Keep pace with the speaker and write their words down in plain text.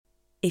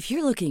If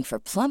you're looking for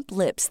plump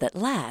lips that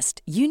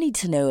last, you need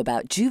to know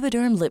about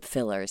Juvederm lip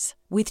fillers.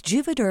 With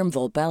Juvederm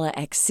Volbella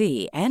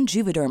XC and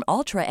Juvederm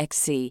Ultra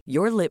XC,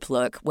 your lip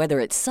look, whether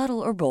it's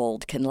subtle or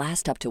bold, can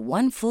last up to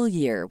 1 full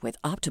year with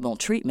optimal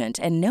treatment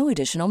and no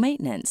additional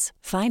maintenance.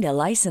 Find a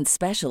licensed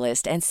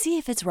specialist and see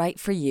if it's right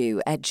for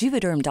you at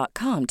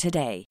Juvederm.com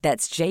today.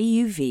 That's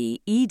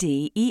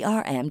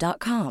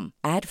JUVEDERM.com.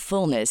 Add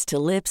fullness to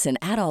lips in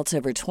adults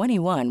over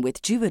 21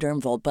 with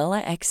Juvederm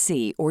Volbella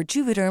XC or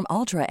Juvederm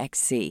Ultra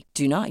XC.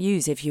 Do not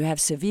use if you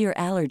have severe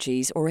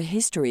allergies or a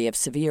history of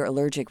severe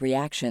allergic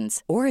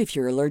reactions, or if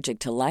you're allergic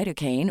to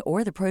lidocaine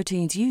or the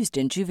proteins used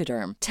in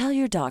Juvederm. Tell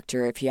your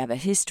doctor if you have a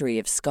history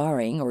of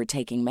scarring or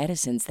taking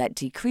medicines that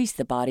decrease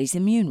the body's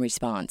immune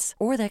response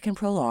or that can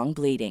prolong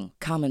bleeding.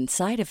 Common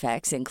side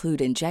effects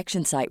include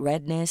injection site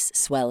redness,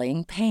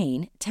 swelling,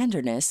 pain,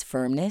 tenderness,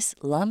 firmness,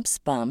 lumps,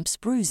 bumps,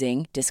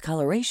 bruising,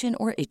 discoloration,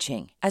 or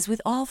itching. As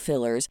with all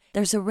fillers,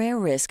 there's a rare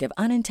risk of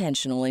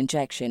unintentional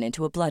injection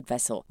into a blood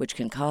vessel, which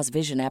can cause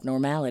vision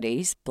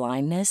abnormalities,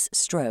 blindness,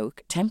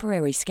 stroke,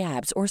 temporary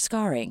scabs, or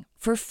scarring.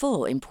 For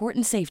full,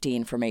 important safety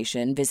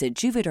information, visit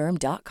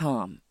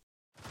Juvederm.com.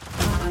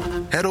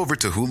 Head over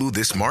to Hulu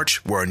this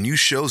March, where our new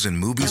shows and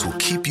movies will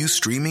keep you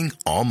streaming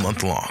all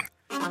month long.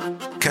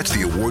 Catch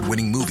the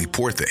award-winning movie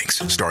Poor Things,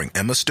 starring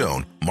Emma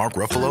Stone, Mark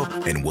Ruffalo,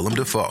 and Willem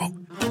Dafoe.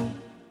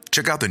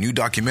 Check out the new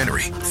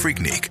documentary,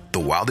 Freaknik, The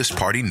Wildest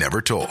Party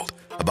Never Told,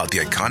 about the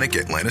iconic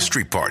Atlanta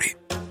Street Party.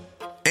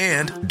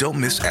 And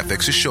don't miss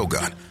FX's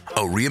Shogun,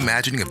 a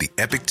reimagining of the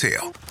epic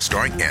tale,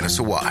 starring Anna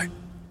Sawai.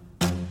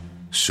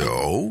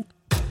 So,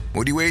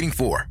 what are you waiting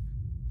for?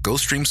 Go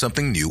stream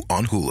something new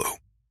on Hulu.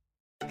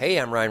 Hey,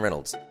 I'm Ryan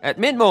Reynolds. At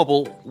Mint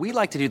Mobile, we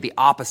like to do the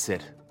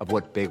opposite of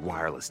what Big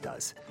Wireless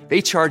does.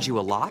 They charge you a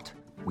lot,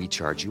 we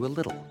charge you a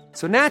little.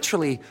 So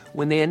naturally,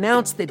 when they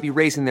announced they'd be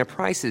raising their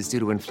prices due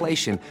to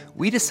inflation,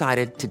 we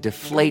decided to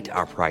deflate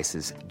our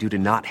prices due to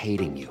not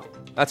hating you.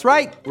 That's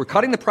right. We're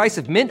cutting the price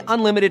of Mint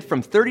Unlimited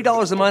from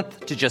 $30 a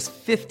month to just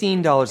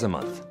 $15 a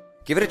month.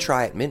 Give it a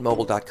try at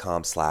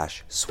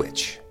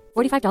mintmobile.com/switch.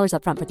 $45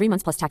 up front for 3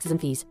 months plus taxes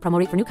and fees. Promo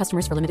rate for new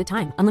customers for limited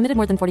time. Unlimited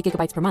more than 40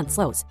 gigabytes per month.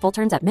 Slows full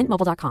terms at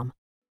mintmobile.com.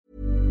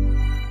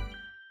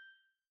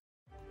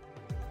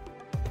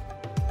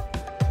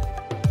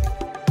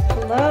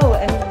 Hello,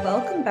 and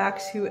welcome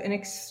back to an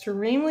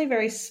extremely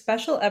very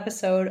special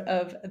episode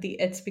of the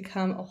It's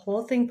Become a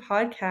Whole Thing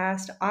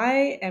podcast.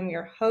 I am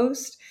your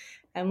host,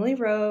 Emily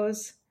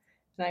Rose,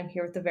 and I'm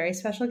here with a very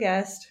special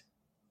guest.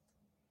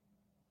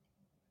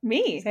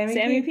 Me,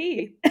 Sammy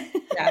P.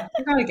 Yeah,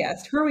 you're not a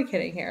guest. Who are we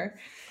kidding here?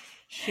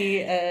 She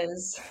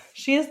is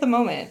the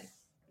moment.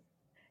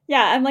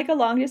 Yeah, I'm like a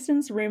long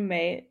distance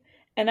roommate,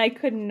 and I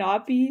could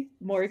not be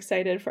more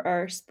excited for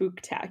our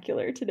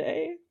spooktacular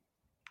today.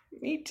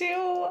 Me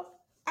too.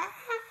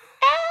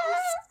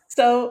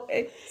 So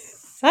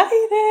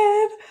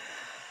excited.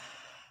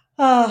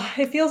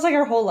 It feels like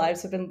our whole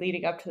lives have been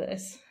leading up to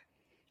this.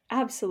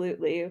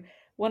 Absolutely.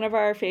 One of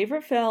our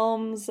favorite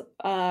films,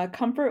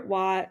 comfort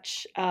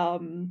watch,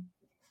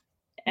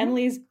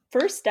 Emily's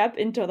first step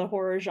into the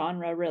horror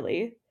genre,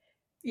 really.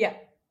 Yeah.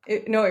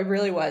 It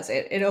really was.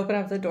 It opened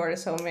up the door to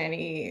so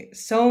many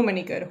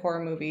good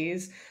horror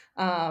movies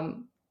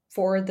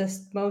for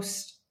the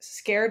most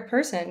scared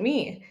person,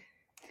 me.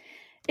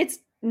 It's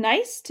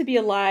nice to be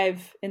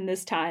alive in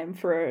this time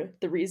for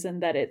the reason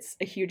that it's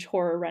a huge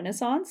horror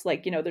renaissance.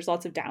 Like, you know, there's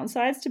lots of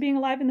downsides to being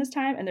alive in this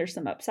time, and there's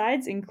some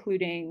upsides,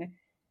 including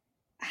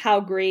how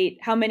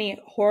many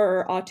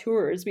horror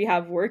auteurs we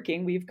have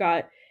working. We've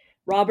got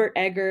Robert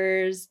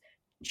Eggers,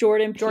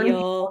 Jordan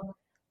Peele.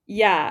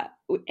 Yeah,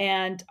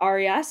 and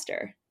Ari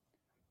Aster.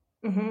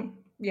 Mm-hmm.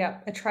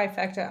 Yeah, a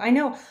trifecta. I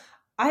know.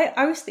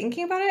 I was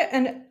thinking about it,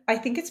 and I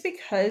think it's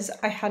because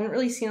I hadn't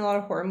really seen a lot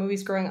of horror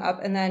movies growing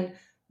up, and then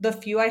the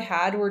few I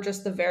had were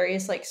just the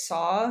various like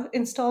Saw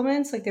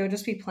installments. Like they would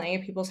just be playing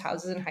at people's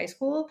houses in high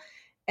school.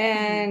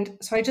 And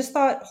so I just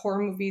thought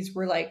horror movies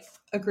were like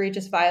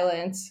egregious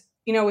violence,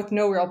 you know, with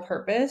no real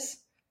purpose.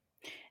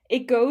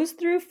 It goes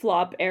through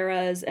flop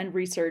eras and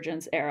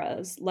resurgence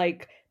eras.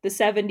 Like the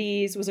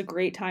 70s was a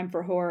great time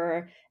for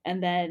horror.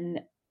 And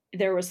then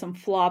there was some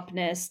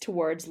flopness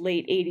towards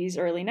late 80s,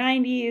 early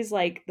 90s.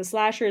 Like the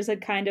slashers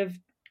had kind of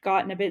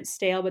gotten a bit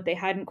stale, but they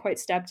hadn't quite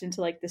stepped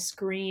into like the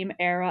Scream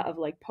era of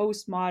like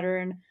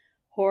postmodern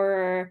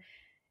horror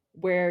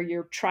where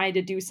you're trying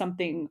to do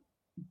something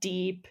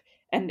deep,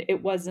 and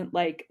it wasn't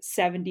like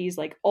 70s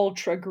like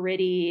ultra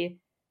gritty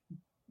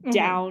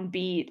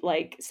downbeat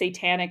like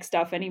satanic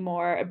stuff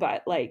anymore.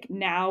 But like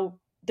now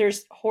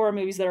there's horror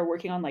movies that are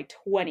working on like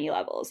 20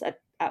 levels at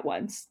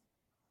once.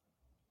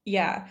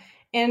 Yeah.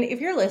 And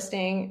if you're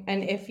listening,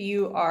 and if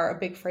you are a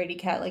big fraidy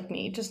cat like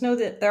me, just know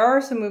that there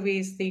are some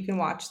movies that you can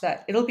watch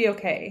that it'll be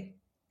okay.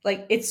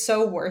 Like, it's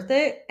so worth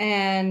it.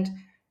 And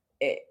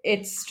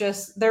it's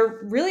just,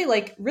 they're really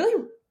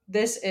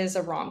this is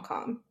a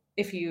rom-com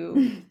if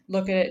you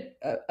look at it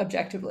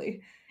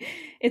objectively.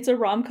 It's a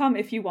rom-com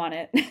if you want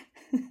it.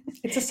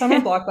 It's a summer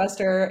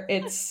blockbuster.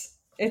 It's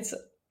a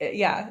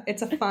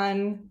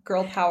fun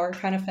girl power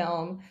kind of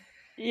film.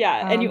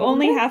 Yeah, and you But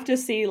only have to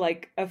see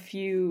like a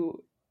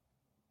few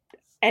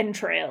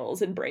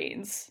entrails and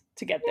brains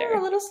to get yeah, there.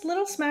 a little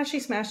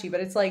smashy, but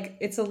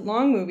it's a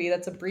long movie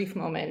that's a brief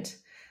moment.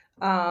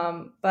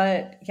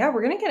 But yeah,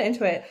 we're gonna get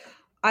into it.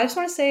 I just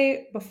want to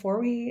say before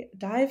we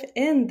dive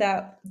in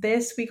that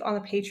this week on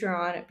the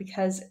Patreon,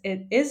 because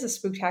it is a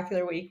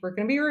spooktacular week, we're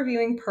going to be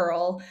reviewing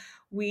Pearl.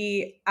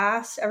 We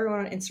asked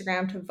everyone on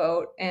Instagram to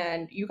vote,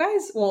 and you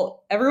guys,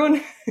 well,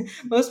 everyone,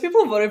 most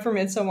people voted for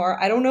Midsommar.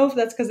 I don't know if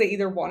that's because they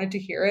either wanted to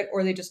hear it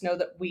or they just know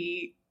that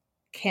we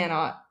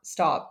cannot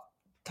stop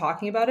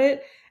talking about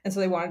it. And so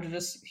they wanted to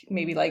just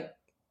maybe like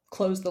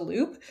close the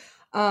loop.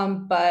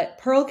 But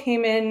Pearl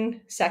came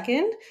in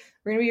second.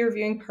 We're going to be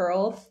reviewing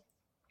Pearl.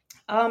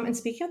 And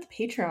speaking of the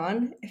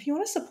Patreon, if you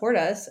want to support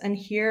us and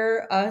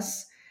hear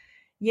us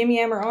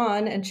yammer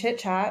on and chit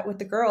chat with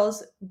the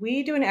girls,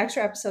 we do an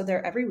extra episode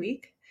there every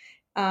week.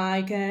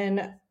 You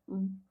can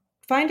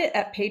find it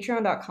at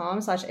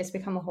patreon.com/it's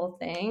become a whole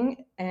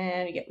thing.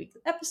 And you get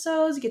weekly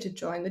episodes, you get to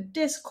join the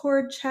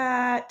Discord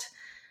chat.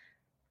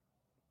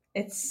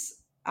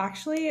 It's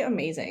actually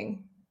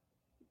amazing.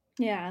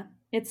 Yeah,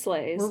 it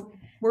slays.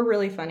 We're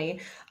really funny.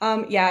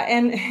 Yeah,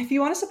 and if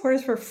you want to support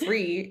us for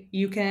free,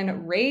 you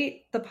can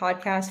rate the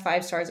podcast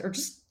 5 stars or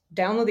just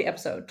download the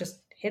episode.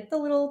 Just hit the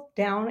little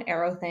down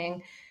arrow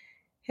thing.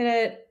 Hit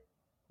it.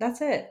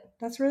 That's it.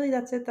 That's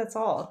it. That's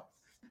all.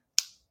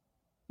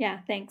 Yeah,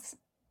 thanks.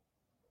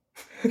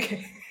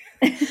 Okay.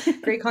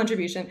 Great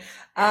contribution.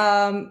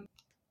 I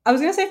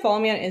was going to say follow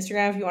me on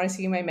Instagram if you want to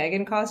see my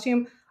Megan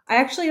costume. I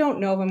actually don't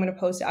know if I'm going to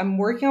post it. I'm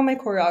working on my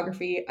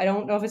choreography. I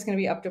don't know if it's going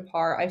to be up to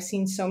par. I've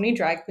seen so many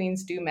drag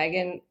queens do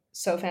Megan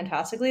so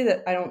fantastically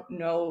that I don't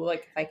know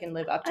like if I can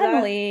live up to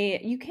Emily,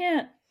 you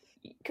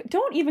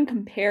don't even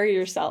compare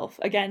yourself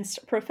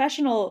against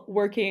professional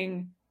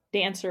working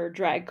dancer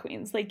drag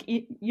queens. Like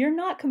you're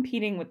not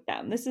competing with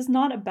them. This is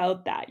not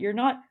about that. You're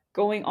not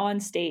going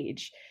on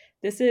stage.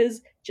 This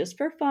is just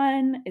for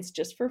fun. It's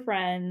just for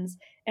friends.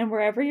 And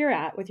wherever you're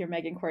at with your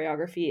Megan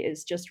choreography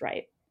is just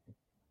right.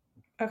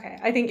 Okay.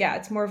 I think, yeah,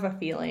 it's more of a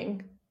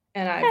feeling.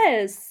 And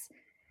yes.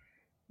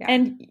 Yeah.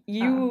 And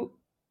you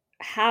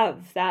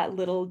have that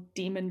little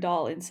demon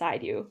doll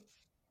inside you.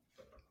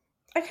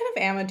 I kind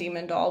of am a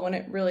demon doll when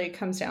it really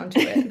comes down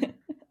to it.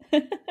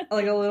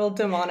 Like a little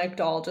demonic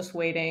doll just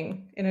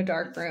waiting in a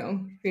dark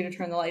room for you to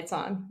turn the lights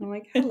on. I'm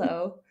like,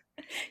 hello.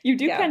 You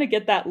do kind of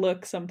get that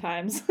look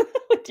sometimes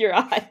with your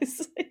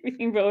eyes.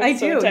 I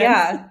do, intense.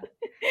 Yeah.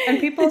 And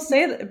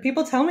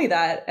people tell me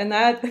that, and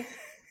that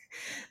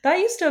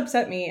used to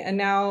upset me, and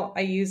now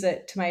I use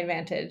it to my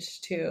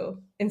advantage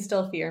to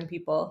instill fear in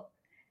people.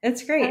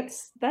 It's great.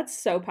 That's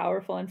so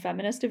powerful and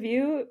feminist of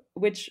you,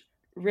 which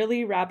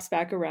really wraps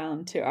back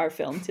around to our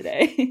film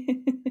today.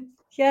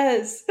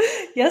 Yes,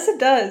 it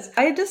does.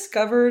 I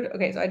discovered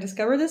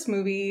this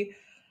movie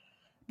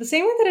the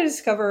same way that I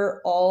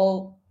discover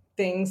all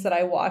things that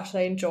I watch that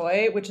I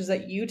enjoy, which is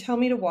that you tell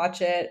me to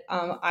watch it.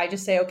 I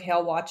just say, okay,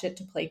 I'll watch it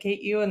to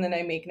placate you. And then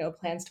I make no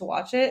plans to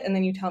watch it. And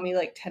then you tell me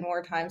like 10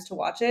 more times to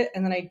watch it.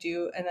 And then I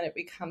do. And then it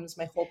becomes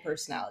my whole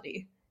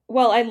personality.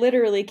 Well, I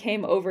literally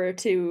came over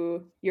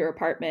to your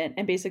apartment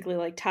and basically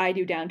like tied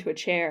you down to a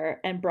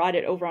chair and brought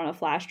it over on a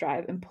flash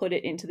drive and put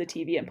it into the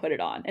TV and put it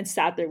on and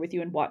sat there with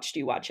you and watched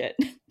you watch it.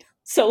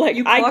 So like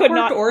I could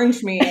not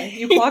orange me.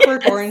 You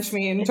clockwork orange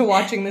me into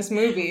watching this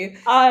movie.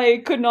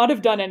 I could not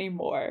have done any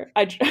more.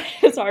 I tried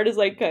as hard as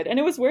I could, and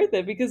it was worth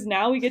it because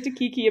now we get to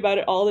kiki about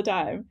it all the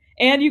time,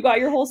 and you got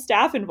your whole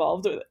staff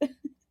involved with it.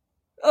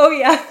 Oh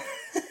yeah.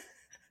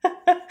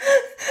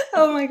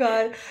 Oh my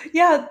god.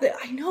 Yeah,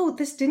 I know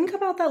this didn't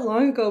come out that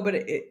long ago,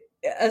 but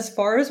as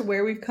far as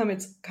where we've come,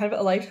 it's kind of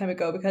a lifetime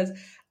ago because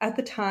at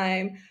the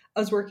time I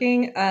was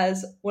working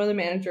as one of the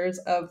managers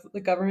of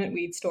the government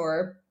weed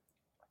store.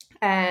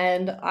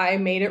 And I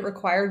made it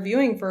required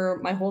viewing for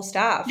my whole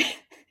staff.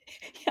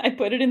 I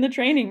put it in the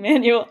training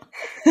manual.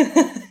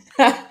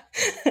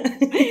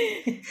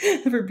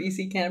 For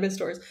BC cannabis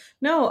stores.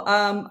 No,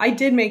 I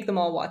did make them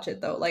all watch it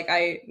though. Like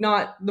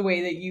not the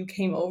way that you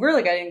came over.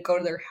 Like I didn't go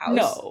to their house.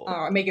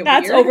 No, make it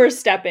that's weird.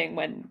 overstepping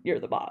when you're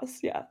the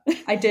boss. Yeah,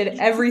 I did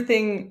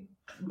everything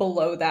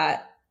below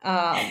that.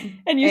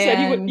 And you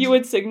said you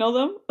would signal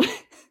them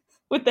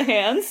with the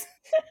hands.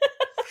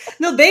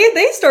 No,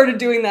 they started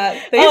doing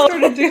that.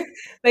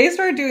 They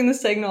started doing the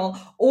signal,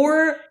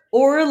 or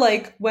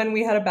like when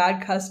we had a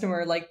bad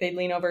customer, like they'd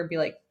lean over and be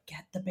like,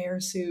 "Get the bear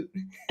suit."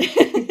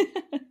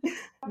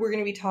 We're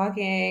gonna be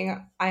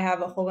talking. I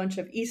have a whole bunch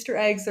of Easter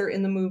eggs that are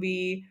in the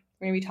movie.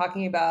 We're gonna be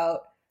talking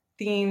about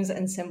themes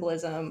and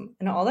symbolism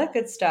and all that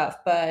good stuff.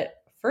 But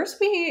first,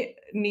 we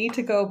need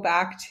to go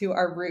back to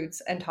our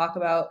roots and talk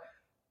about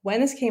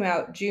when this came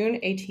out, June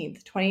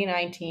 18th,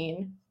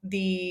 2019.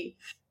 The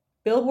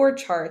Billboard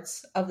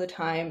charts of the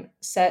time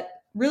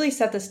really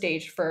set the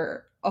stage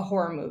for a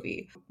horror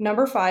movie.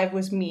 Number 5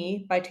 was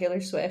Me by Taylor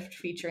Swift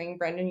featuring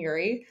Brendan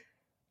Urie.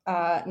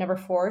 Number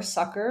 4,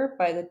 Sucker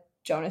by the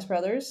Jonas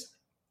Brothers.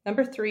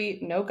 Number 3,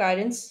 No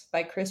Guidance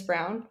by Chris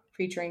Brown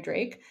featuring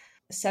Drake.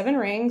 7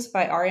 Rings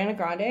by Ariana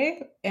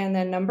Grande. And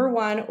then number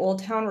 1,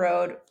 Old Town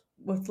Road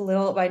with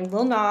Lil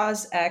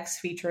Nas X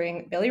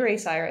featuring Billy Ray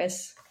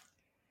Cyrus.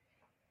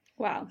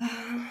 Wow.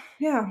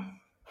 Yeah.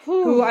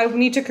 Whew. Who I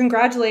need to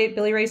congratulate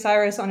Billy Ray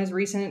Cyrus on his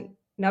recent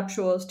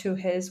nuptials to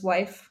his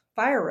wife,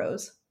 Fire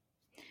Rose.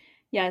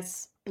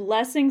 Yes.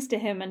 Blessings to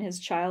him and his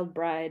child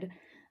bride.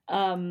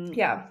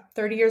 Yeah,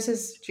 30 years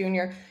his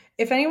junior.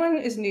 If anyone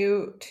is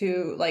new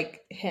to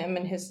like him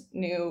and his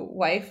new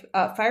wife,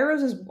 Fire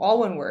Rose is all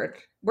one word.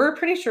 We're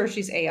pretty sure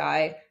she's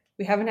AI.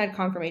 We haven't had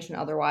confirmation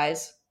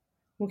otherwise.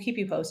 We'll keep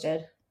you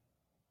posted.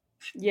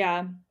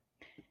 Yeah.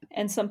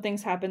 And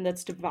something's happened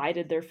that's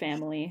divided their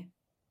family.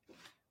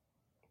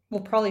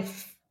 We'll probably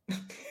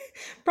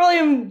probably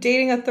am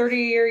dating a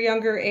 30-year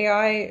younger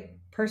AI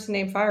person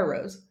named Fire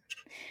Rose.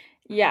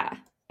 Yeah,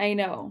 I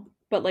know.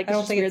 But like, I it's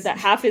don't just think weird it's-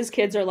 that half his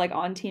kids are like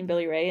on Team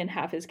Billy Ray and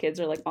half his kids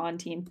are like on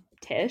Team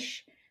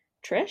Tish.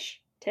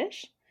 Tish?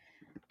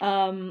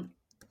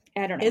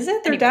 I don't know. Is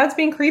it? Their Anyway. dad's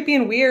being creepy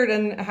and weird,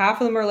 and half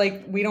of them are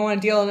like, we don't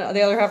want to deal, and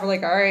the other half are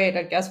like, all right,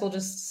 I guess we'll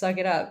just suck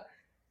it up.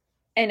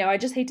 I know. I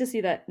just hate to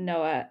see that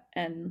Noah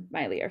and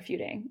Miley are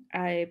feuding.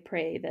 I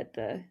pray that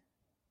the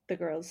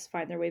girls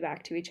find their way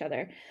back to each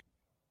other.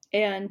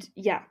 And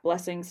yeah,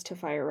 blessings to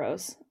Fire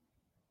Rose.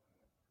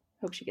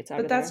 Hope she gets out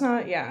But of there. that's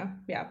not, yeah,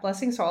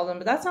 blessings to all of them.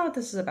 But that's not what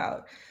this is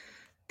about.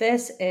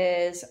 This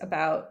is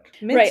about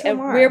Midsommar. Right, and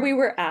where we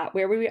were at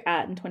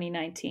in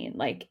 2019.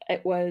 Like,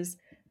 it was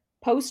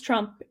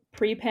post-Trump,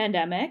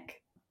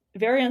 pre-pandemic,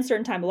 very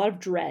uncertain time, a lot of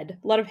dread,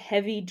 a lot of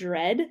heavy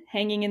dread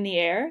hanging in the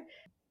air,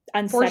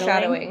 unsettling.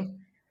 Foreshadowing.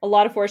 A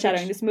lot of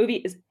foreshadowing. This movie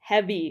is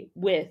heavy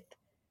with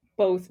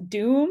both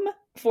doom,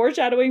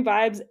 foreshadowing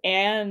vibes,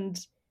 and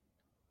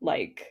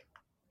like...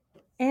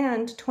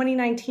 And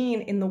 2019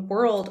 in the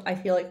world, I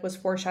feel like, was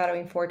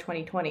foreshadowing for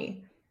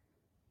 2020.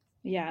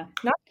 Yeah.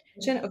 Not to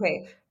mention,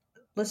 okay,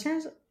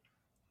 listeners,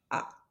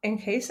 in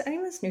case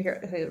anyone's new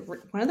here, okay,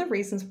 one of the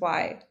reasons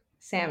why,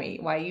 Sammy,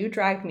 why you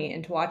dragged me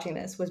into watching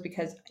this was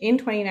because in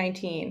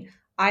 2019,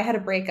 I had a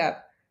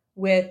breakup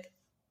with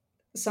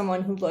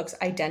someone who looks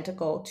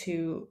identical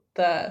to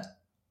the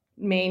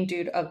main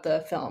dude of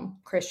the film,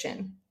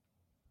 Christian.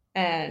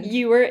 And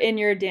you were in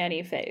your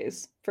Danny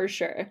phase, for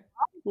sure.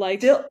 Like,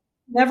 still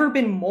never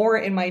been more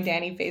in my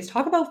Danny phase.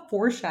 Talk about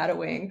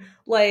foreshadowing.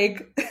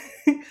 Like,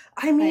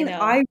 I mean,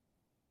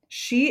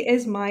 she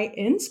is my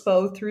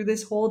inspo through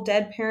this whole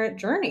dead parent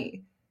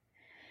journey.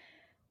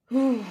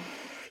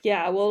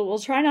 Yeah, we'll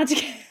try not to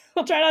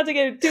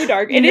get too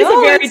dark. It is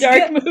a very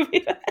dark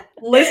movie.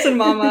 Listen,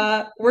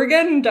 Mama, we're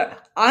getting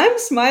dark. I'm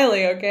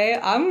smiling, okay?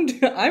 I'm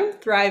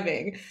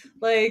thriving.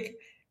 Like,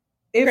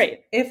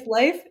 if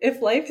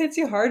life hits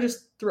you hard,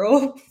 just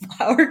throw a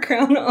flower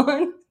crown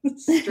on,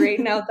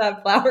 straighten out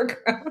that flower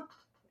crown,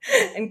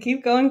 and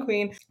keep going,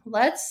 Queen.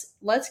 Let's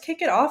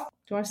kick it off. Do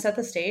you want to set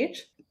the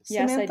stage,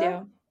 Samantha? Yes,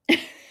 I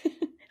do.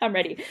 I'm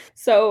ready.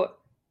 So,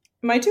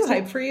 am I too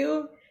hyped for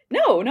you?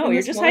 No,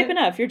 you're just hype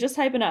enough. You're just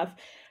hype enough.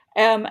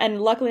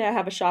 And luckily I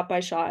have a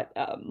shot-by-shot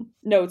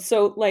notes.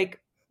 So, like,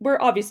 we're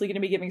obviously going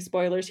to be giving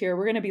spoilers here.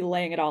 We're going to be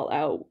laying it all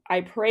out.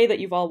 I pray that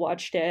you've all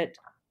watched it.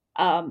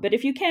 But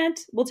if you can't,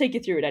 we'll take you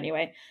through it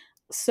anyway.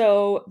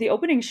 So the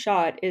opening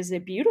shot is a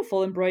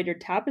beautiful embroidered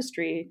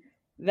tapestry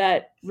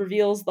that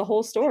reveals the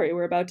whole story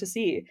we're about to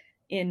see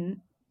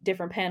in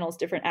different panels,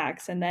 different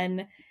acts. And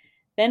then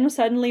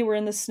suddenly we're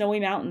in the snowy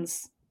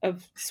mountains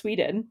of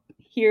Sweden,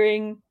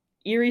 hearing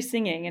eerie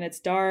singing, and it's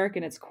dark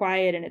and it's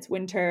quiet and it's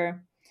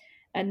winter.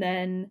 And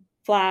then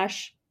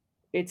flash,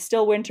 it's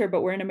still winter,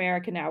 but we're in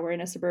America now. We're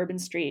in a suburban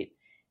street,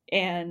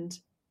 and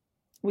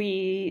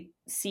we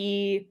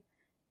see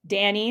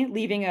Danny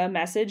leaving a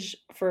message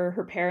for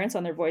her parents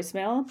on their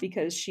voicemail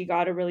because she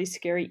got a really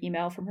scary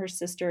email from her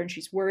sister and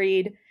she's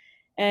worried.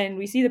 And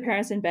we see the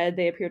parents in bed.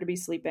 They appear to be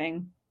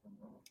sleeping.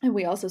 And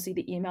we also see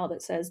the email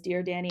that says,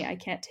 "Dear Danny, I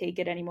can't take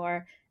it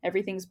anymore.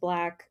 Everything's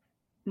black.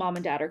 Mom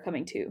and Dad are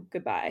coming too.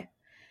 Goodbye."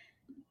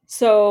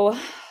 So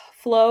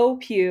Flo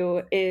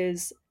Pugh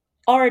is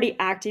already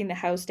acting the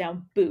house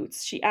down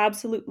boots. She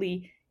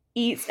absolutely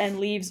eats and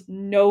leaves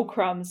no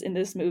crumbs in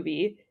this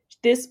movie.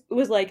 This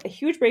was like a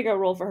huge breakout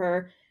role for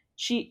her.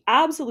 She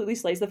absolutely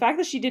slays. The fact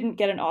that she didn't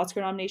get an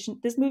Oscar nomination,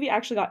 this movie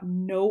actually got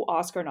no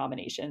Oscar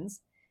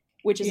nominations,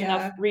 which is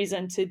enough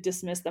reason to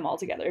dismiss them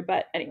altogether.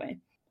 But anyway,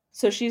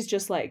 so she's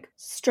just like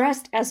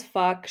stressed as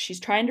fuck. She's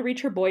trying to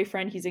reach her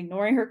boyfriend. He's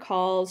ignoring her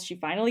calls. She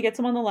finally gets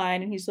him on the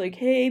line and he's like,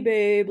 "Hey,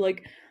 babe,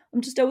 like,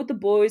 I'm just out with the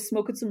boys,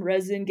 smoking some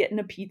resin, getting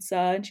a pizza."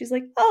 And she's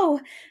like, "Oh,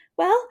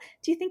 well,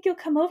 do you think you'll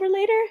come over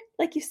later,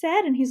 like you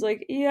said?" And he's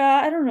like,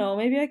 "Yeah, I don't know.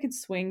 Maybe I could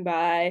swing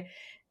by."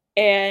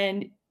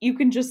 And you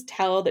can just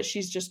tell that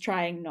she's just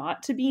trying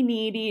not to be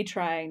needy,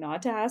 trying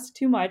not to ask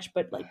too much,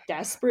 but like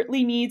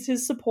desperately needs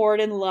his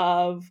support and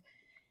love.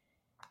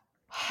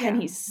 Yeah.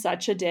 And he's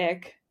such a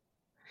dick.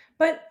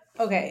 But,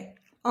 okay,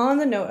 on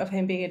the note of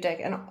him being a dick,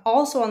 and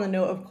also on the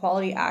note of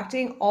quality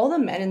acting, all the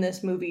men in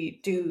this movie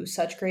do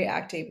such great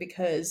acting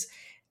because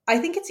I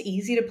think it's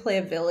easy to play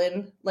a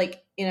villain,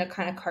 like, in a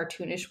kind of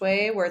cartoonish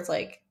way where it's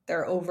like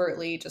they're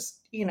overtly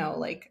just, you know,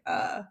 like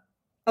a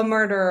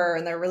murderer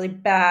and they're really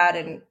bad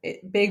and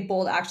big,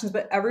 bold actions.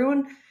 But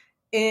everyone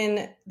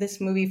in this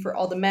movie for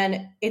all the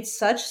men, it's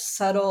such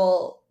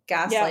subtle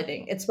Yeah.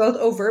 gaslighting. It's both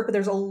overt, but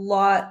there's a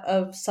lot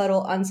of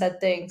subtle unsaid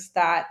things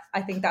that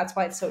I think that's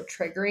why it's so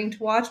triggering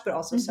to watch, but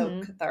also so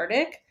Mm-hmm.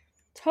 cathartic.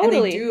 And they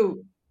Totally.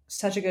 do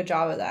such a good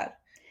job of that.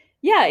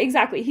 Yeah,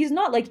 exactly. He's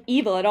not like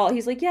evil at all.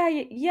 He's like, yeah,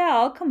 yeah,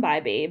 I'll come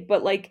by, babe.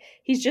 But like,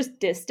 he's just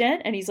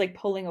distant and he's like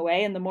pulling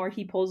away. And the more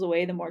he pulls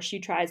away, the more she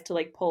tries to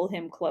like pull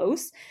him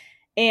close.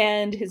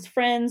 And his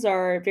friends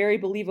are very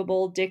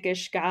believable,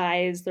 dickish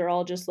guys. They're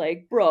all just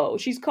like, bro,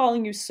 she's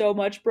calling you so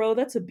much, bro.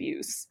 That's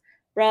abuse.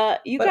 Bruh,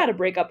 you gotta But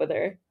break up with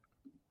her.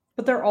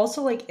 they're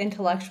also like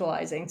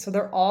intellectualizing. So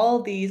they're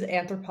all these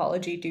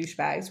anthropology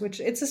douchebags, which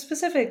it's a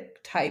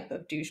specific type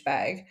of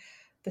douchebag.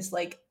 This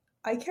like,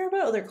 I care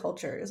about other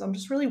cultures. I'm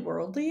just really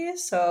worldly,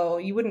 so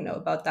you wouldn't know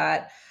about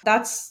that.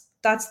 That's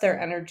their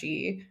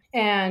energy.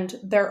 And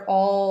they're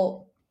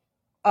all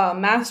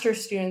master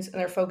students, and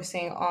they're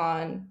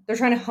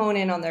trying to hone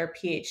in on their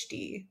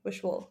PhD,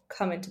 which will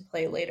come into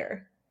play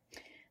later.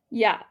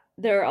 Yeah,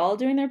 they're all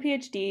doing their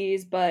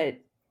PhDs, but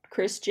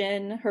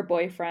Christian, her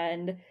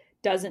boyfriend,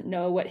 doesn't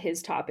know what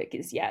his topic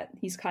is yet.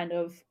 He's kind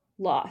of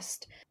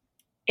lost.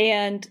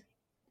 And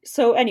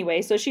so,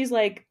 anyway, so she's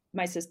like,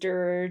 my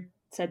sister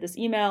said this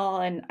email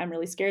and I'm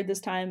really scared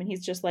this time. And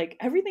he's just like,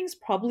 everything's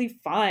probably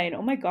fine.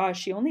 Oh my gosh,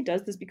 she only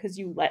does this because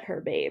you let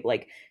her, babe.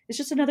 Like, it's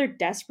just another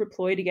desperate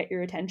ploy to get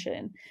your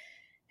attention.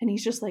 And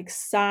he's just like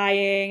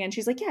sighing. And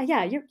she's like,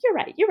 yeah, you're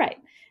right. You're right.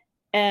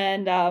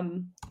 And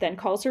then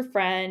calls her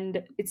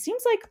friend. It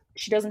seems like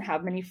she doesn't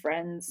have many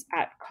friends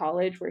at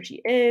college where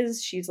she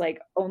is. She's like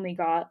only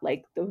got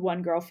like the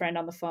one girlfriend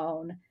on the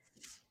phone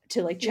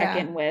to like check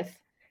Yeah. in with.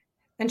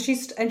 And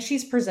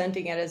she's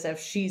presenting it as if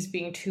she's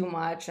being too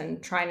much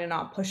and trying to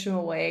not push him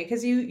away,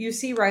 because you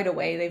see right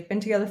away they've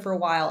been together for a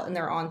while and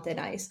they're on thin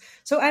ice.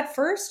 So at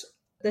first,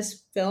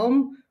 this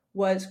film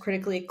was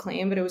critically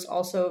acclaimed, but it was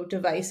also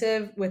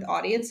divisive with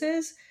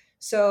audiences.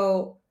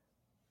 So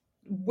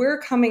we're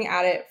coming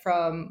at it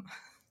from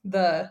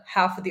the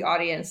half of the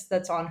audience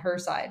that's on her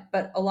side,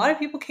 but a lot of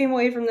people came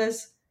away from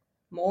this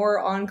more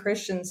on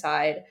Christian's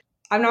side.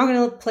 I'm not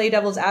going to play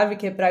devil's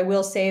advocate, but I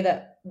will say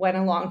that when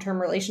a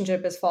long-term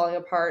relationship is falling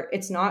apart,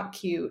 it's not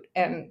cute,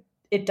 and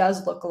it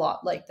does look a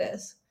lot like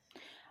this.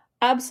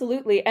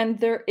 Absolutely. And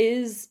there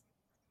is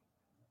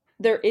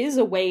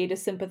a way to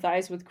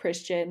sympathize with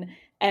Christian.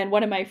 And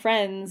one of my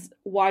friends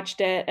watched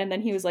it and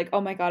then he was like,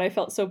 "Oh my god, I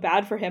felt so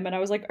bad for him." And I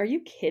was like, "Are you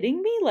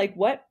kidding me? Like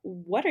what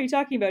are you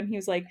talking about?" And he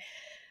was like,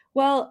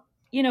 "Well,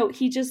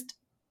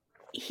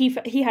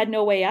 he had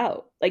no way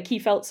out. Like he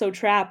felt so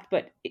trapped,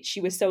 but she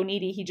was so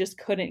needy, he just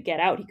couldn't get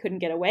out. He couldn't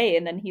get away.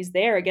 And then he's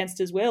there against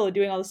his will and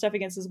doing all the stuff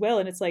against his will.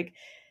 And it's like,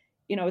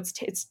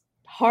 it's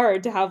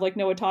hard to have like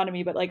no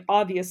autonomy, but like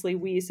obviously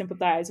we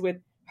sympathize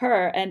with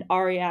her, and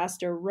Ari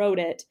Aster wrote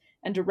it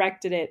and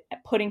directed it,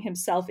 putting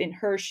himself in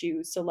her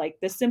shoes. So like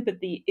the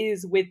sympathy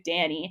is with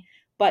Danny,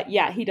 but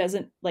yeah, he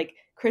doesn't like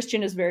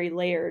Christian is very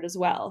layered as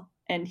well,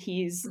 and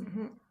he's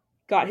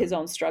got his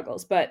own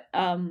struggles. But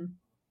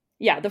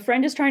yeah, the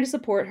friend is trying to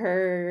support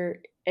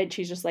her, and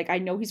she's just like, I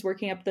know he's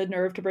working up the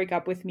nerve to break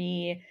up with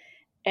me,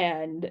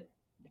 and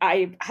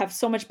I have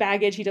so much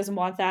baggage, he doesn't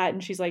want that.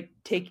 And she's like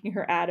taking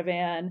her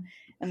Ativan,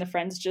 and the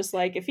friend's just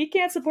like, if he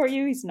can't support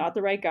you, he's not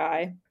the right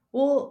guy.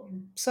 Well,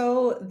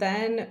 so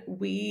then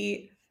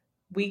we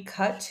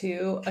cut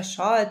to a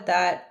shot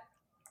that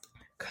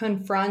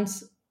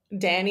confronts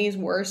Danny's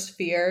worst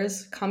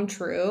fears come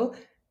true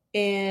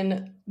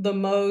in the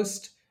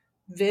most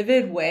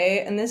vivid way.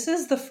 And this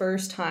is the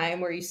first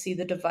time where you see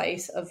the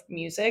device of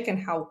music and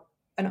how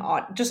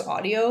just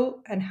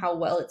audio and how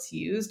well it's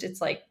used.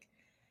 It's like,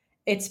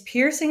 it's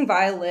piercing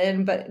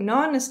violin, but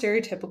not in a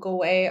stereotypical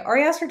way.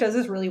 Ari Aster does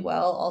this really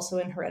well also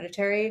in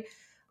Hereditary,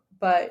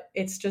 but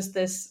it's just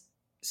this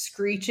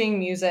screeching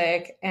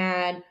music.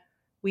 And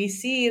we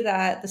see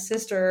that the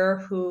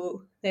sister,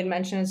 who they'd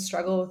mentioned had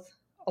struggled with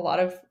a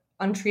lot of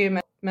untreated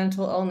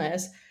mental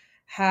illness,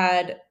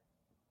 had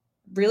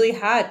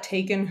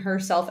taken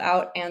herself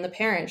out, and the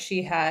parents.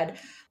 She had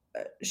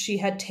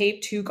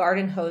taped 2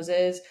 garden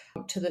hoses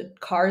to the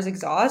car's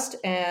exhaust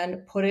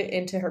and put it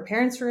into her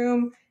parents'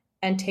 room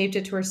and taped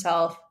it to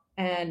herself,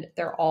 and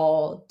they're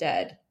all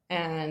dead.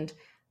 And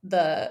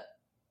the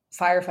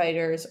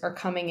firefighters are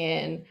coming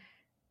in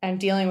and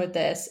dealing with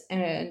this,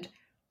 and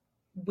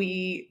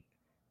we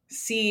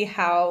see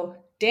how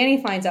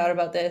Danny finds out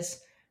about this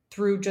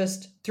through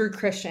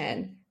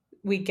Christian.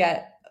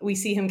 We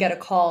see him get a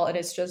call, and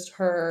it's just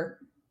her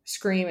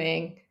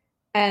screaming,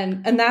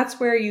 and that's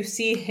where you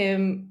see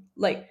him,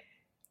 like,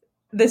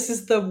 this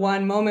is the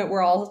one moment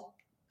where I'll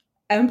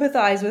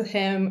empathize with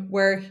him,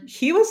 where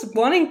he was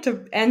wanting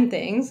to end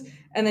things,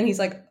 and then he's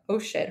like, oh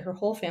shit, her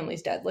whole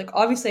family's dead. Like,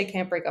 obviously I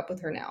can't break up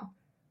with her now.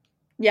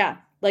 Yeah,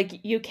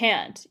 like you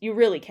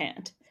really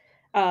can't,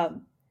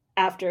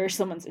 after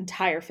someone's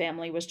entire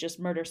family was just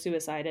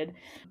murder-suicided.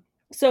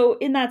 So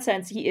in that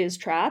sense, he is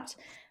trapped,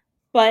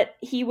 but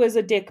he was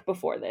a dick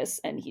before this,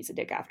 and he's a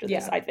dick after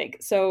this, I think.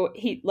 So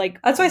he,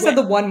 like... That's why I said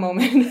the one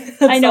moment.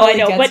 I know,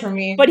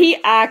 but he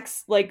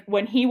acts, like,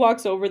 when he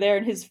walks over there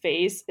and his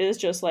face is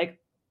just like,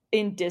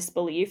 in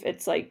disbelief.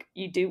 It's like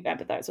you do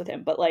empathize with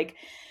him, but like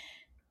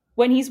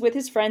when he's with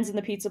his friends in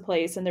the pizza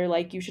place and they're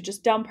like, you should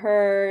just dump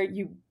her,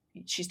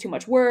 she's too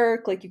much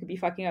work, like you could be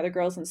fucking other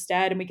girls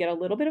instead. And we get a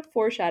little bit of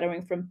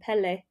foreshadowing from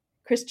Pelle,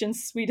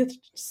 Christian's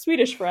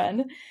Swedish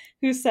friend,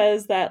 who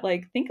says that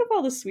like, think of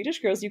all the Swedish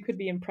girls you could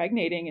be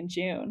impregnating in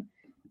June.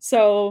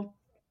 So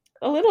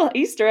a little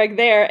Easter egg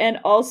there. And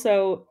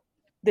also,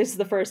 this is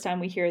the first time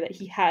we hear that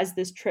he has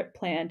this trip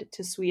planned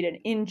to Sweden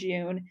in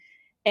June,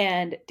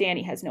 and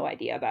Danny has no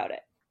idea about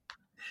it.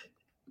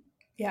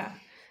 Yeah.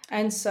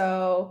 And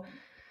so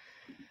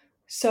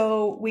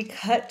we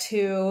cut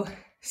to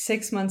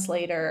 6 months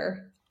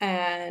later,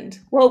 and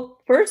well,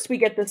 first we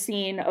get the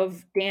scene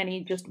of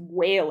Danny just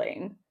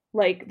wailing.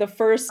 Like the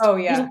first, oh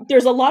yeah,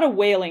 there's a lot of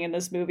wailing in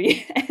this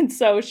movie, and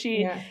so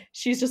she's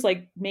just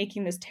like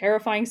making this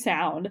terrifying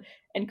sound,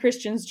 and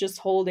Christian's just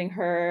holding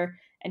her,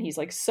 and he's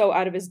like so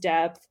out of his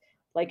depth,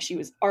 like she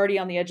was already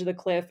on the edge of the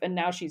cliff, and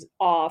now she's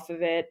off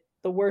of it.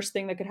 The worst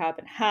thing that could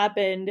happen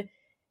happened,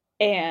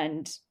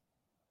 and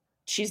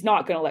she's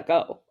not gonna let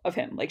go of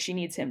him. Like she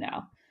needs him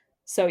now.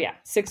 So yeah,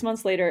 6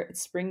 months later,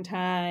 it's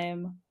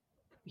springtime.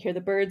 You hear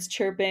the birds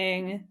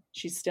chirping.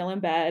 She's still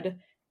in bed,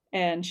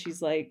 and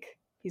he's like,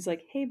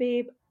 hey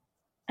babe,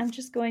 I'm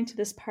just going to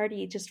this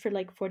party just for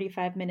like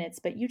 45 minutes,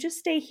 but you just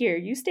stay here.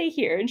 You stay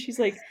here. And she's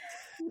like,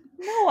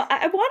 no,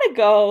 I want to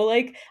go.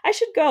 Like, I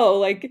should go.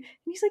 Like, and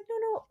he's like,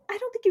 no, I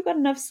don't think you got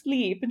enough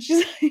sleep. And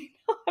she's like,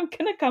 no, I'm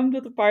going to come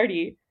to the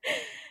party.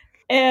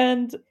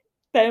 And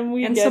then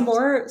we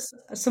get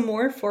some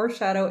more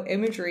foreshadow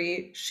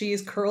imagery.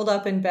 She's curled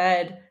up in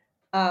bed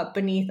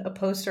beneath a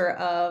poster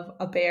of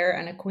a bear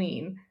and a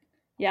queen.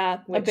 Yeah,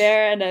 a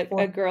bear and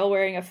a girl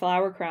wearing a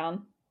flower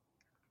crown.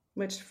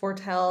 Which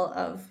foretell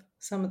of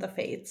some of the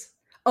fates.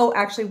 Oh,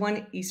 actually,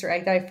 one Easter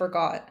egg that I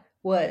forgot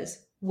was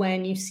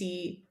when you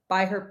see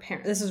by her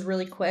parents, this is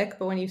really quick,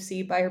 but when you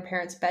see by her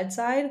parents'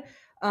 bedside,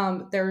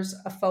 there's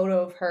a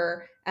photo of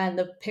her and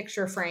the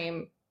picture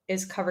frame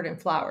is covered in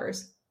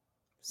flowers.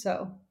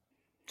 So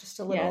just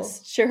a little.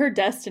 Yes, sure, her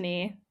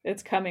destiny,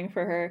 it's coming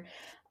for her.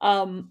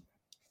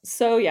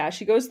 So yeah,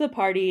 she goes to the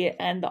party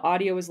and the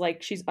audio is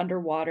like she's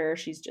underwater.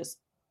 She's just,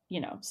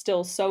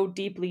 still so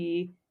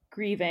deeply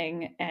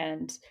grieving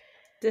and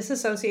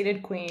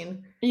disassociated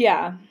queen.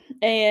 Yeah.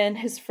 And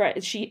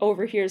she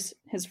overhears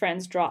his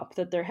friends drop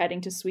that they're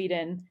heading to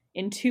Sweden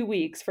in 2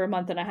 weeks for a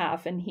month and a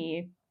half, and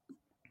he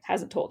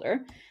hasn't told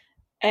her.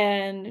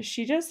 And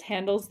she just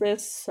handles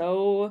this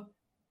so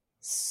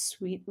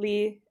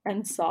sweetly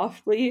and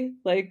softly.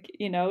 Like,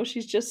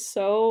 she's just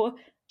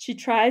she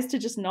tries to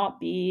just not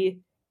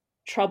be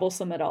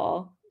troublesome at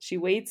all. She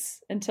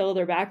waits until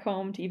they're back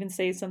home to even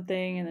say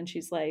something, and then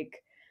she's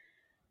like,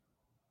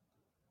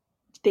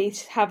 they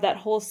have that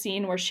whole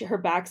scene where her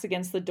back's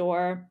against the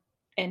door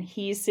and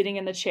he's sitting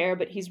in the chair,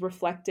 but he's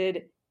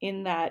reflected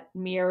in that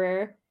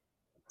mirror.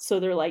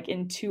 So they're like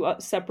in two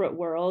separate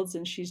worlds.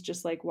 And she's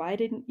just like, why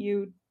didn't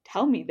you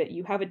tell me that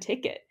you have a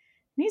ticket?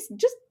 And he's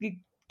just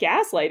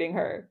gaslighting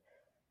her.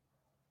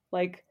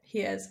 Like,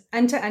 he is.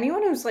 And to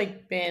anyone who's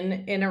like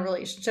been in a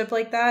relationship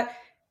like that,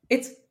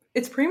 it's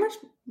pretty much,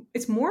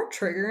 it's more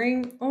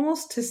triggering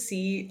almost to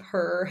see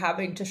her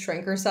having to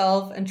shrink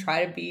herself and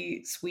try to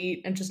be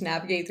sweet and just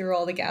navigate through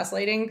all the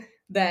gaslighting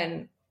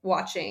than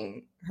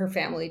watching her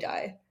family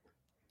die.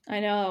 I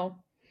know.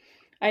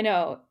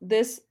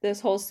 This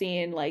whole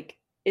scene like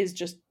is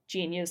just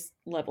genius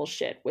level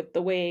shit with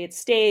the way it's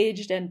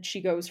staged, and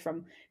she goes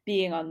from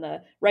being on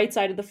the right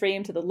side of the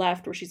frame to the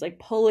left where she's like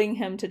pulling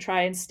him to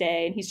try and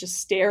stay, and he's just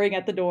staring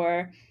at the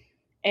door.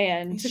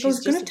 And she's like, I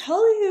was going to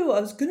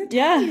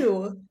tell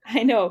you.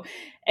 I know.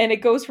 And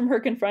it goes from her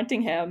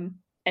confronting him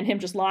and him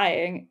just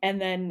lying, and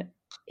then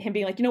him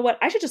being like, you know what?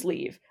 I should just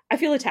leave. I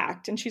feel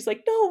attacked. And she's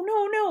like,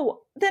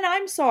 no. Then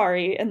I'm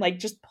sorry. And like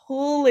just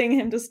pulling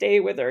him to stay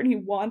with her. And he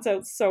wants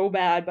out so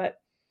bad. But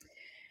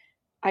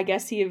I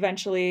guess he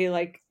eventually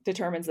like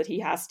determines that he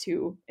has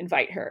to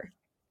invite her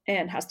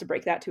and has to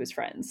break that to his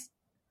friends.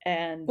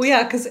 And well,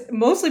 yeah,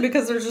 mostly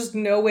because there's just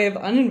no way of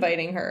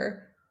uninviting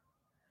her.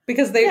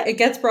 Because it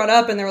gets brought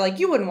up and they're like,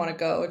 you wouldn't want to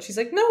go. And she's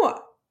like, no,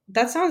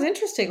 that sounds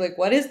interesting. Like,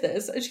 what is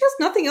this? And she has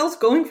nothing else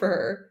going for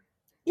her.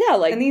 Yeah,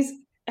 like,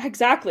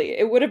 exactly.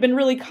 It would have been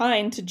really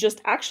kind to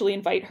just actually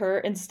invite her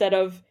instead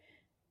of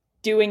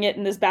doing it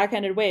in this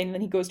backhanded way. And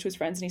then he goes to his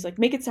friends and he's like,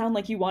 make it sound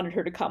like you wanted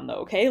her to come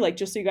though, okay? Like,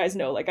 just so you guys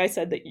know, like I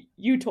said that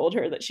you told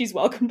her that she's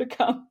welcome to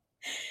come.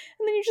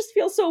 And then you just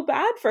feel so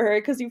bad for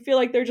her because you feel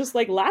like they're just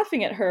like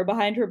laughing at her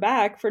behind her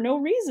back for no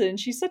reason.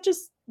 She's such a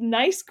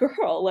nice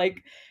girl.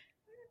 Like,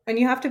 and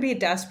you have to be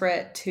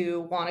desperate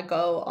to want to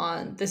go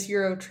on this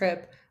Euro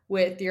trip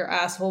with your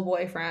asshole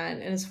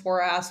boyfriend and his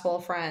 4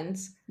 asshole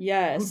friends.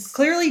 Yes. Who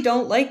clearly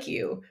don't like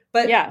you.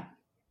 But yeah,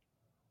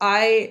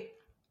 I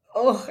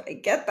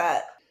get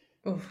that.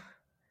 Oof.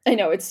 I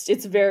know it's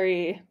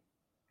very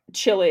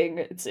chilling.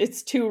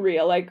 It's too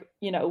real. Like,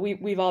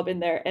 we've all been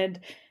there. And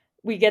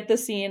we get the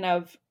scene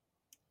of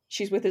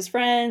she's with his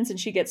friends and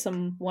she gets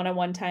some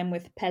one-on-one time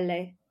with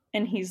Pelle.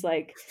 And he's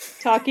like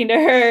talking to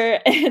her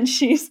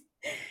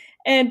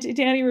And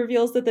Danny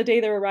reveals that the day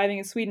they're arriving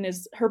in Sweden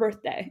is her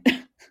birthday.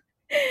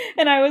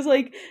 And I was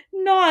like,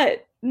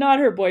 not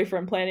her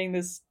boyfriend planning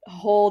this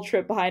whole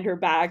trip behind her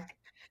back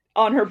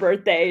on her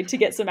birthday to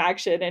get some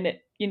action. And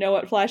you know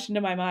what flashed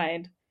into my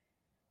mind?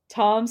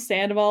 Tom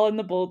Sandoval and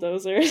the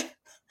Bulldozers.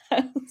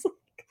 I was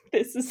like,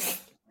 this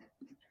is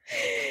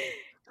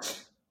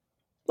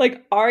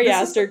like Ari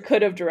Aster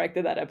could have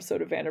directed that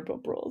episode of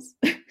Vanderpump Rules.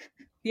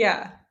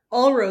 Yeah.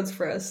 All roads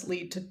for us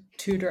lead to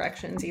two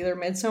directions, either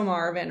Midsommar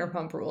or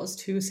Vanderpump Rules,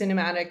 two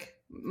cinematic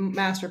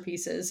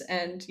masterpieces.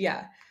 And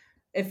yeah,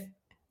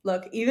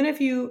 even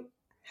if you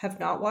have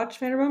not watched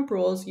Vanderpump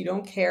Rules, you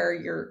don't care,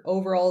 you're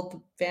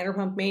overall the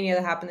Vanderpump mania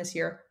that happened this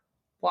year,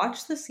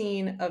 watch the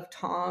scene of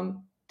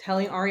Tom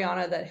telling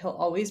Ariana that he'll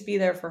always be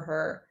there for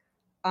her,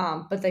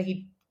 but that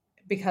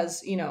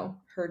because, you know,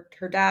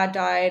 her dad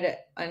died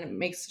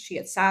and she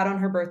gets sad on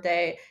her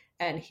birthday,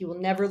 and he will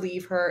never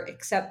leave her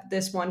except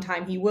this one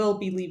time. He will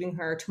be leaving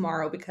her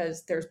tomorrow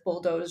because there's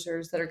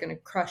bulldozers that are going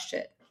to crush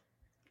it.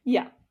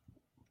 Yeah.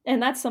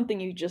 And that's something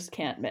you just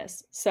can't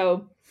miss.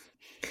 So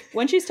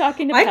when she's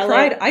talking to Pelle,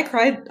 I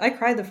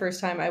cried the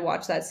first time I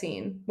watched that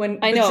scene.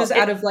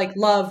 Out of like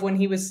love, when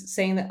he was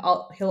saying that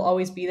he'll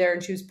always be there,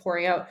 and she was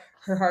pouring out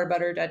her heart about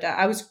her dad.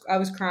 I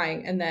was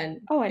crying, and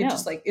then it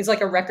just like it's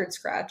like a record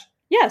scratch.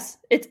 Yes,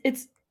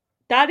 it's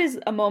that is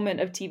a moment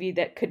of TV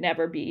that could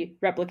never be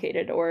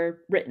replicated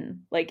or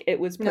written. Like, it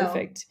was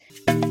perfect.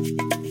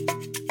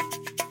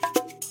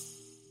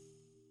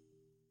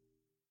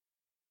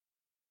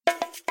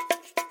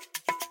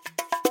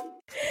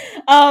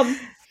 No.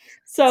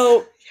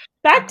 So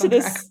back to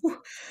this.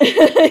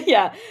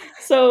 Yeah.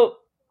 So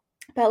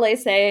Pelle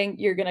saying,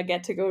 you're going to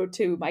get to go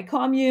to my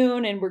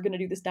commune and we're going to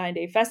do this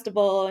 9-day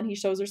festival. And he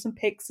shows her some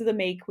pics of the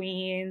May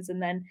Queens.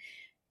 And then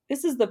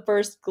this is the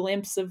first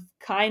glimpse of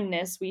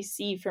kindness we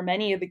see from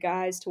any of the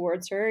guys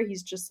towards her.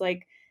 He's just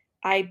like,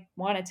 I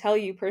want to tell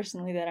you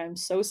personally that I'm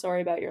so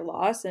sorry about your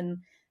loss. And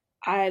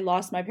I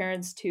lost my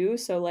parents too.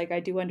 So like, I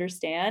do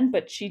understand.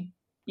 But she,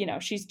 you know,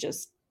 she's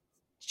just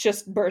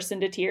bursts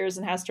into tears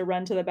and has to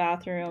run to the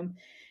bathroom.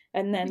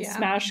 And then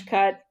smash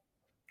cut,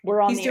 we're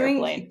on the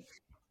airplane.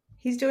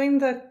 He's doing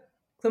the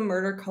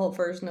murder cult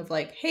version of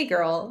like, hey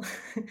girl,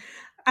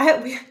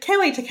 I can't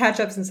wait to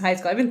catch up since high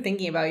school. I've been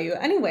thinking about you.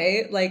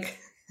 Anyway, like,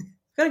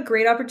 got a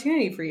great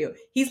opportunity for you.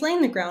 He's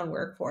laying the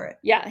groundwork for it.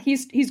 Yeah,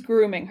 he's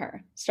grooming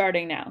her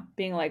starting now,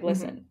 being like,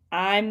 listen,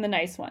 I'm the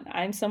nice one.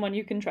 I'm someone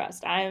you can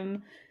trust.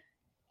 I'm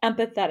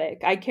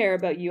empathetic. I care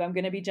about you. I'm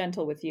going to be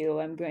gentle with you.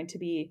 I'm going to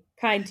be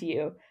kind to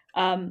you.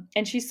 And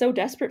she's so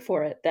desperate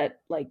for it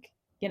that, like,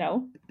 you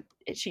know,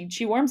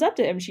 she warms up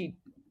to him.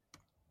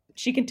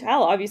 She can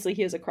tell, obviously,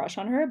 he has a crush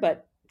on her,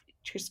 but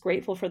she's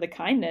grateful for the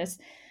kindness.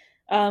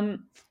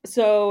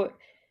 So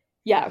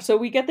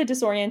we get the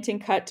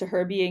disorienting cut to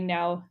her being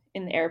now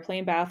in the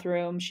airplane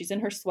bathroom. She's in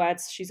her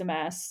sweats. She's a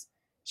mess.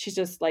 She's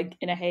just like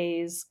in a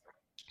haze.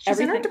 She's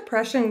in her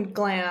depression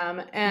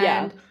glam.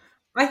 And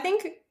I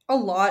think a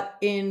lot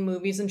in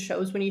movies and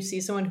shows, when you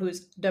see someone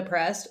who's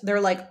depressed, they're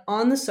like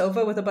on the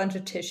sofa with a bunch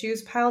of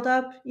tissues piled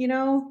up, you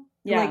know?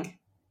 Yeah. Like,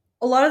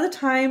 a lot of the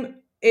time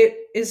it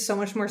is so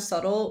much more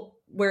subtle,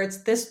 where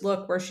it's this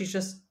look where she's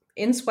just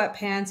in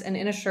sweatpants and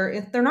in a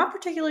shirt. They're not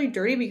particularly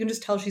dirty, but you can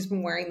just tell she's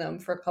been wearing them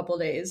for a couple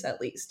days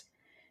at least.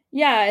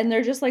 Yeah, and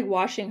they're just like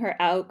washing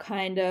her out,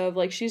 kind of.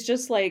 Like, she's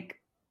just like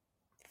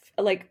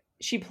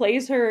she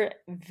plays her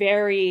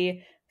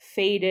very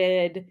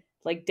faded,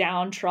 like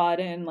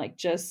downtrodden, like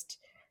just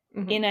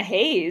in a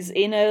haze,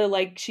 in a,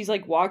 like, she's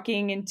like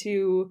walking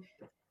into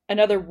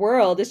another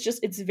world.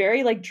 It's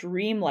very like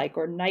dreamlike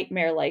or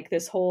nightmare-like,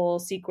 this whole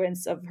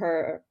sequence of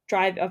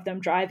them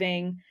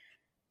driving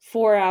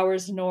 4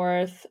 hours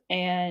north,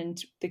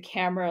 and the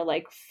camera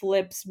like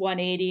flips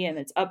 180 and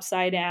it's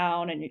upside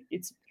down, and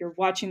you're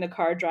watching the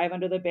car drive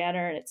under the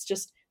banner, and it's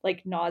just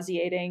like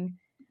nauseating.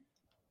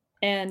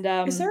 And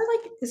is there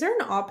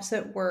an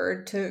opposite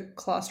word to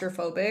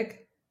claustrophobic?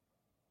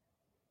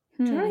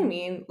 Do you know what I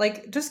mean?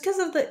 Like, just because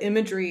of the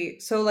imagery.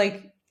 So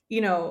like,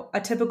 you know,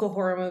 a typical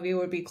horror movie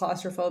would be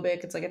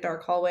claustrophobic. It's like a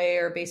dark hallway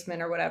or a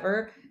basement or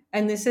whatever.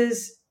 And this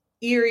is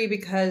eerie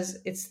because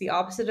it's the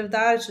opposite of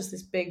that. It's just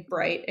this big,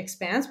 bright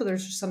expanse, but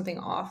there's just something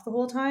off the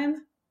whole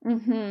time.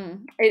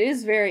 It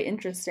is very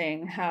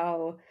interesting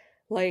how,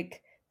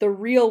 like, the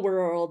real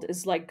world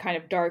is like kind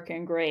of dark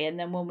and gray, and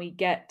then when we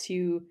get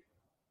to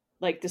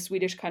like the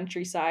Swedish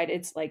countryside,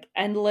 it's like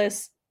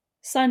endless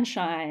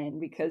sunshine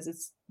because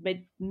it's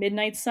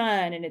midnight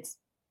sun, and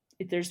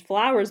there's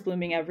flowers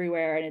blooming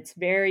everywhere, and it's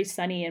very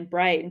sunny and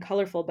bright and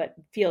colorful, but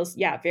feels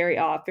very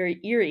off, very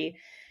eerie.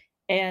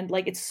 And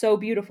like, it's so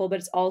beautiful, but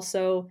it's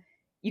also,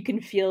 you can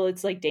feel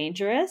it's like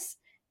dangerous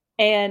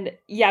and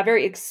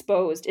very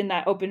exposed in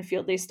that open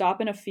field. They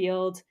stop in a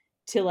field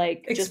to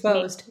like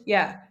exposed.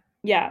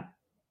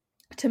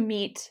 To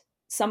meet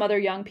some other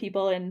young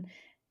people, and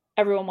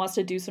everyone wants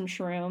to do some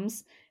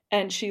shrooms.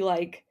 And she,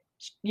 like,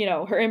 you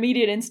know, her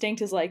immediate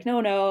instinct is like,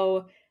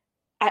 no,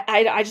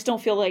 I just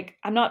don't feel like,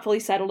 I'm not fully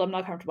settled. I'm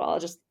not comfortable.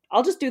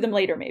 I'll just do them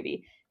later,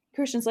 maybe.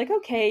 Christian's like,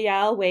 okay,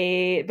 yeah, I'll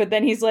wait. But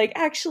then he's like,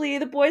 actually,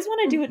 the boys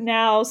want to do it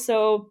now.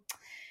 So,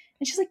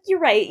 and she's like, you're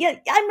right. Yeah,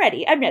 I'm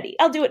ready.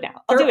 I'll do it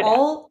now.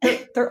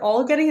 They're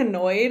all getting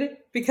annoyed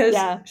because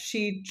Yeah.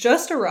 she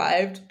just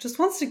arrived, just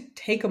wants to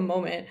take a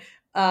moment.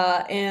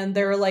 And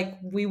they're like,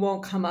 we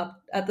won't come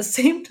up at the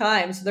same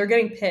time. So they're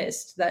getting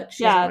pissed that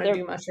she doesn't want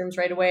to do mushrooms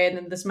right away. And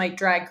then this might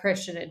drag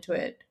Christian into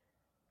it.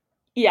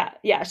 Yeah.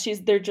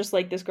 They're just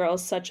like, this girl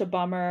is such a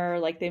bummer.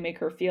 Like, they make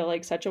her feel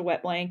like such a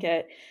wet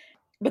blanket.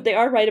 But they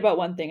are right about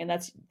one thing, and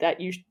that's that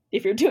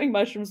if you're doing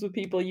mushrooms with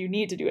people, you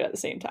need to do it at the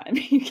same time.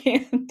 You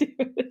can't do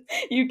it.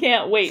 You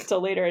can't wait till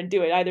later and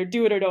do it. Either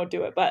do it or don't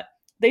do it. But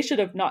they should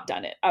have not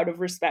done it out of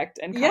respect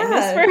and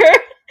kindness for her.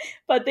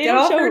 But they get don't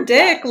off show her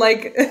dick. that.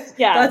 Like,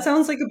 yeah, that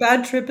sounds like a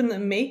bad trip in the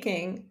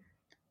making.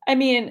 I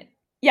mean,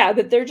 yeah,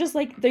 but they're just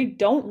like, they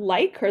don't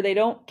like her. They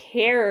don't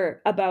care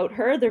about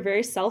her. They're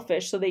very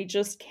selfish, so they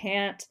just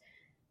can't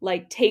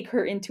like take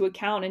her into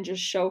account and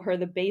just show her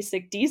the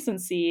basic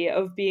decency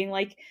of being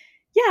like,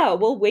 yeah,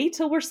 we'll wait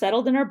till we're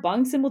settled in our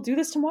bunks and we'll do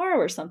this tomorrow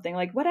or something.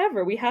 Like,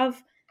 whatever.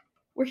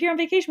 We're here on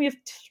vacation. We have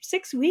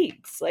 6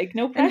 weeks. Like,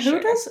 no pressure.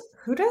 And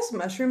who does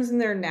mushrooms in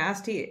their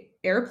nasty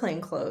airplane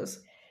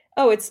clothes?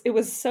 Oh, it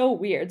was so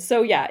weird.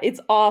 So yeah,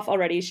 it's off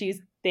already.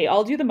 They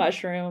all do the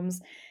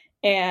mushrooms,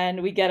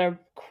 and we get a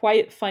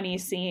quite funny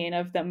scene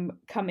of them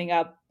coming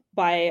up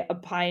by a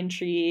pine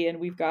tree, and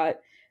we've got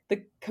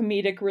the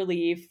comedic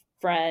relief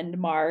friend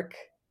Mark,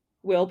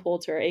 Will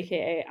Poulter,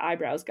 aka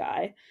Eyebrows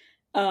Guy.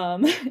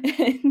 And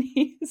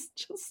he's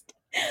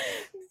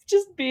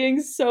just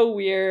being so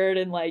weird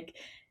and like,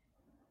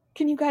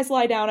 can you guys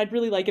lie down? I'd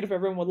really like it if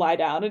everyone would lie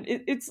down. And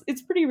it's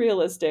pretty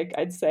realistic,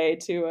 I'd say,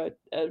 to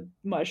a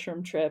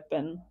mushroom trip.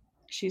 And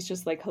she's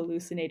just like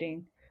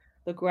hallucinating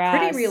the grass.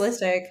 Pretty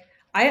realistic.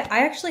 I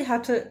actually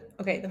had to,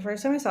 the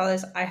first time I saw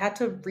this, I had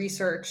to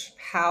research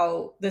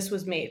how this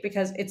was made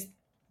because it's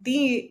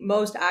the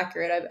most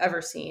accurate I've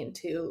ever seen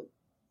to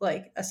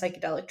like a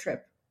psychedelic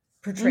trip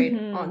portrayed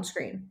on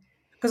screen.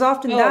 Because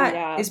often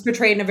is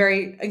portrayed in a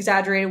very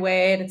exaggerated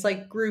way and it's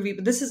like groovy,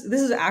 but this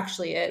is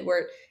actually it,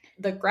 where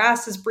the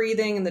grass is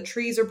breathing and the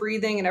trees are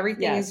breathing and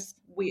everything is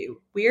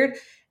weird.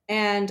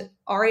 And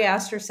Ari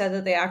Aster said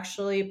that they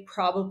actually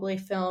probably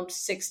filmed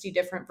 60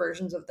 different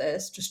versions of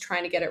this, just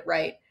trying to get it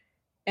right.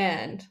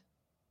 And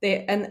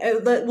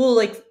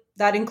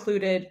that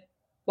included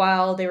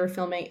while they were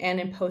filming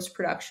and in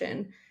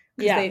post-production.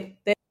 Because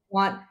they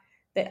want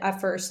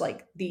at first,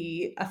 like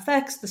the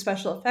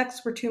special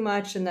effects were too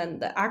much, and then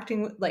the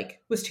acting like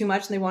was too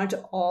much, and they wanted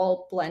to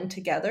all blend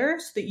together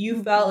so that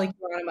you felt like you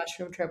were on a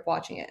mushroom trip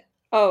watching it.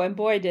 Oh, and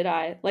boy, did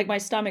I. Like, my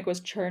stomach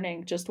was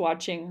churning just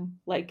watching.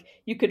 Like,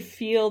 you could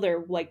feel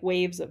their like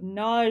waves of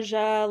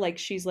nausea. Like,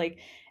 she's like,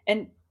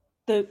 and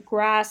the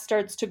grass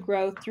starts to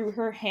grow through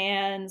her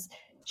hands.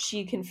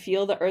 She can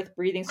feel the earth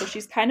breathing, so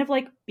she's kind of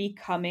like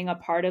becoming a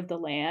part of the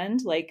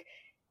land. Like,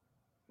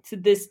 to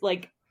this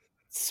like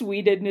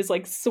Sweden is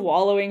like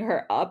swallowing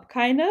her up,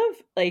 kind of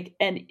like,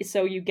 and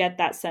so you get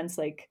that sense,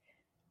 like,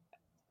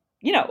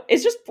 you know,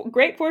 it's just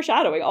great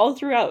foreshadowing all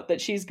throughout that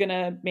she's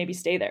gonna maybe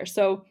stay there.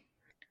 So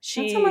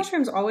that's how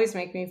mushrooms always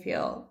make me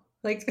feel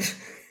like.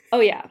 Oh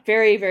yeah,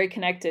 very very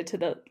connected to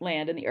the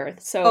land and the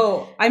earth.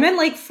 So I meant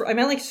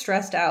like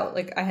stressed out.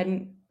 Like I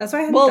hadn't. That's why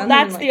I hadn't. Well, done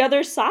that's them, the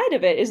other side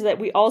of it, is that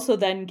we also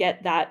then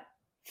get that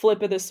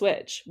flip of the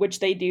switch, which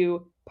they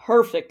do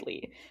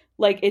perfectly.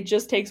 Like, it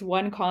just takes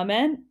one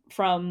comment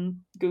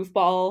from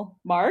goofball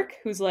Mark,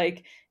 who's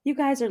like, you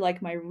guys are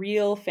like my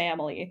real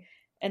family.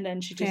 And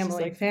then she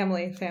just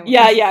family.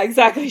 Yeah,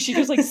 exactly. She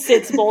just like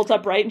sits bolt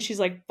upright and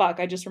she's like, fuck,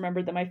 I just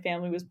remembered that my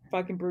family was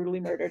fucking brutally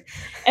murdered.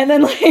 And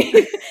then like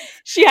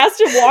she has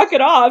to walk it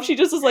off. She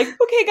just is like,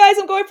 okay guys,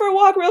 I'm going for a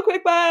walk real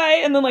quick,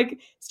 bye. And then like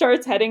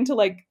starts heading to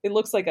like, it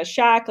looks like a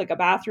shack, like a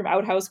bathroom,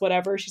 outhouse,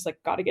 whatever. She's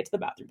like, gotta get to the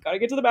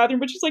bathroom.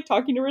 But she's like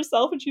talking to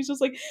herself and she's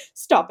just like,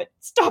 stop it,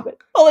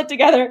 pull it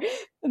together.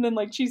 And then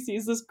like she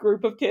sees this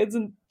group of kids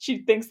and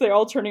she thinks they're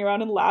all turning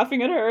around and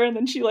laughing at her. And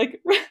then she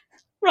like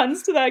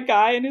runs to that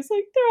guy and is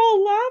like, they're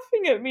all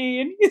laughing at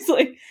me. And he's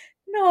like,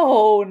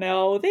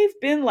 no, they've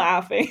been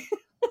laughing.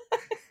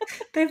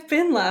 They've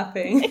been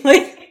laughing.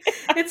 Like,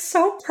 it's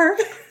so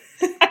perfect.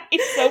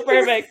 It's so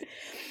perfect.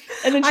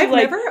 And then she's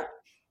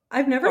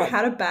I've never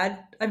had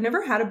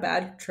a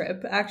bad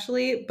trip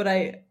actually, but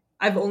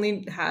I've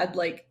only had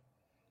like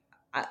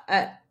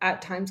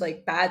at times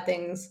like bad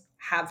things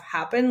have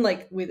happened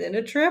like within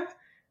a trip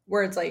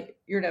where it's like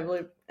you're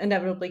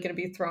inevitably going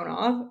to be thrown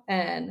off,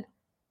 and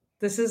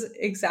this is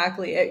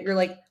exactly it. You're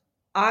like,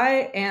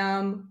 I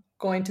am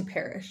going to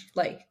perish.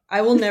 Like,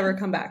 I will never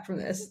come back from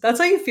this. That's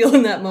how you feel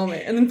in that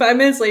moment. And then 5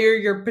 minutes later,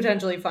 you're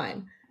potentially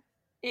fine.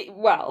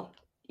 Well,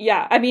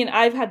 yeah. I mean,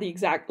 I've had the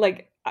exact,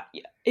 like,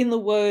 in the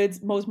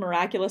woods, most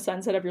miraculous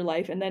sunset of your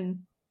life. And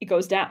then it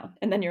goes down.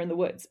 And then you're in the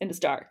woods and it's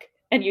dark.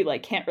 And you,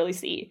 like, can't really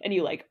see. And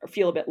you, like,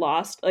 feel a bit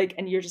lost. Like,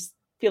 and you're just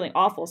feeling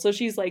awful. So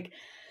she's, like,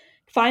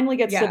 finally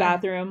gets to the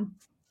bathroom.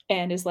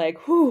 And is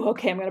like, whew,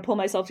 okay, I'm going to pull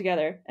myself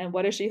together. And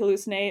what does she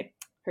hallucinate?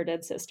 Her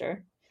dead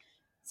sister.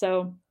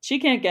 So she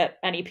can't get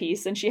any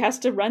peace, and she has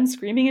to run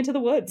screaming into the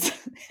woods.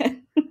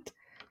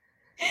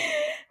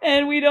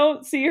 And we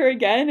don't see her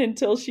again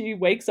until she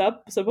wakes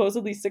up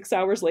supposedly 6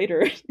 hours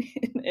later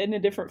in a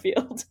different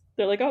field.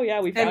 They're like, oh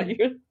yeah, we found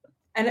you.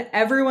 And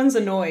everyone's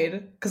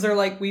annoyed because they're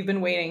like, we've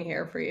been waiting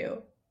here for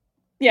you.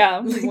 Yeah,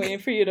 I'm waiting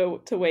for you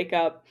to wake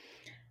up.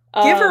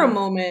 Give her a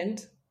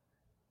moment.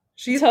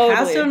 She's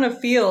passed out in a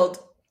field.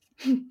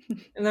 And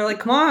they're like,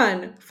 come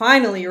on,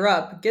 finally you're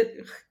up.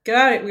 Get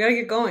out of it. We gotta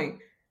get going.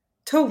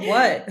 To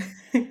what?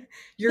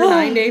 Your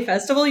 9-day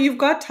festival? You've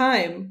got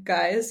time,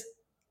 guys.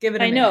 Give it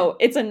a minute. I know.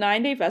 It's a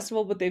 9-day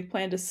festival, but they've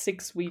planned a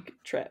 6-week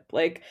trip.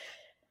 Like,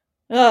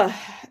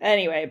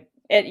 anyway.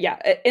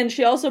 And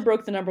she also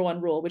broke the number one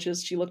rule, which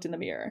is she looked in the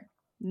mirror.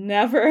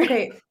 Never.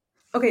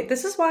 Okay,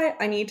 this is why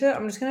I'm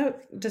just going to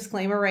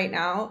disclaimer right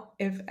now.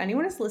 If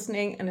anyone is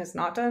listening and has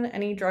not done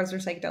any drugs or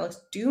psychedelics,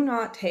 do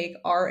not take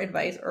our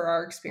advice or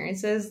our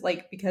experiences,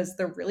 like, because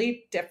they're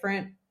really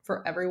different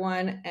for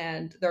everyone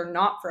and they're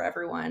not for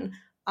everyone.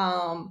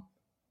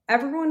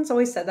 Everyone's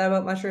always said that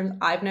about mushrooms.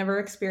 I've never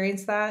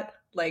experienced that.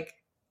 Like,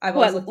 I've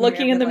always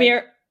looking in the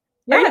mirror.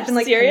 Yeah, I've been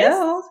like, serious?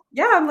 Hello.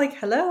 Yeah, I'm like,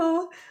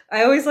 hello.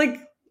 I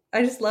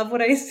just love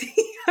what I see.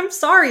 I'm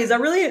sorry. Is that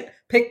really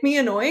pick me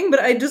annoying?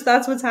 But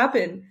that's what's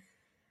happened.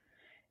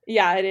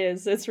 Yeah, it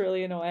is. It's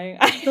really annoying.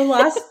 I had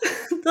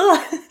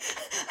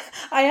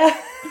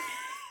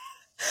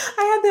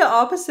the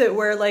opposite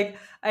where like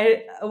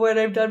when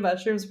I've done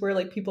mushrooms where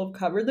like people have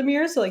covered the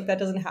mirror, so like that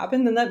doesn't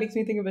happen. Then that makes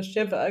me think of a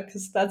Shiva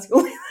because that's the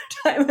only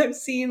time I've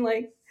seen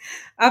like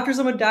after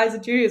someone dies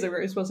in Judaism where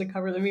you're supposed to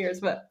cover the mirrors.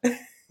 But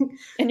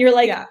and you're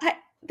like, yeah.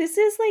 This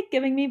is like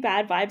giving me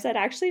bad vibes. I'd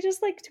actually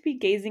just like to be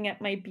gazing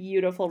at my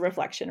beautiful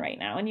reflection right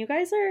now, and you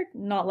guys are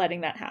not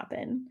letting that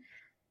happen.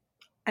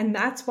 And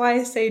that's why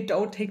I say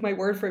don't take my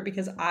word for it,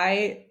 because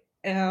that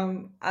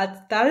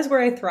is where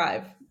I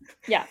thrive.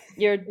 Yeah,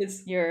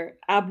 you're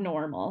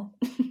abnormal.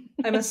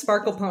 I'm a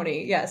sparkle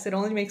pony. Yes, it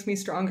only makes me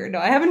stronger. No,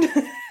 I haven't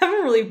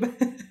really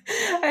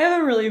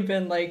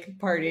been like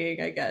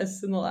partying, I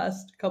guess, in the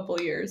last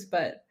couple years,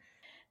 but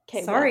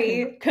okay,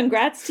 sorry. Well,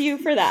 congrats to you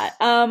for that.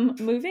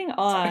 Moving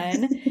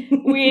on,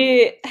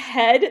 we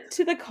head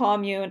to the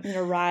commune and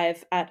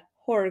arrive at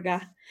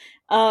Horga.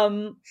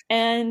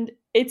 And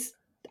it's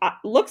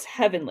looks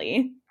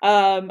heavenly.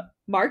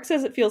 Mark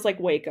says it feels like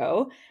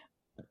Waco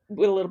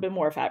with a little bit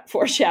more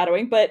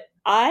foreshadowing, but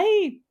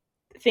I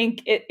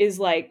think it is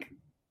like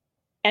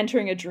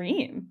entering a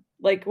dream.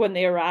 Like when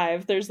they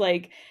arrive, there's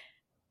like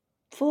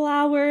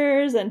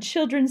flowers and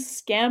children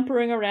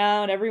scampering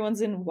around.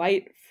 Everyone's in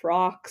white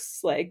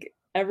frocks. Like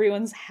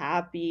everyone's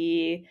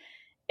happy.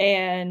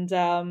 And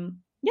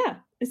yeah,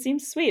 it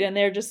seems sweet. And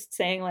they're just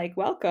saying like,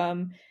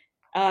 welcome.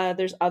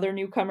 There's other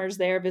newcomers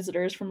there,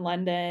 visitors from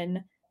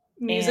London.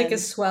 Music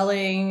is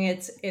swelling.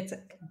 It's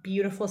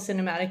beautiful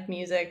cinematic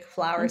music,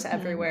 flowers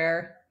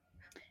everywhere.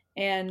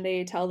 And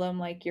they tell them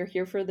like, you're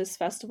here for this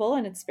festival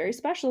and it's very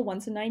special,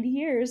 once in 90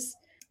 years.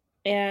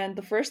 And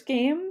the first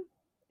game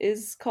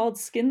is called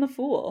Skin the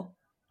Fool.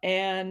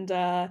 And do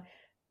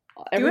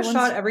a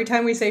shot every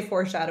time we say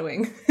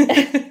foreshadowing.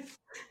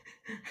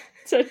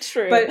 So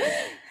true. But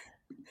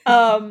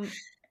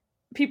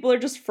people are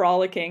just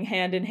frolicking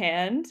hand in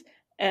hand.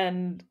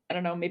 And I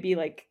don't know, maybe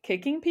like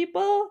kicking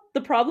people.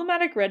 The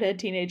problematic redhead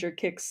teenager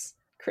kicks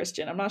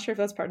Christian. I'm not sure if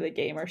that's part of the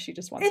game or she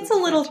just wants. It's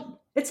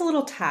a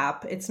little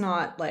tap. It's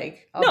not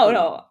like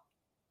no.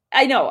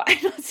 I know.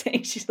 I'm not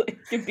saying she's like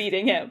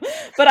beating him,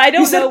 but I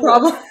don't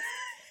know.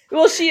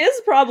 Well, she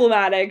is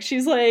problematic.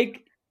 She's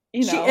like,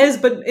 you know, she is,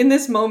 but in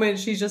this moment,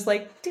 she's just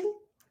like, ding.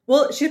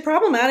 Well, she's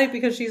problematic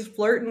because she's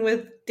flirting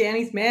with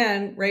Danny's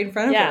man right in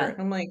front of her.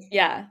 I'm like,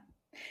 yeah.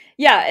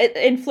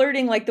 And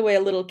flirting like the way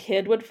a little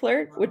kid would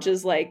flirt, which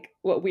is like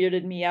what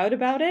weirded me out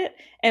about it.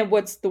 And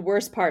what's the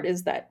worst part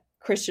is that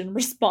Christian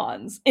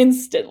responds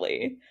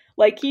instantly.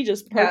 Like he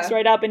just perks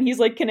right up and he's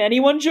like, can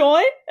anyone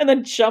join? And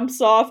then jumps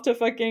off to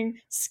fucking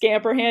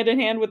scamper hand in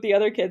hand with the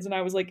other kids. And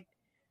I was like,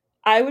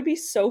 I would be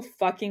so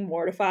fucking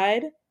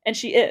mortified. And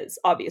she is,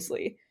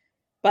 obviously.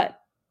 But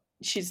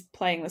she's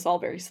playing this all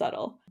very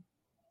subtle.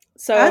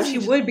 So as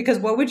you would, because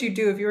what would you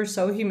do if you were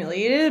so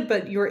humiliated,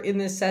 but you were in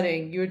this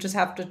setting? You would just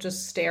have to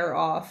just stare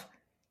off.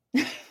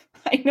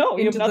 I know.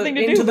 You have nothing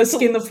to do. Into the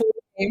Skin the Fool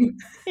game.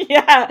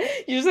 Yeah.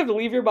 You just have to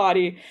leave your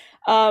body.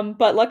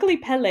 But luckily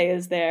Pele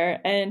is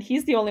there, and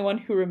he's the only one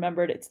who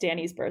remembered it's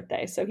Danny's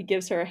birthday. So he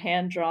gives her a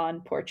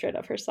hand-drawn portrait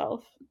of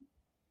herself.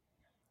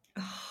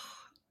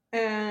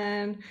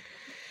 And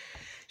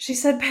she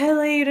said,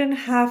 Pele, you didn't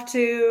have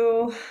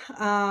to.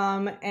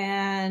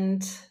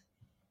 And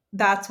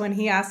that's when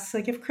he asks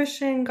like if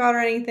Christian got her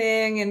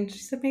anything, and she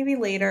said maybe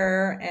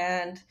later.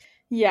 And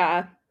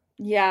yeah,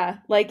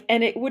 like,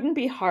 and it wouldn't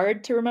be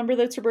hard to remember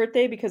that it's her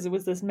birthday because it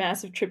was this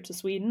massive trip to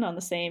Sweden on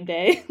the same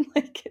day.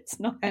 Like it's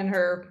not, and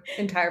her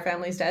entire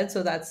family's dead,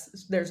 so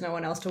there's no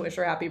one else to wish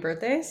her happy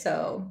birthday.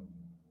 So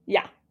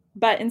yeah,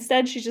 but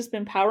instead she's just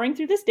been powering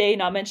through this day,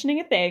 not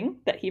mentioning a thing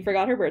that he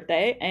forgot her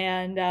birthday.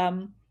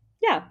 And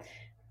yeah,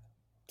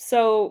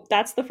 So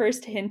that's the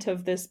first hint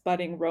of this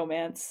budding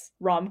romance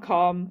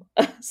rom-com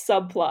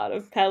subplot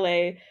of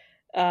Pele,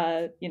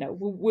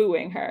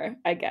 wooing her,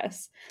 I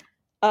guess.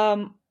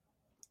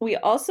 We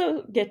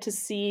also get to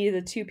see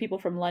the two people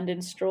from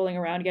London strolling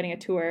around getting a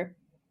tour.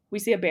 We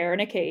see a bear in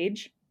a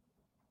cage.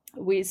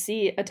 We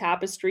see a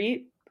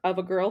tapestry of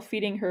a girl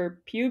feeding her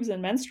pubes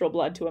and menstrual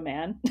blood to a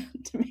man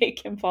to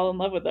make him fall in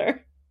love with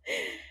her.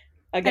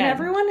 Again.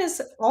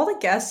 And all the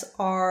guests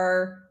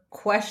are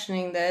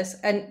questioning this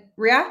and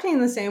reacting in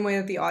the same way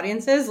that the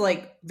audience is,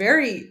 like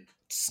very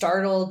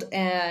startled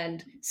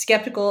and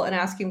skeptical and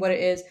asking what it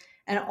is.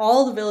 And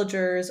all the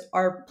villagers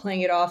are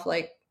playing it off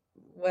like,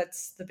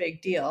 what's the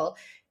big deal?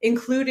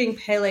 Including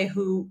Pele,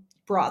 who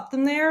brought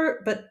them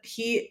there, but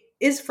he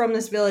is from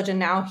this village and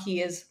now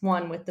he is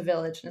one with the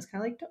village, and it's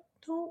kind of like,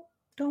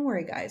 don't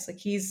worry, guys. Like,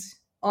 he's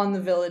on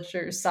the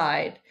villagers'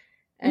 side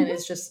and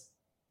is just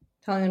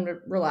telling them to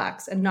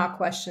relax and not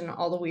question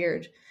all the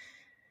weird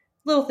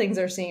little things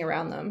they're seeing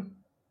around them.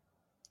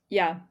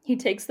 Yeah, he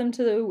takes them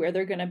to where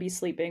they're going to be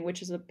sleeping,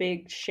 which is a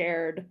big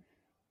shared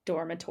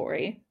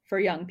dormitory for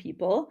young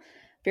people.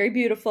 Very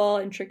beautiful,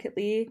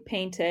 intricately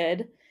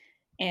painted.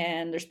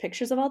 And there's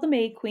pictures of all the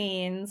May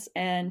Queens.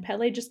 And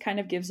Pele just kind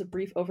of gives a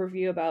brief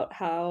overview about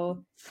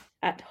how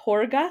at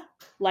Horga,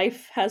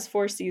 life has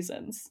 4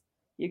 seasons.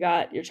 You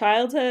got your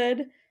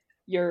childhood,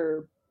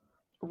 your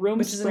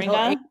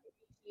Rumspringa,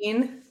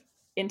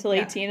 until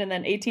 18, and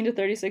then 18 to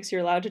 36, you're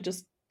allowed to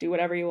just do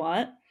whatever you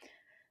want.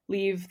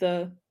 Leave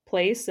the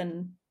place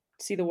and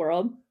see the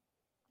world.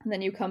 And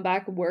then you come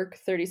back, work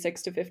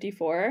 36 to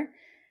 54.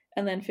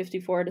 And then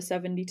 54 to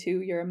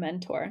 72, you're a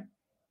mentor.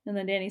 And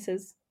then Danny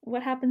says,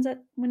 what happens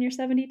when you're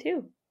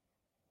 72?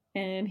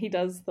 And he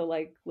does the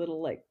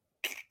little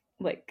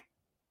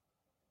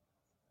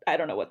I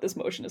don't know what this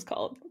motion is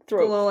called.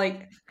 Throat. The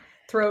little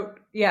throat.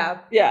 Yeah.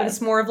 Yeah. But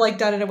it's more of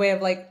done in a way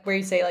of where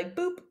you say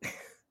boop.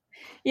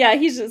 Yeah,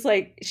 he's just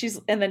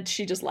and then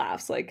she just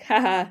laughs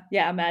haha,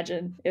 yeah,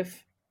 imagine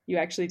if you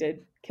actually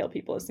did kill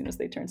people as soon as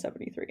they turn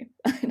 73.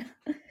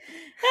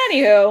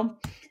 Anywho,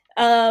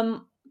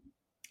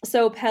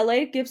 so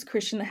Pele gives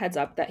Christian the heads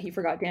up that he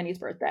forgot Danny's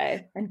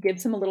birthday and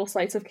gives him a little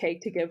slice of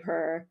cake to give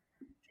her.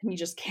 And he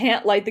just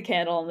can't light the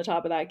candle on the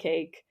top of that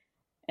cake.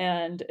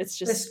 And it's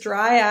just this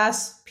dry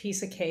ass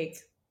piece of cake.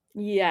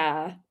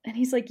 Yeah. And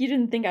he's like, you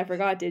didn't think I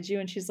forgot, did you?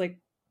 And she's like,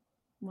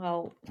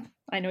 well,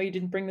 I know you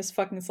didn't bring this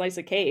fucking slice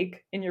of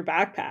cake in your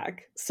backpack.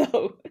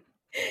 So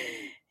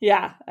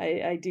yeah,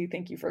 I do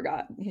think you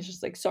forgot. And he's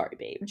just like, sorry,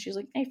 babe. And she's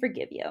like, I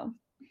forgive you.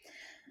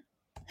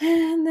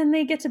 And then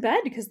they get to bed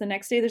because the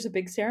next day there's a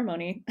big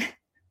ceremony.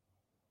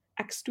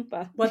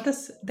 Axtupa.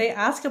 They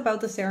ask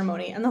about the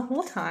ceremony, and the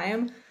whole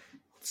time.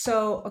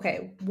 So,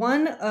 okay,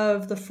 one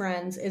of the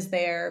friends is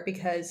there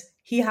because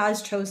he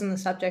has chosen the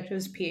subject of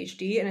his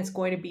PhD, and it's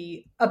going to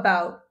be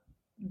about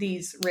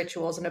these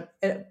rituals, and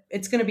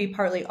it's going to be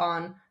partly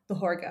on the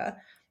Horga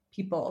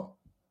people.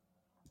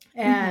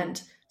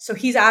 And so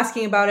he's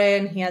asking about it,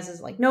 and he has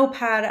his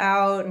notepad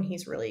out, and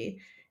he's really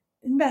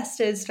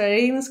invested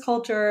studying this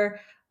culture.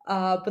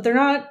 But they're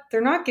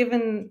not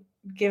giving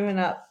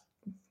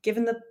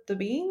the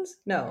beans.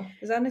 No,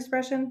 is that an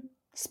expression?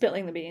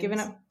 Spilling the beans.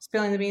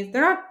 Spilling the beans.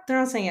 They're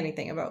not saying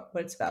anything about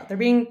what it's about. They're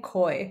being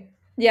coy.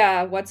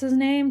 Yeah, what's his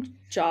name?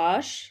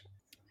 Josh,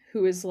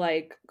 who is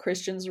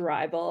Christian's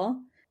rival.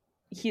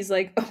 He's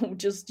like, oh,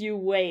 just you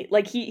wait.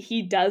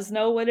 He does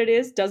know what it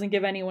is, doesn't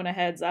give anyone a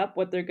heads up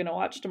what they're gonna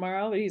watch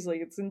tomorrow, but he's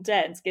like, it's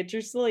intense, get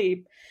your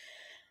sleep.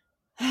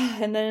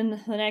 And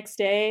then the next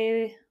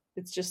day,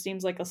 it just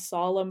seems like a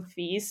solemn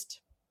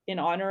feast in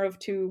honor of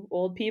 2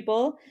 old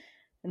people.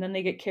 And then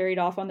they get carried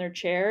off on their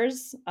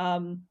chairs.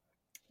 And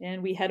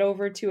we head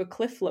over to a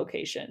cliff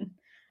location.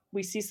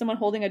 We see someone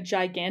holding a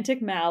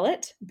gigantic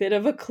mallet, bit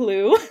of a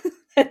clue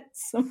that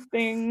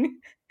something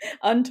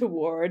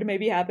untoward may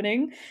be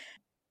happening.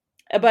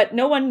 But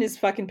no one is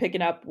fucking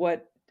picking up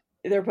what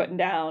they're putting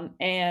down.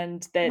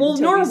 And then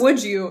nor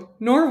would you.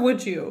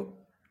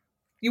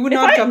 You would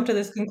not jump to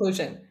this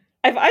conclusion.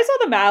 If I saw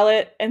the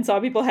mallet and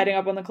saw people heading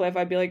up on the cliff,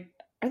 I'd be like,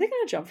 are they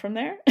going to jump from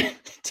there?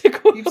 To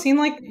go You've seen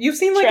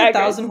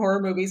 1,000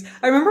 horror movies.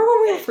 I remember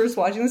when we were first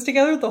watching this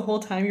together, the whole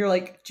time you're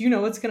like, do you know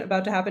what's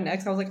about to happen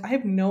next? I was like, I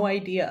have no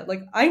idea.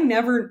 I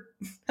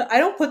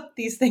don't put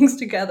these things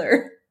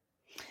together.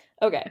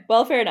 Okay,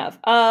 well, fair enough.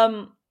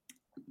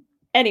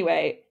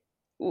 Anyway,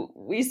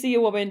 we see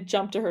a woman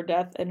jump to her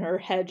death and her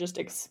head just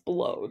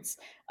explodes.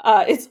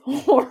 It's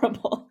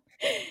horrible.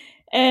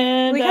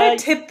 And we kind of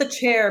tip the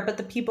chair, but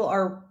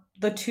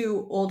the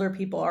 2 older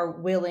people are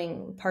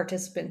willing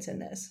participants in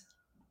this.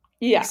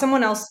 Yeah.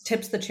 Someone else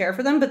tips the chair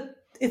for them, but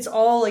it's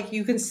all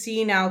you can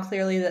see now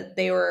clearly that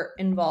they were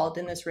involved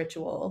in this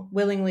ritual,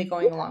 willingly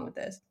going along with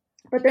this.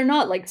 But they're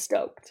not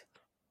stoked.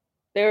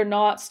 They're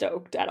not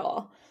stoked at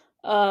all.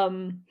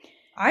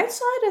 I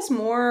saw it as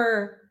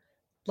more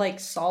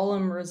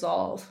solemn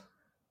resolve.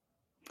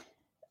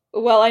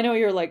 Well, I know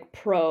you're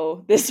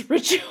pro this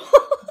ritual.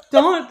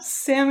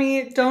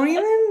 Sammy, don't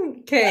even.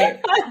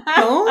 Okay.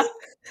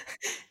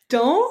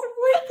 Don't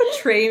like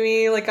betray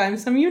me like I'm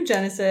some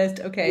eugenicist.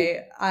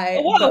 Okay,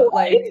 Whoa, but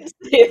like I didn't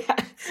say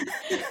that.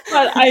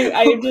 But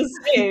I'm just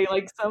saying,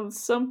 like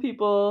some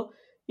people,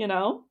 you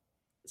know,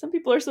 some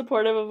people are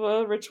supportive of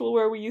a ritual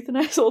where we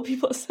euthanize old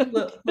people at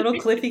 73. little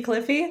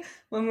Cliffy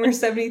when we're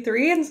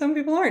 73, and some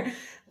people aren't.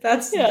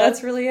 Yeah,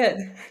 That's really it.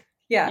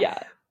 Yeah. yeah,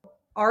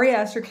 Ari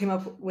Aster came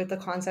up with the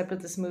concept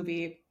of this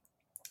movie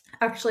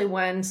actually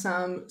when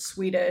some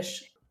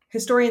Swedish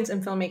historians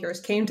and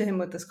filmmakers came to him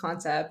with this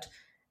concept,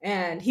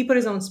 and he put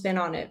his own spin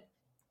on it.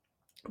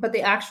 But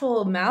the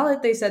actual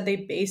mallet, they said they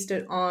based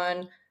it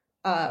on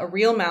a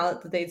real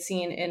mallet that they'd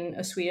seen in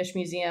a Swedish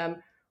museum,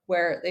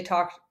 where they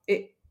talked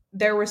it.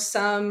 There was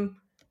some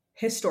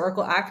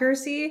historical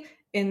accuracy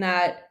in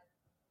that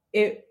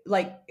it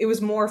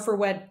was more for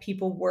when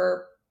people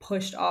were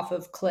pushed off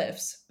of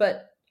cliffs,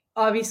 but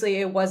obviously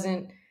it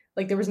wasn't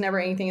like there was never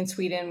anything in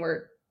Sweden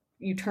where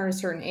you turn a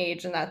certain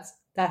age and that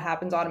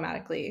happens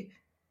automatically.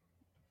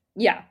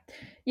 yeah.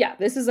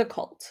 This is a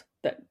cult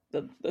that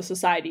the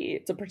society.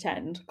 It's a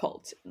pretend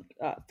cult,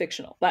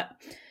 fictional, but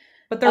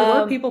there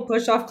were people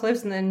pushed off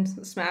cliffs and then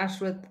smashed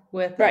with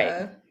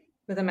right.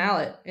 With a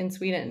mallet in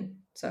Sweden.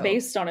 So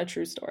Based on a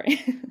true story.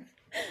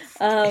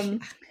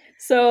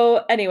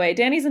 So anyway,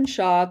 Danny's in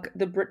shock.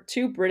 The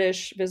two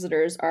British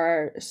visitors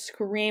are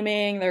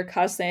screaming, they're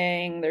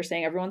cussing, they're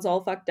saying everyone's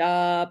all fucked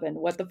up and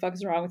what the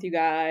fuck's wrong with you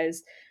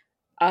guys.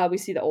 We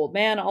see the old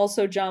man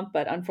also jump,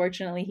 but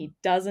unfortunately he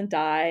doesn't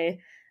die,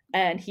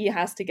 and he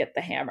has to get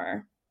the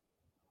hammer,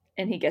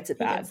 and he gets it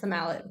back. He gets the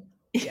mallet.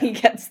 Yeah. He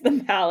gets the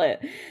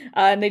mallet,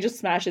 and they just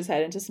smash his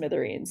head into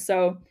smithereens.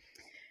 So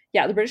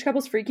yeah, the British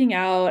couple's freaking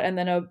out, and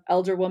then an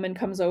elder woman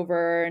comes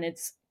over, and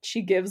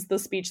she gives the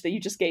speech that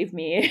you just gave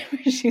me.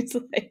 She's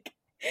like,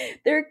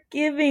 they're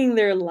giving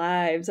their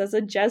lives as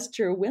a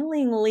gesture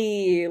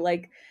willingly.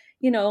 Like,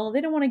 they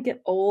don't want to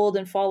get old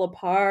and fall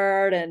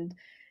apart. And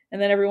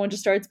then everyone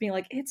just starts being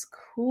like, it's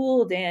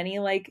cool, Danny.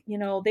 Like,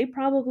 they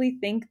probably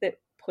think that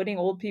putting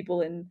old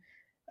people in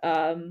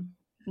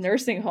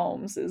nursing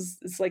homes is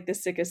like the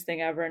sickest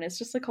thing ever. And it's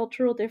just a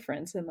cultural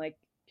difference. And like,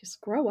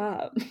 just grow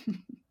up.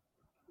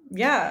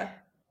 Yeah.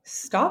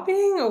 Stop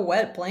being a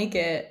wet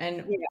blanket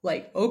and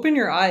like open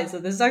your eyes.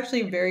 This is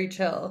actually very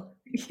chill.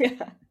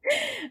 Yeah.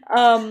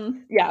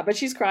 But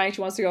she's crying.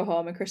 She wants to go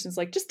home, and Christian's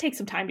like, just take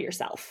some time to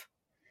yourself.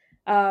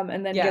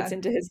 And then gets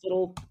into his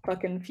little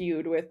fucking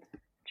feud with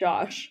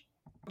Josh.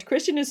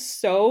 Christian is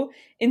so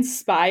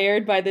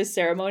inspired by this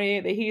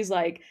ceremony that he's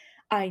like,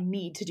 I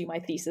need to do my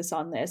thesis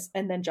on this.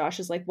 And then Josh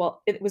is like,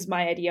 well, it was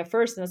my idea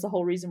first, and that's the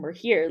whole reason we're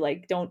here.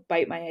 Like, don't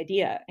bite my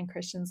idea. And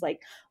Christian's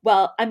like,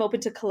 well, I'm open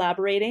to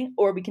collaborating,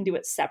 or we can do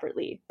it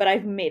separately, but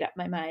I've made up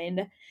my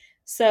mind.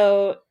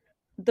 So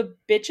the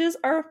bitches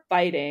are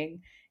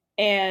fighting,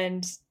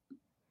 and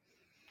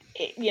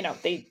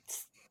they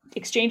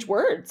exchange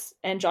words,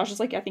 and Josh is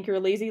like, I think you're a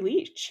lazy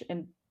leech,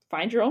 and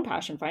find your own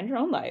passion, find your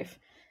own life.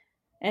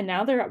 And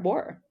now they're at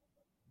war,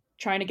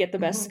 trying to get the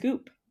best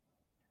scoop.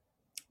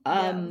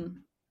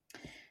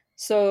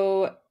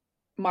 So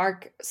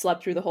Mark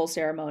slept through the whole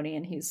ceremony,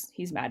 and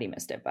he's mad he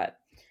missed it. But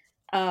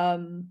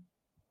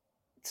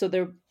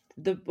so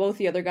both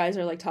the other guys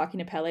are like talking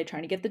to Pele,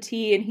 trying to get the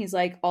tea, and he's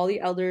like, all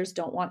the elders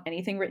don't want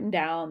anything written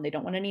down, they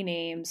don't want any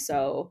names,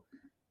 so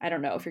I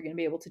don't know if you're gonna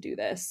be able to do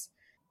this.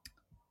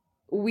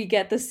 We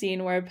get the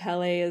scene where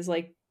Pele is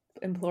like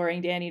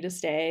imploring Danny to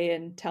stay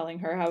and telling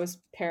her how his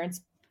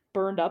parents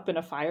burned up in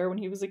a fire when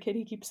he was a kid.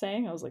 He keeps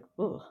saying, I was like,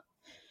 ugh,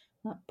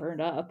 not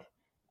burned up.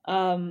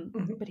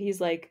 But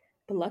he's like,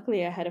 but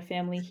luckily I had a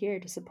family here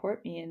to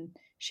support me and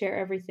share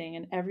everything,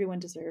 and everyone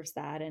deserves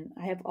that, and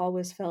I have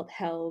always felt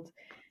held.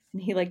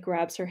 And he like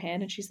grabs her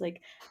hand, and she's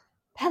like,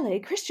 Pele,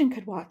 Christian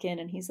could walk in.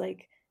 And he's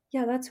like,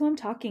 yeah, that's who I'm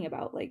talking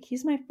about. Like,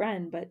 he's my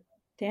friend, but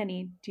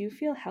Danny, do you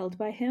feel held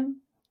by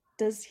him?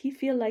 Does he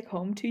feel like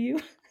home to you?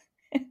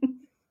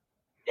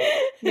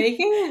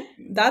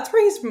 That's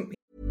where he's from.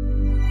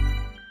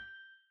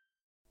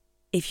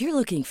 If you're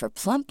looking for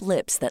plump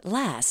lips that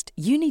last,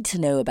 you need to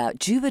know about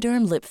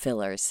Juvederm lip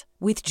fillers.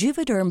 With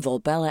Juvederm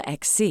Volbella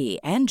XC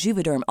and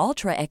Juvederm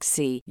Ultra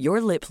XC,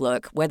 your lip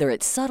look, whether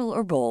it's subtle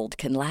or bold,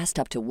 can last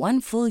up to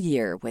 1 full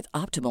year with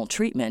optimal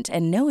treatment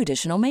and no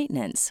additional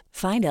maintenance.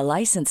 Find a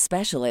licensed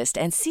specialist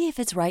and see if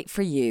it's right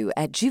for you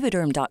at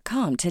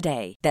Juvederm.com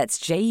today. That's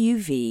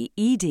JUVEDERM.com.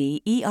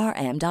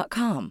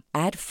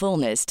 Add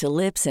fullness to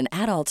lips in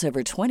adults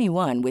over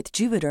 21 with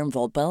Juvederm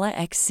Volbella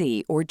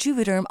XC or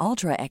Juvederm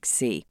Ultra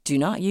XC. Do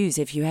not use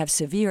if you have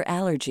severe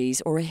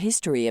allergies or a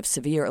history of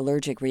severe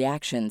allergic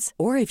reactions,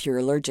 or if you're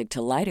allergic to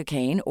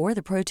lidocaine or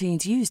the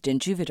proteins used in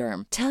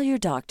Juvederm. Tell your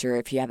doctor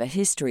if you have a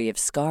history of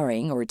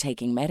scarring or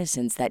taking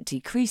medicines that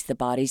decrease the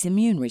body's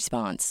immune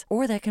response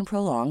or that can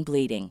prolong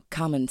bleeding.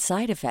 Common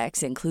side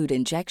effects include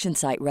injection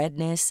site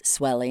redness,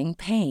 swelling,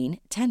 pain,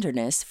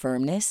 tenderness,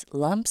 firmness,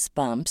 lumps,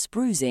 bumps,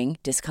 bruising,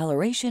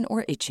 discoloration,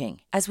 or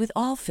itching. As with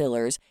all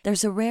fillers,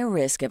 there's a rare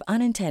risk of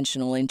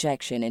unintentional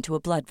injection into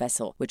a blood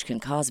vessel, which can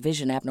cause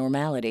vision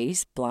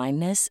abnormalities,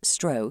 blindness,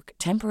 stroke,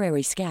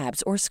 temporary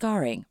scabs, or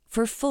scarring.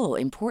 For full,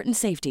 important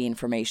safety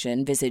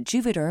information, visit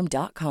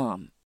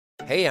Juvederm.com.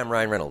 Hey, I'm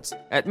Ryan Reynolds.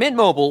 At Mint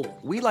Mobile,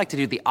 we like to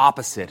do the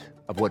opposite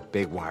of what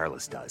Big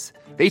Wireless does.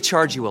 They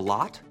charge you a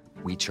lot,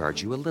 we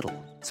charge you a little.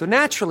 So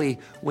naturally,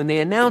 when they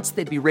announced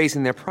they'd be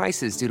raising their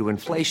prices due to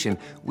inflation,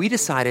 we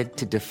decided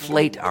to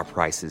deflate our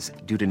prices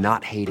due to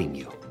not hating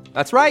you.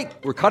 That's right.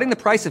 We're cutting the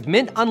price of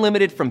Mint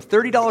Unlimited from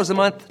 $30 a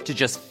month to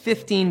just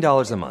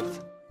 $15 a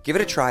month. Give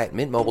it a try at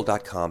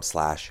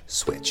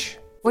mintmobile.com/switch.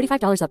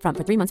 $45 upfront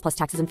for 3 months plus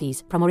taxes and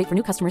fees. Promo rate for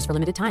new customers for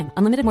limited time.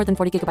 Unlimited more than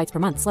 40 gigabytes per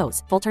month.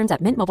 Slows full terms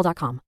at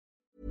mintmobile.com.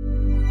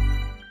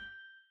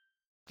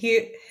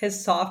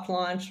 His soft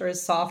launch or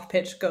his soft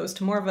pitch goes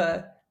to more of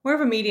a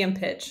medium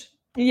pitch.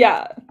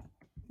 Yeah.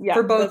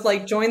 For both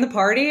like join the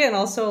party and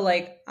also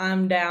like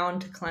I'm down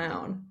to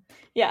clown.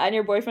 Yeah, and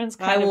your boyfriend's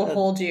I will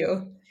hold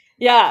you.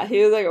 Yeah,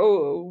 he was like,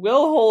 "Oh,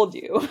 we'll hold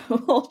you. We'll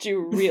hold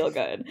you real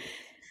good."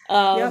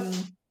 Yep.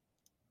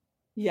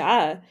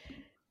 Yeah.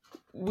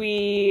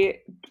 We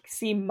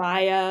see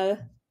Maya,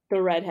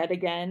 the redhead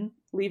again,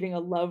 leaving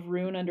a love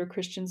rune under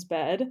Christian's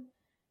bed.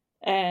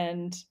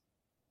 And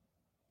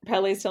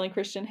Pele's telling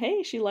Christian,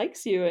 hey, she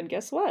likes you. And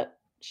guess what?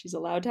 She's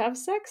allowed to have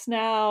sex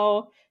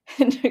now.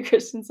 And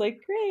Christian's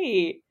like,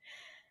 great.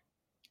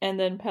 And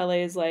then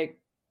Pele is like,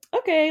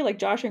 okay, like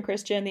Josh and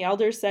Christian, the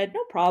elders said,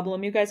 no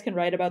problem. You guys can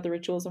write about the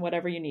rituals and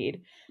whatever you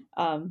need.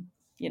 So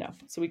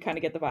we kind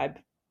of get the vibe.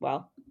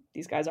 Well,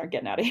 these guys aren't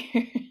getting out of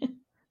here.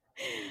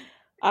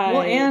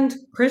 And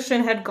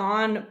Christian had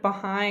gone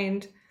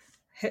behind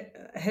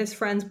his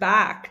friend's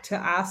back to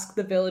ask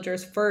the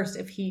villagers first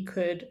if he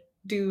could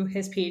do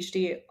his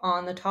PhD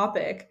on the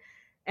topic.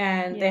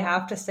 And they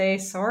have to say,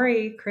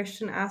 sorry,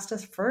 Christian asked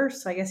us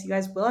first. So I guess you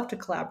guys will have to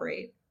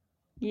collaborate.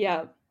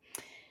 Yep.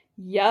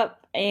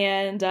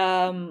 And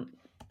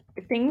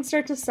things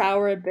start to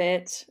sour a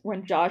bit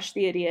when Josh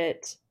the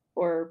idiot,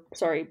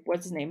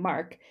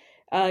 Mark,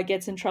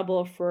 gets in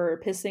trouble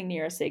for pissing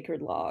near a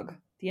sacred log,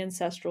 the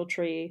ancestral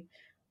tree.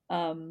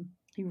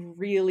 He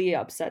really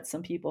upsets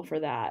some people for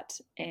that,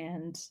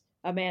 and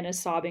a man is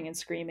sobbing and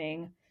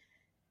screaming.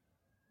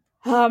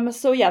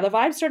 The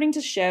vibe's starting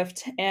to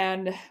shift,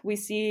 and we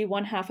see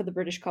one half of the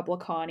British couple,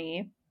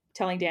 Connie,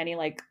 telling Danny,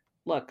 like,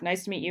 look,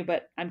 nice to meet you,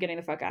 but I'm getting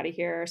the fuck out of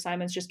here.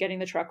 Simon's just getting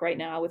the truck right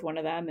now with one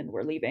of them, and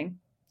we're leaving.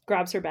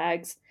 Grabs her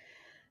bags.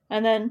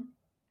 And then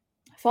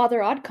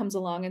Father Odd comes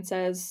along and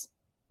says,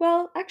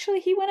 well,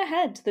 actually, he went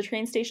ahead to the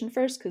train station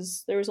first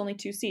because there was only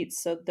 2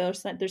 seats, so they're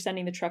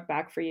sending the truck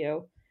back for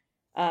you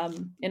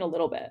in a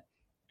little bit.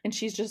 And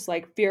she's just,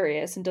 like,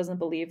 furious and doesn't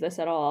believe this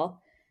at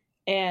all.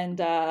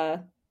 And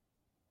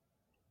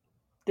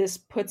this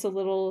puts a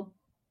little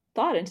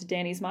thought into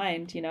Danny's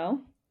mind, you know?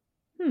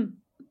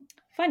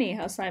 Funny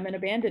how Simon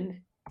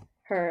abandoned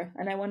her,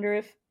 and I wonder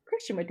if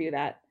Christian would do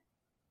that.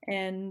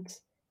 And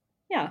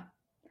yeah.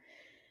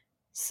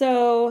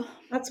 So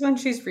that's when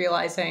she's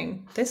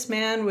realizing this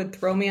man would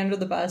throw me under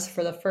the bus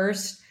for the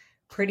first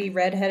pretty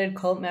redheaded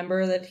cult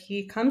member that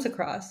he comes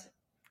across.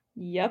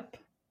 Yep.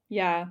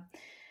 Yeah.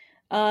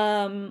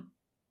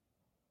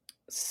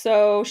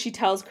 So she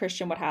tells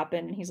Christian what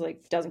happened, and he's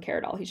like, doesn't care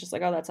at all. He's just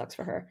like, oh, that sucks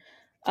for her.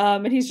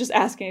 And he's just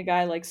asking a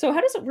guy like, so how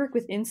does it work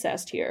with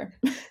incest here?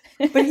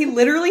 But he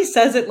literally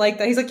says it like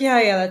that. He's like,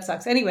 yeah, that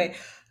sucks. Anyway,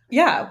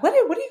 yeah, what do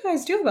you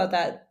guys do about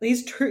that?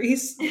 He's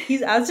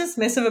as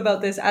dismissive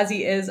about this as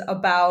he is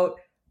about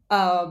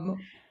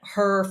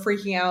her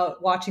freaking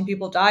out watching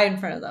people die in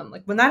front of them.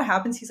 Like when that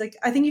happens, he's like,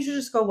 I think you should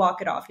just go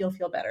walk it off. You'll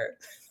feel better.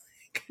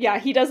 Yeah,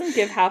 he doesn't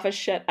give half a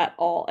shit at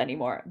all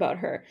anymore about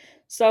her.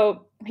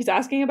 So he's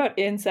asking about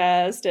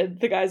incest, and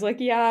the guy's like,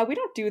 yeah, we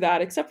don't do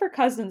that except for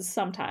cousins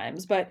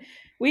sometimes, but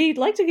we'd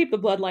like to keep the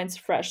bloodlines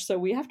fresh, so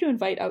we have to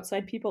invite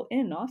outside people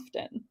in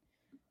often.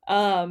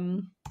 A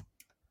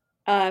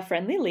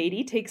friendly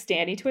lady takes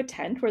Danny to a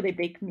tent where they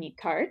bake meat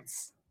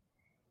tarts,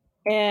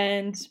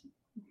 and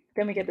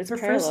then we get this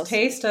first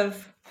taste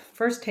of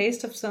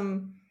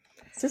some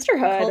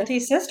sisterhood, culty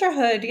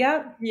sisterhood.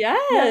 Yeah, yeah.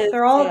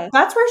 They're all.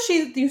 That's where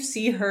you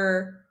see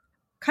her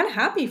kind of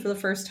happy for the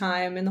first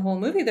time in the whole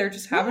movie. They're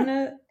just having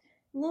a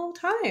little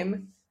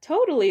time.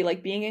 Totally,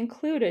 like being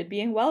included,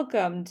 being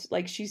welcomed.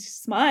 Like she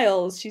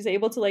smiles. She's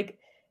able to like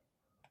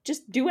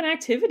just do an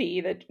activity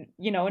that,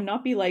 you know, and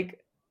not be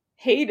like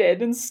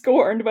hated and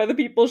scorned by the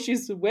people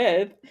she's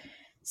with.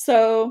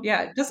 So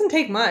yeah, it doesn't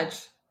take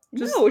much.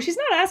 No, she's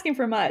not asking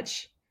for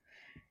much.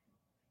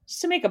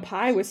 Just to make a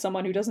pie with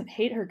someone who doesn't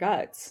hate her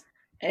guts.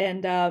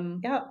 And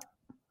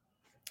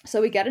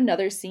so we get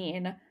another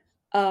scene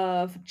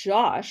of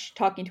Josh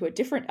talking to a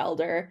different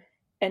elder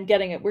and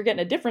we're getting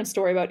a different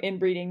story about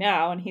inbreeding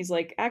now. And he's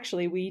like,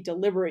 actually, we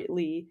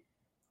deliberately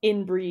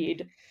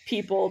inbreed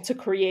people to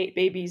create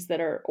babies that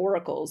are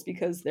oracles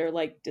because they're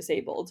like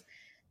disabled.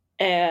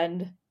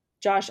 And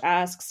Josh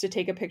asks to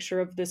take a picture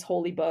of this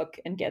holy book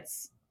and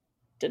gets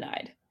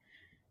denied.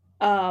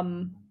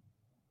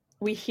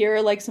 We hear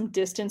like some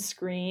distant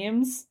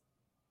screams.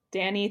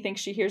 Danny thinks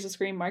she hears a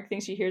scream. Mark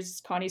thinks she hears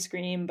Connie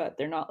scream, but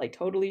they're not like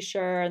totally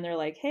sure. And they're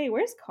like, hey,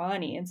 where's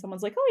Connie? And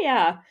someone's like, oh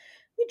yeah,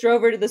 we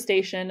drove her to the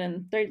station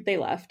and they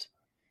left.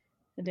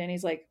 And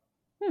Danny's like,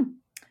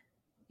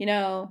 you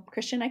know,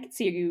 Christian, I could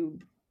see you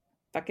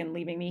fucking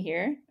leaving me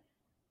here.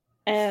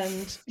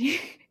 And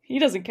he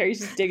doesn't care. He's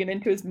just digging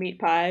into his meat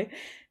pie.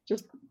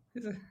 Just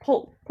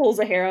pulls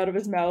a hair out of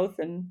his mouth,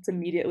 and it's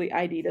immediately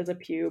ID'd as a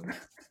pube.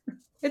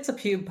 It's a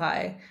pube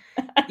pie.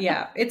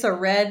 Yeah, it's a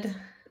red,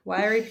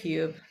 wiry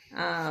pube.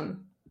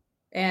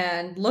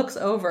 And looks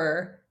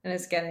over and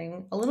is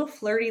getting a little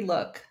flirty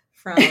look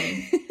from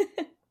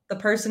the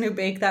person who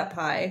baked that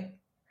pie,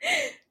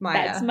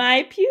 Maya. That's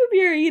my pube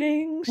you're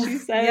eating, she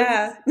says.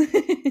 Yeah.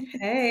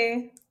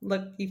 Hey,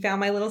 look, you found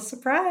my little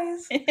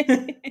surprise.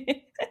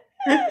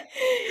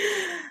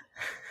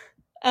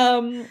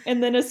 And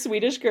then a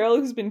Swedish girl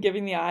who's been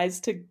giving the eyes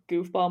to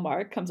goofball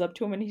Mark comes up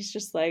to him, and she's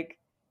just like,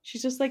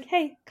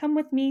 hey, come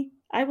with me.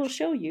 I will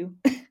show you.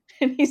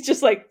 And he's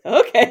just like,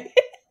 okay.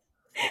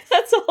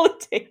 That's all it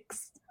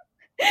takes.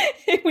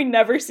 We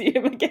never see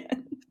him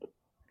again.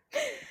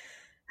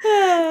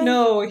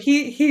 No,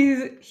 he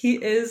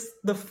is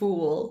the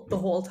fool the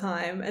whole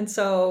time. And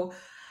so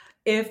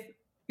if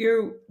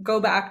you go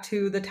back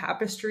to the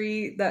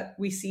tapestry that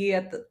we see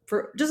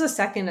for just a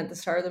second at the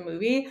start of the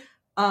movie,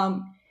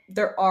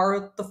 there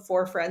are the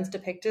 4 friends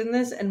depicted in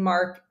this, and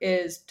Mark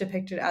is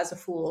depicted as a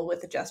fool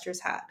with a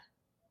jester's hat.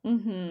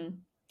 Mm-hmm.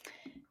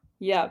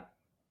 Yeah.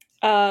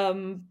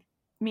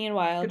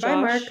 Meanwhile, goodbye,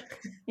 Josh. Mark.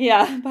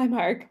 Yeah, bye,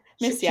 Mark.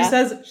 Miss ya.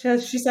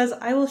 She says,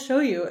 I will show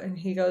you. And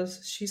he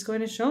goes, she's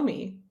going to show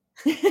me.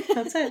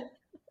 That's it.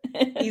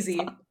 Easy.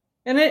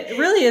 And it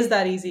really is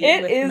that easy.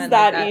 It is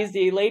that, like that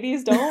easy.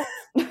 Ladies, don't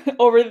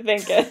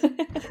overthink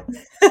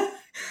it.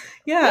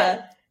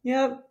 Yeah.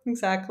 Yep.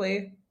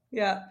 Exactly.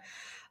 Yeah.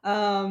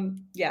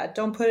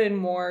 Don't put in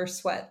more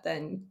sweat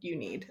than you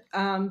need.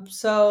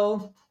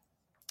 So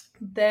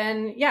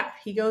then,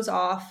 he goes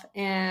off,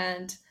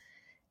 and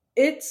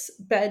it's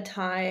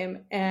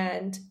bedtime,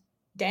 and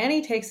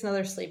Danny takes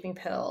another sleeping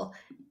pill,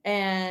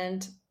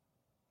 and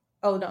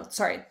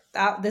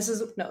this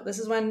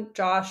is when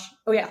Josh,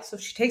 so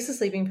she takes the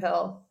sleeping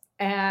pill,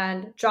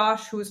 and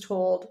Josh, who was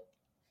told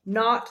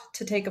not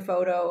to take a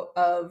photo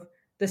of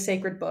the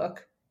sacred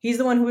book, he's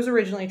the one who was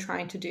originally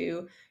trying to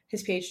do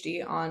his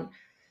PhD on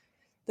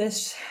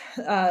this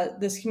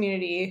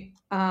community,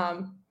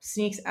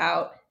 sneaks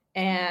out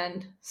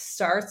and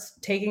starts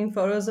taking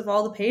photos of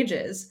all the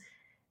pages,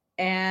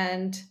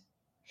 and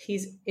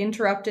he's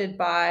interrupted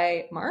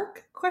by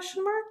Mark? ?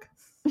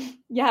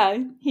 Yeah,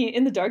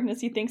 in the darkness,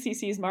 he thinks he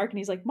sees Mark, and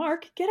he's like,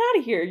 Mark, get out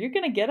of here. You're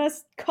going to get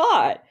us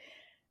caught.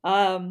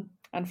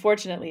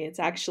 Unfortunately, it's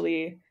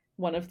actually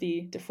one of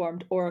the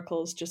deformed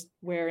oracles just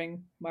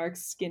wearing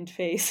Mark's skinned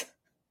face.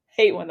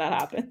 Hate when that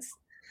happens.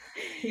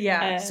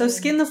 Yeah, so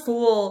Skin the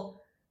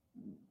Fool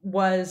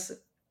was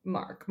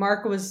Mark.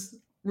 Mark was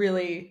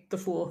really the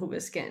fool who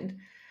was skinned.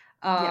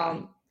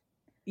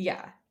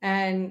 Yeah,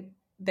 and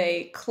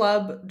they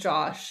club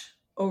Josh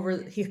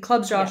over. He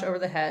clubs Josh over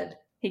the head.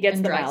 He gets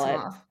and the drags mallet.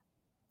 him off.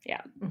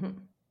 Yeah. Mm-hmm.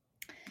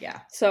 Yeah.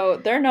 So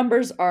their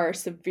numbers are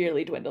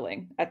severely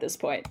dwindling at this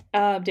point.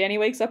 Danny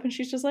wakes up and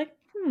she's just like,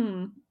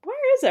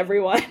 where is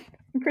everyone?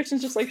 And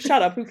Christian's just like,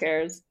 shut up, who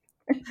cares?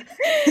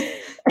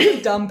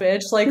 Dumb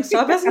bitch. Like,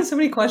 stop asking so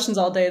many questions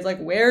all day. It's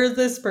like, where is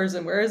this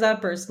person? Where is that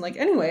person? Like,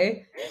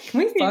 anyway, can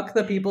we fuck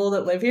the people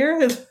that live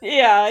here?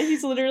 Yeah,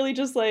 he's literally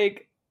just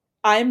like,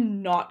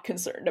 I'm not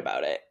concerned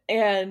about it.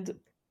 And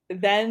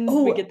then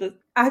we get the...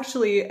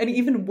 Actually, and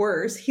even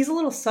worse, he's a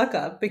little suck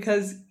up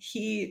because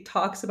he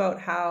talks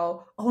about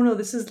how, oh no,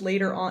 this is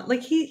later on.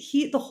 Like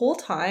he the whole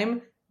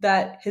time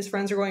that his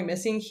friends are going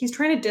missing, he's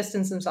trying to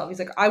distance himself. He's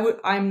like,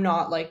 I'm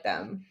not like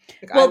them.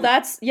 Like,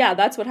 that's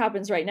what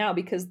happens right now,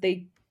 because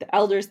the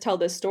elders tell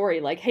this story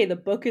like, hey, the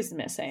book is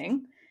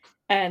missing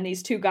and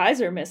these 2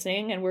 guys are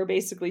missing, and we're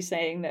basically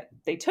saying that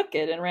they took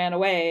it and ran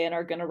away and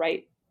are going to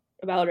write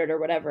about it or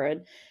whatever.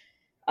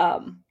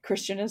 And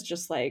Christian is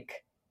just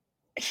like,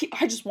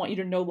 I just want you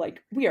to know,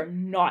 like, we are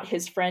not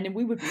his friend, and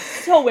we would be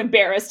so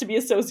embarrassed to be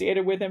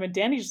associated with him. And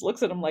Danny just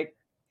looks at him like,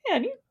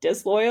 man, you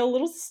disloyal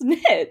little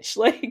snitch.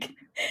 Like,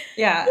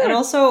 yeah. And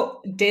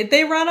also, did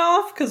they run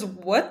off? Because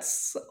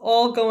what's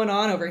all going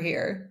on over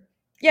here?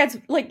 Yeah, it's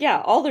like,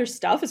 all their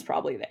stuff is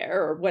probably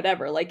there or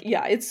whatever. Like,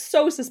 it's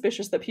so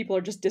suspicious that people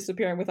are just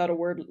disappearing without a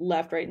word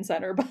left, right, and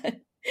center. But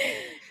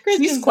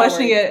She's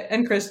questioning it,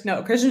 and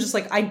Christian's just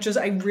like,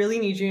 I really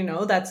need you to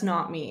know that's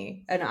not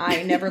me, and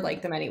I never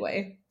liked them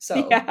anyway.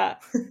 So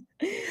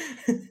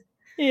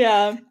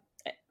yeah.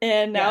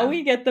 And now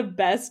we get the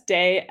best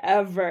day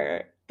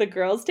ever. The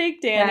girls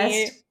take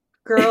Danny. Best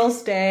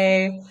girls'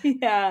 day.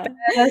 Yeah.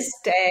 Best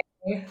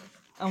day.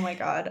 Oh my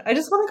god. I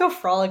just want to go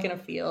frolic in a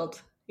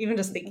field. Even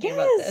just thinking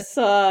about this.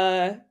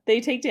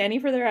 They take Danny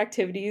for their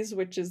activities,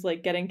 which is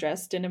like getting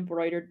dressed in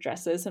embroidered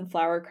dresses and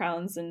flower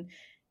crowns and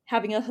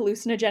having a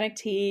hallucinogenic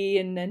tea,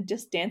 and then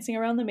just dancing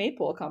around the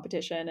maypole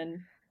competition.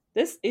 And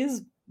this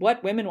is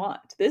what women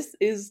want. This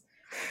is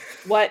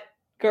what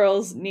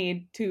girls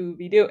need to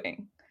be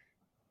doing.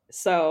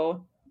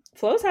 So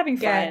Flo's having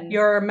fun. Get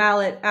your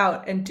mallet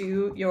out and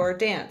do your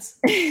dance.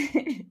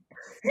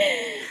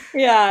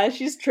 Yeah,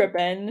 she's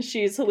tripping.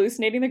 She's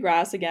hallucinating the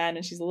grass again,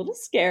 and she's a little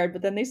scared,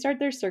 but then they start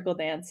their circle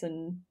dance,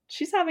 and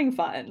she's having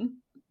fun.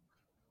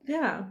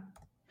 Yeah.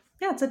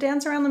 Yeah, it's a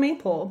dance around the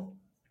maypole.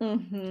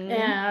 Mm-hmm.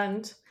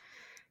 And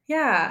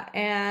yeah,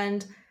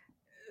 and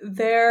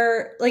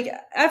they're like,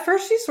 at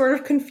first she's sort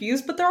of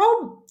confused, but they're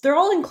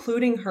all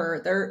including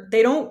her.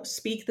 They don't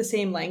speak the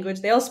same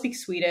language. They all speak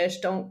Swedish,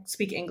 don't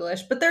speak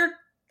English, but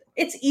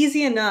it's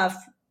easy enough.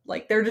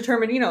 Like, they're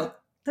determined,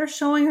 they're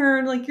showing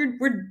her like,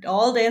 we're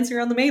all dancing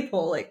around the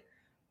maypole. Like,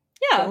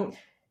 Yeah.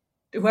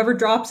 whoever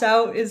drops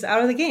out is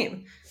out of the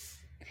game.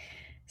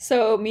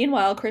 So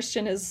meanwhile,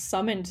 Christian is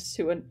summoned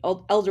to an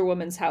elder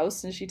woman's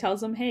house, and she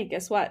tells him, hey,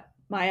 guess what?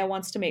 Maya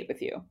wants to mate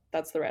with you.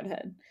 That's the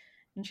redhead.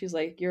 And she's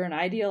like, you're an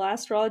ideal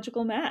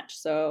astrological match.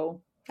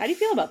 So how do you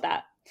feel about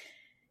that?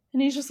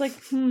 And he's just like,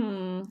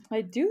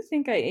 I do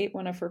think I ate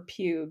one of her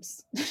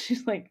pubes.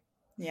 She's like,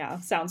 yeah,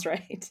 sounds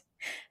right.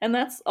 And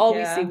that's all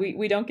we see.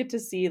 We don't get to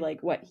see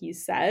like what he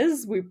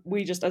says.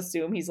 We just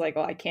assume he's like,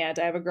 oh, I can't.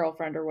 I have a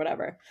girlfriend or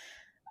whatever.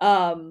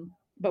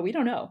 But we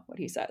don't know what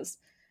he says.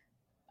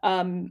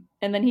 And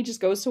then he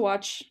just goes to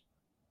watch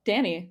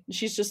Danny.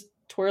 She's just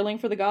twirling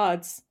for the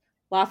gods,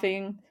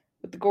 laughing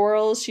with the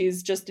girls.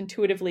 She's just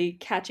intuitively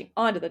catching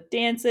on to the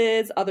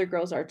dances. Other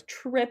girls are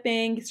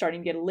tripping,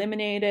 starting to get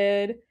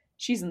eliminated.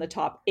 She's in the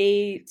top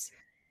 8.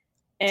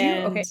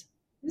 And this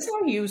is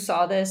how you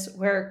saw this,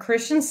 where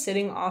Christian's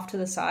sitting off to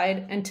the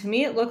side, and to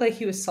me it looked like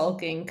he was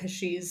sulking because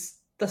she's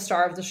the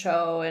star of the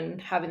show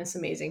and having this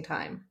amazing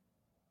time.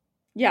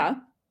 Yeah.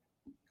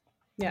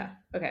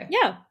 Okay.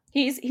 Yeah.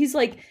 He's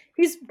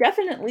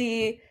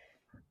definitely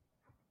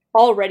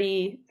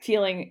already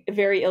feeling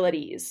very ill at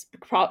ease,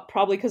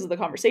 probably because of the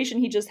conversation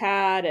he just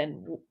had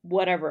and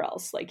whatever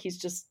else. Like, he's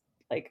just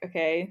like,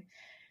 okay,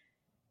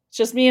 it's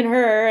just me and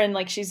her, and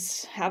like,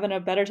 she's having a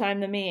better time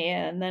than me.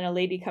 And then a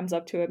lady comes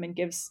up to him and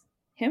gives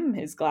him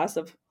his glass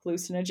of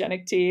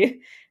hallucinogenic tea,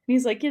 and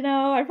he's like,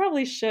 I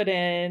probably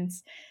shouldn't.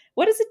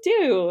 What does it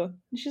do?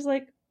 And she's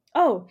like,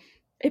 oh,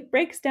 it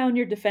breaks down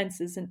your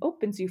defenses and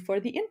opens you for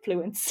the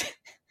influence.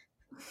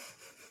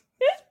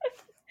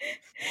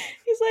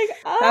 He's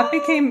like, that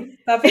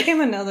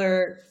became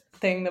another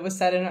thing that was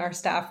said in our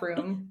staff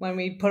room when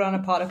we put on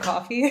a pot of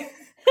coffee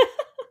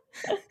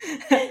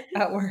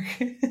at work.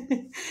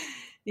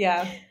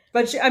 Yeah.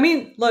 But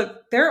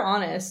look, they're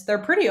honest. They're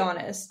pretty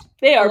honest.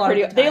 They are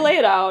pretty. They lay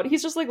it out.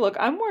 He's just like, look,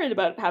 I'm worried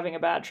about having a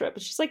bad trip.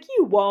 And she's like,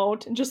 you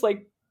won't. And just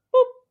like,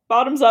 boop,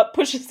 bottoms up,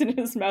 pushes it in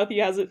his mouth. He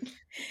has it.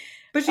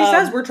 But she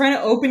says, we're trying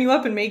to open you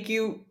up and make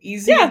you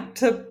easy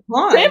to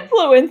pawn.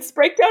 Influence,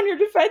 break down your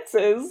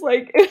defenses.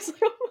 Like, it's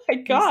like, oh my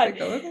God.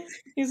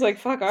 He's like,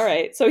 fuck, all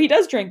right. So he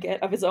does drink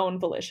it of his own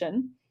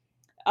volition.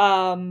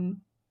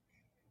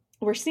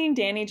 We're seeing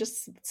Danny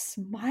just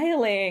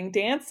smiling,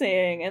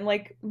 dancing, and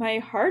like, my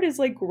heart is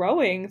like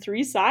growing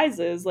 3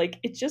 sizes. Like,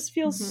 it just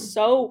feels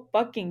so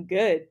fucking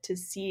good to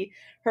see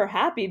her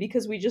happy,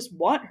 because we just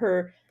want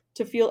her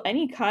to feel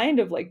any kind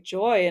of like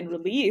joy and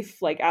relief,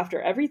 like,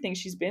 after everything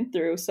she's been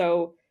through.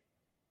 So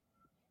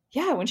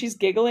yeah, when she's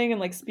giggling and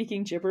like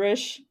speaking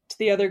gibberish to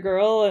the other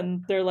girl,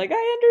 and they're like,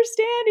 I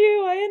understand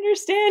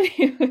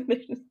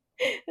you,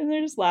 and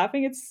they're just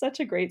laughing. It's such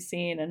a great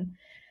scene. And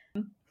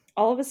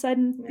all of a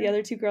sudden, the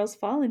other 2 girls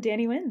fall and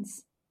Danny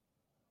wins.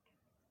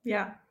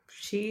 Yeah,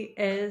 she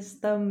is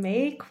the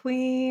May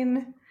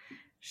Queen.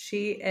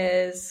 She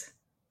is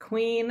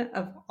queen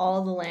of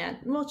all the land.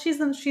 Well, she's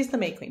the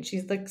May Queen.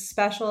 She's the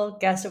special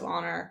guest of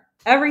honor.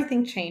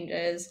 Everything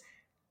changes.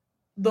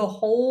 The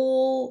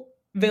whole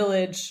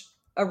village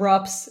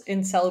erupts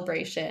in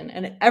celebration,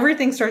 and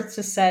everything starts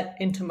to set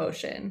into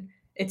motion.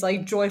 It's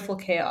like joyful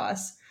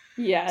chaos.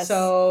 Yes.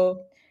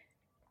 So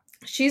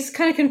she's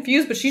kind of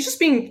confused, but she's just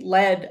being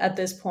led at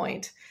this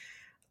point.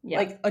 Yeah.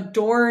 Like,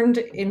 adorned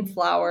in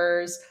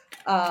flowers.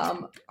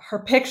 Her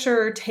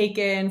picture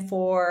taken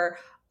for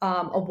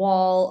a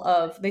wall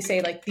of, they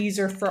say, like, these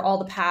are for all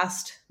the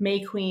past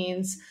May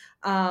Queens.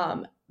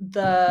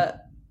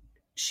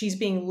 She's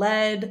being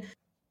led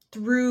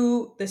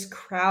through this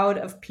crowd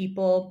of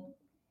people,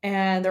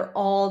 and they're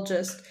all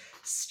just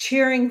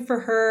cheering for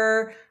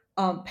her.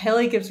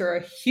 Pele gives her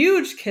a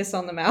huge kiss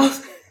on the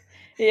mouth.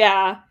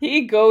 Yeah,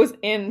 he goes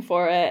in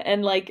for it,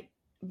 and like,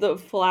 the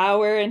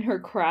flower in her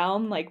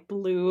crown like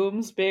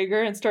blooms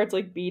bigger and starts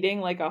like beating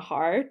like a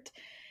heart.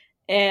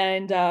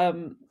 And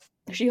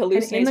she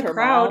hallucinates in the her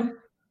crowd, mom.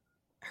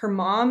 Her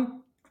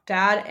mom,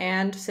 dad,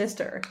 and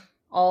sister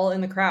all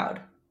in the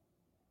crowd.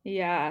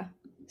 Yeah,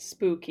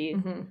 spooky.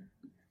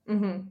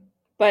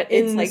 But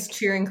it's like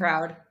cheering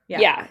crowd.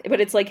 Yeah,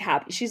 but it's like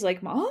happy. She's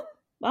like, Mom?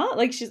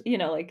 Like, she's,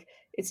 like,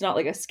 it's not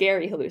like a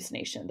scary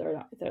hallucination.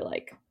 They're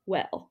like,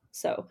 well,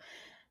 so.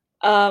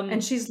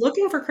 And she's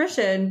looking for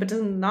Christian, but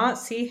does not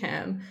see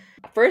him.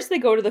 First, they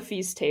go to the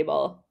feast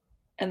table,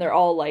 and they're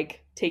all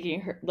like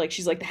taking her, like,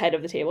 she's like the head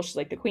of the table, she's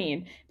like the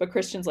queen, but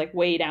Christian's like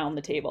way down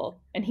the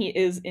table, and he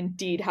is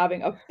indeed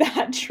having a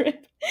bad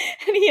trip.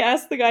 And he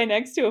asks the guy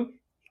next to him,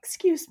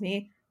 "Excuse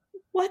me,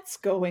 what's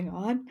going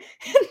on?"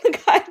 And the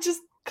guy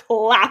just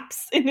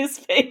claps in his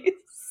face.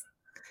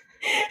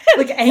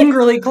 Like,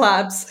 angrily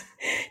claps.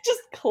 Just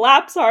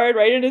claps hard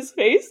right in his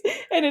face,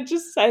 and it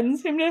just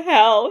sends him to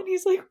hell. And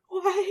he's like,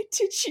 "Why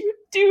did you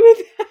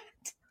do that?"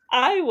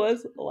 I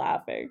was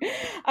laughing.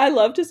 I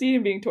love to see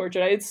him being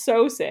tortured. It's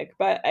so sick,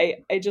 but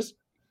I just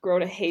grow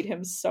to hate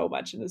him so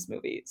much in this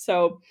movie.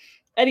 So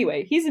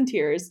anyway, he's in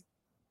tears.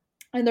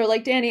 And they're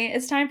like, Danny,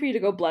 it's time for you to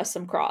go bless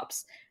some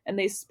crops. And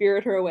they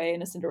spirit her away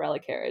in a Cinderella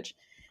carriage.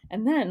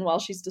 And then while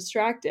she's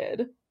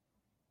distracted,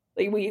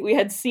 like we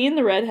had seen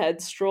the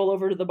redhead stroll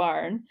over to the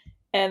barn,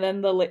 and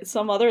then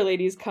some other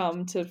ladies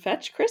come to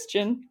fetch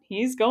Christian.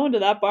 He's going to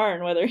that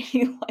barn whether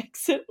he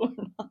likes it or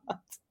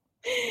not.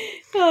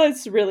 Oh,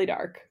 it's really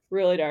dark,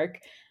 really dark.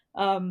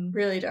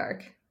 Really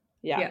dark.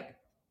 Yeah.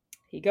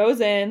 He goes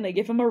in, they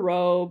give him a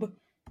robe,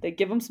 they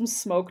give him some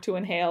smoke to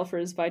inhale for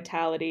his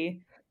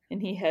vitality,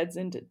 and he heads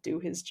in to do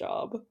his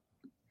job.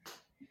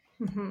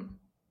 Mm-hmm.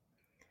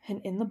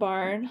 And in the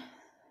barn,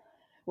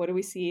 what do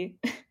we see?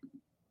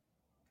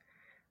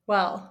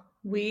 Well,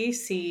 we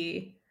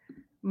see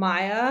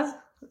Maya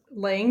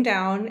laying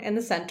down in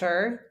the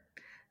center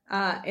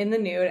in the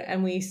nude,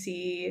 and we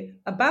see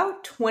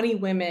about 20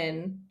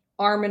 women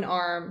arm in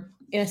arm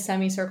in a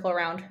semicircle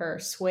around her,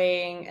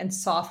 swaying and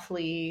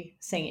softly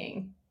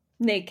singing.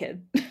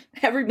 Naked.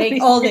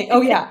 Everybody's all naked.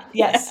 Oh, yeah.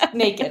 Yes. Yeah.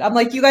 Naked. I'm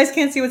like, you guys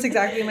can't see what's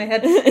exactly in my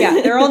head.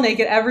 Yeah, they're all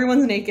naked.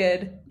 Everyone's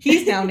naked.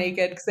 He's now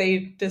naked because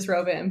they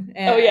disrobe him.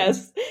 And... Oh,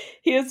 yes.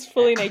 He is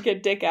fully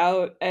naked, dick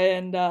out.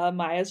 And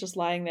Maya's just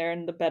lying there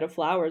in the bed of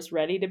flowers,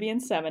 ready to be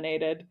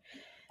inseminated.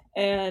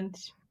 And,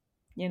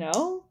 you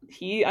know,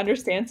 he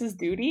understands his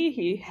duty.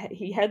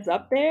 He heads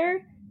up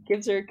there,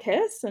 gives her a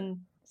kiss,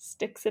 and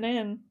sticks it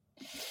in.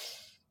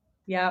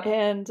 Yeah.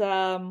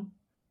 And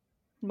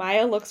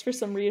Maya looks for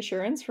some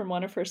reassurance from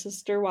one of her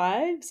sister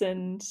wives,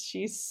 and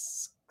she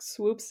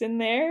swoops in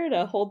there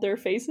to hold their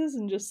faces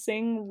and just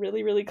sing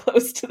really, really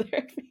close to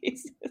their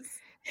faces.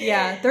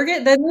 Yeah,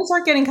 they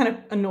start getting kind of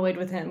annoyed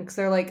with him because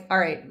they're like, "All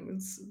right,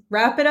 let's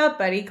wrap it up,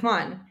 buddy. Come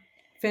on."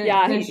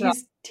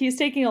 He's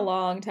taking a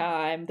long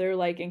time. They're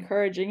like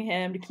encouraging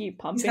him to keep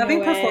pumping. He's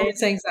having away.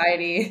 Performance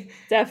anxiety.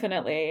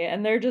 Definitely,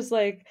 and they're just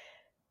like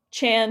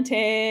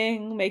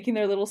chanting, making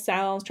their little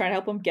sounds, trying to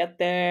help him get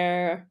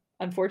there.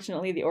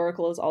 Unfortunately, the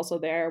Oracle is also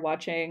there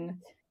watching.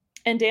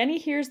 And Danny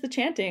hears the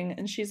chanting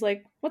and she's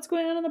like, what's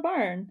going on in the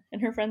barn?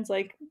 And her friend's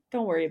like,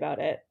 don't worry about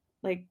it.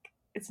 Like,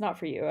 it's not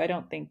for you. I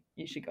don't think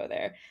you should go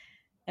there.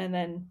 And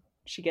then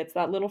she gets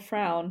that little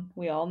frown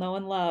we all know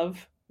and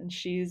love. And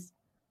she's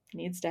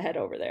needs to head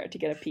over there to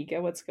get a peek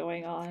at what's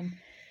going on.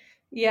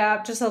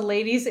 Yeah, just a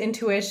lady's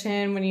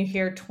intuition when you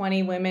hear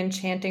 20 women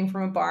chanting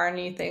from a barn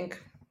and you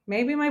think,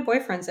 maybe my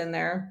boyfriend's in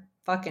there.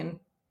 Fucking.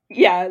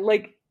 Yeah,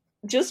 like,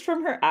 just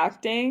from her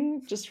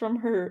acting, just from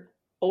her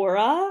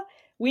aura,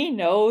 we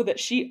know that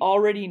she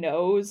already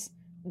knows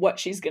what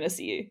she's gonna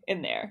see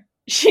in there.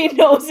 She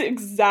knows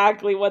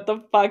exactly what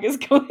the fuck is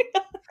going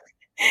on.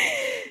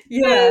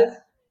 Yeah.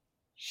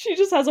 She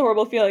just has a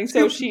horrible feeling.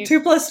 So 2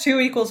 +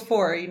 2 =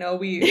 4. You know,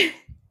 we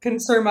can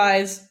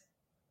surmise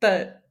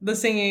that the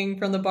singing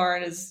from the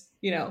barn is,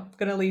 you know,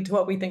 gonna lead to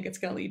what we think it's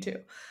gonna lead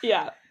to.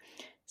 Yeah.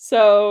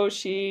 So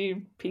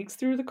she peeks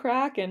through the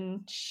crack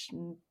and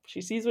she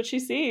sees what she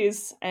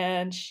sees,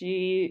 and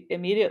she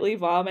immediately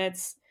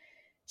vomits,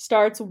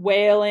 starts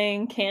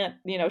wailing,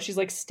 she's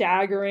like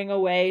staggering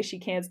away. She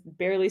can't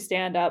barely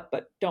stand up,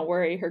 but don't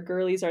worry, her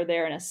girlies are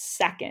there in a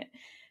second.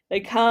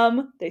 They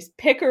come, they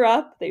pick her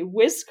up, they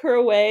whisk her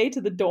away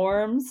to the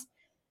dorms,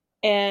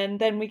 and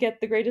then we get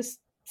the greatest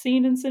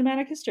scene in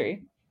cinematic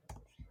history.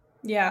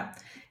 Yeah.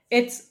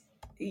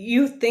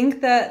 You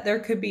think that there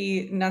could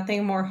be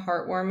nothing more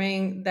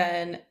heartwarming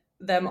than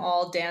them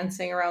all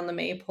dancing around the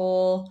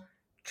maypole,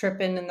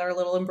 tripping in their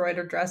little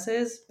embroidered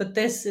dresses, but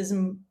this is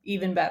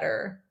even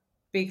better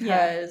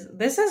because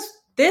this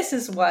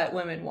is what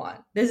women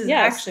want. This is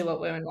actually what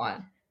women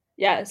want.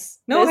 Yes.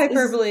 No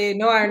hyperbole,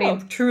 no irony, no.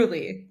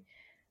 Truly.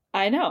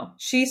 I know.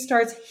 She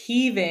starts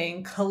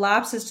heaving,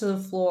 collapses to the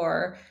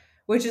floor,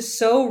 which is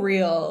so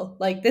real.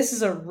 Like, this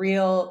is a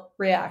real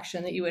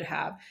reaction that you would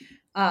have.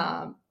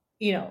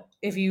 You know,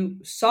 if you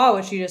saw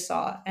what you just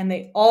saw, and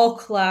they all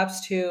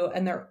collapse too,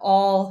 and they're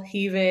all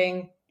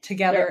heaving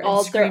together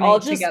and screaming they're all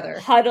just together.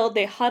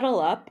 They huddle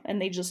up and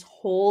they just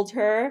hold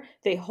her.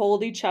 They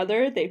hold each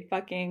other. They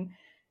fucking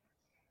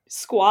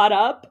squat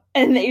up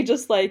and they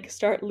just like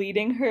start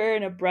leading her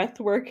in a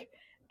breathwork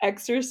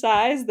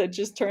exercise that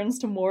just turns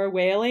to more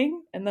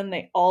wailing. And then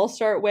they all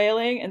start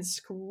wailing and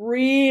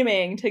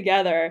screaming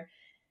together.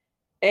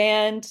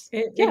 And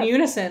in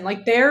unison,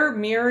 like they're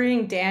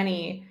mirroring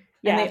Danny.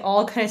 And they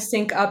all kind of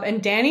sync up.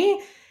 And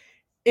Danny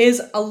is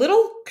a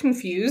little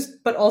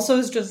confused, but also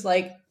is just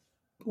like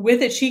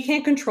with it. She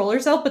can't control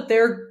herself, but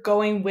they're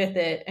going with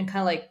it. And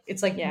kind of like,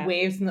 it's like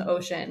waves in the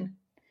ocean.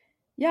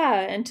 Yeah.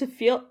 And to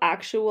feel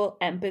actual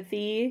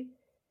empathy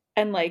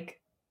and like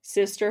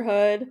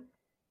sisterhood,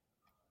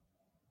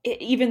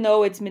 even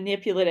though it's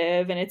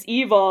manipulative and it's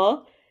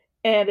evil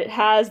and it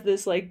has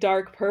this like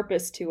dark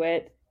purpose to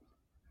it,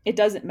 it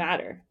doesn't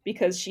matter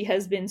because she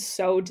has been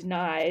so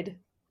denied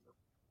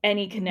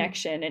any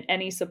connection and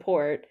any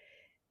support,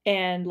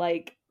 and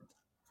like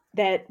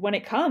that when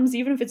it comes,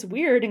 even if it's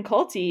weird and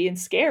culty and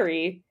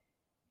scary,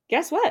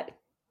 guess what,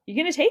 you're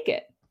gonna take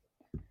it.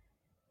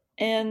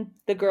 And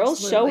the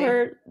girls show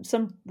her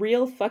some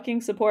real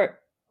fucking support.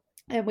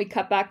 And we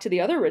cut back to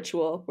the other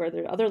ritual where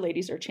the other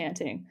ladies are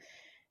chanting.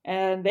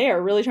 And they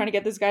are really trying to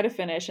get this guy to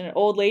finish. And an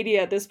old lady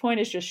at this point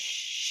is just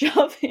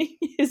shoving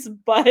his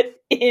butt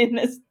in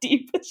as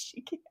deep as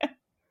she can.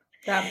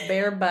 That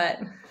bare butt.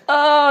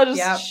 Oh,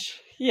 just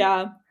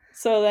yeah.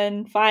 So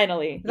then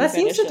finally, that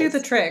seems to do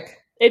the trick.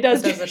 It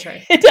does the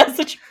trick. It does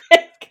the trick.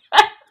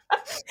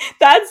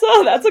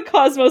 That's a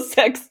Cosmos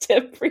sex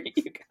tip for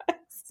you guys.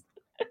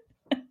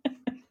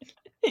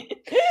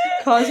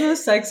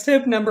 Cosmos sex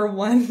tip number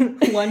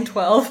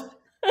 112.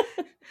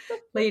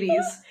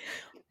 Ladies,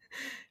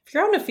 if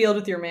you're out in a field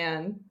with your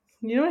man,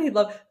 you know what he'd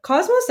love?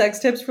 Cosmos sex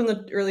tips from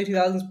the early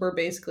 2000s were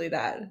basically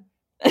that.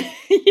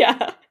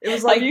 Yeah. It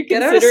was like,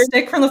 get out a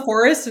stick from the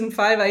forest and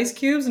 5 ice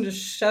cubes and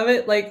just shove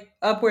it like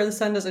up where the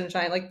sun doesn't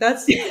shine. Like,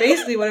 that's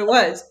basically what it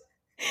was.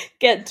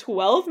 Get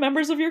 12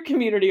 members of your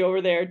community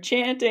over there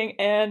chanting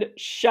and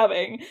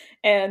shoving.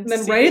 And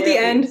then right at the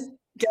end,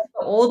 get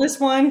the oldest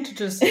one to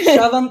just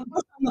shove on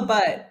the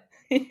butt.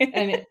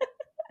 And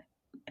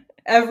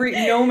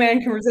no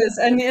man can resist.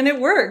 And it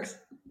works.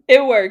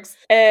 It works.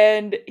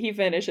 And he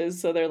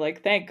finishes. So they're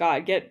like, thank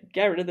God, get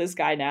rid of this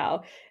guy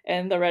now.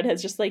 And the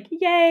redhead's just like,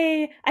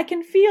 yay, I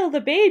can feel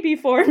the baby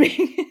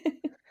forming.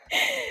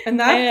 And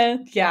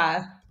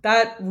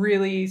that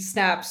really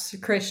snaps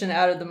Christian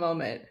out of the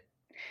moment.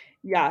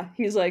 Yeah,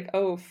 he's like,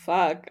 oh,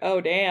 fuck.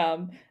 Oh,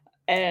 damn.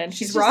 And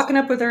she's rocking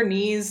up with her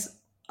knees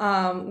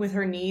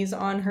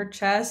on her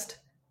chest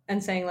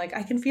and saying, like,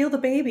 I can feel the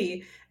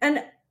baby.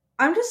 And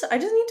I just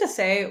need to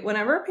say,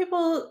 whenever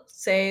people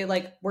say,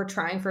 like, we're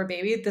trying for a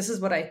baby, this is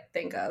what I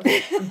think of,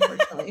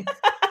 unfortunately.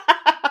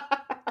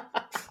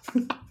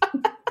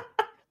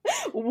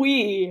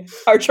 We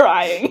are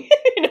trying.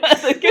 We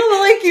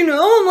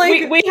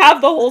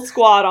have the whole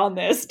squad on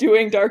this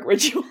doing dark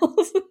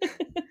rituals.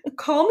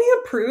 Call me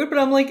a prude, but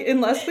I'm like,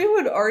 unless we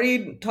would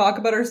already talk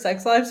about our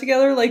sex lives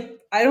together, like,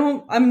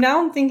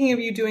 I'm thinking of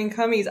you doing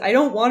cummies. I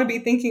don't want to be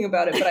thinking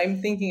about it, but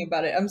I'm thinking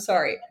about it. I'm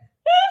sorry.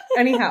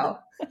 Anyhow,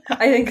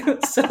 I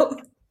think so.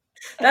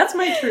 That's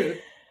my truth.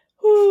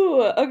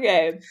 Ooh,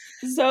 okay.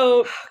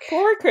 So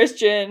poor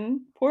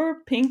Christian, poor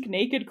pink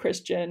naked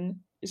Christian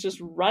is just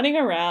running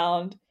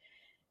around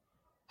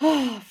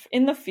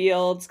in the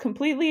fields,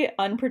 completely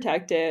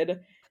unprotected.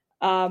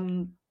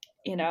 And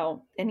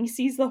he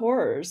sees the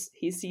horrors.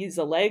 He sees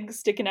a leg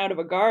sticking out of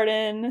a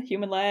garden,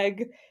 human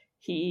leg.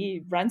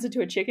 He runs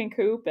into a chicken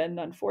coop, and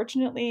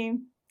unfortunately,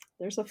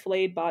 there's a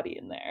flayed body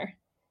in there.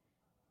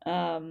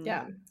 And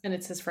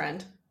it's his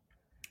friend.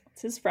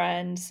 It's his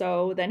friend.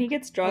 So then he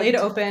gets drugged. Laid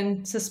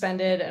open,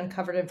 suspended, and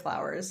covered in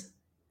flowers.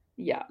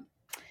 Yeah.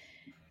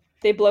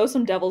 They blow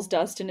some devil's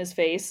dust in his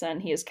face,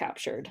 and he is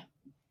captured.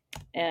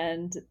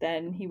 And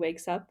then he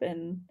wakes up,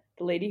 and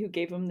the lady who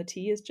gave him the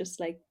tea is just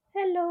like,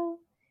 hello.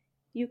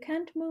 You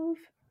can't move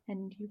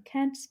and you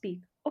can't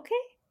speak. Okay?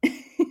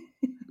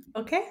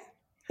 Okay.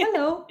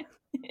 Hello.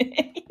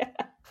 Yeah.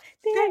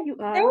 There you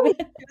are.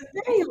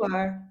 There you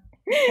are.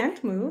 You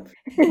can't move.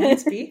 You can't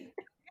speak.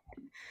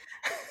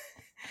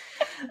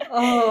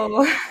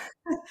 Oh.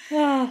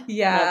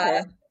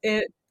 Yeah.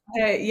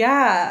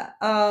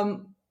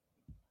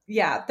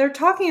 They're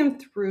talking him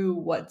through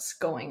what's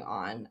going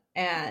on.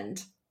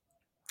 And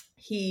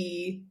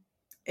he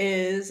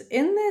is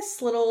in this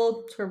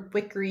little sort of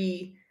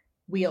wickery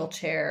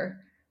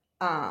wheelchair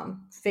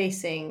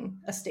facing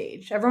a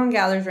stage. Everyone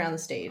gathers around the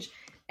stage,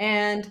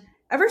 and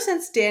ever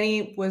since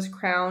Dani was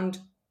crowned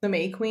the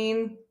May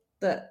Queen,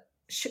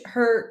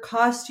 her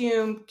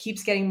costume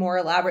keeps getting more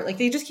elaborate. Like,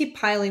 they just keep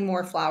piling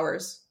more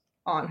flowers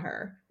on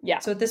her. Yeah.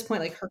 So at this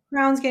point, like, her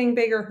crown's getting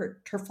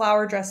bigger, her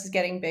flower dress is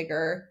getting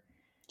bigger.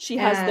 She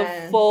has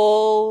the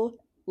full,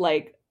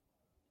 like,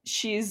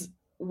 she's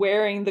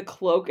wearing the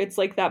cloak. It's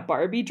like that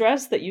Barbie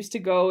dress that used to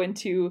go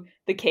into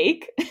the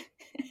cake.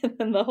 And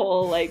then the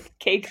whole, like,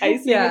 cake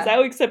icing is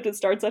out, except it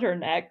starts at her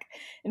neck.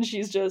 And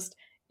she's just,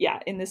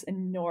 in this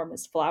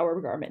enormous flower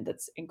garment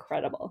that's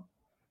incredible.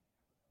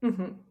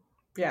 Mm-hmm.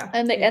 Yeah.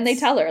 And they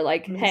tell her,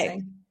 like, amazing.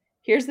 Hey,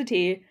 here's the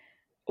tea.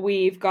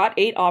 We've got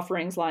 8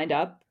 offerings lined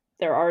up.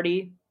 They're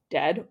already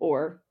dead,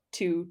 or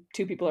two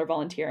people are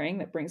volunteering.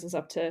 That brings us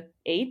up to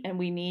 8. And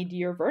we need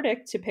your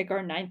verdict to pick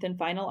our 9th and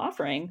final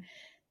offering.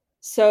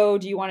 So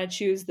do you want to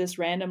choose this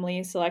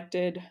randomly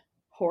selected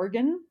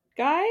Horgan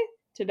guy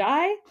to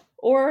die?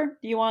 Or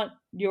do you want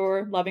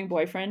your loving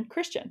boyfriend,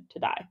 Christian, to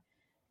die?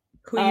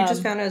 Who you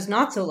just found out is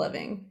not so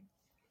loving.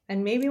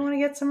 And maybe want to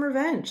get some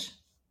revenge.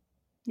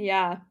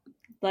 Yeah.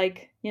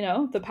 Like,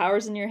 the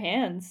power's in your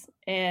hands.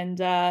 And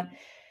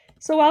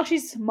so while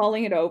she's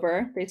mulling it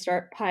over, they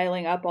start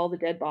piling up all the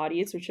dead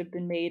bodies, which have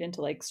been made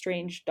into, like,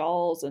 strange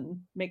dolls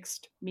and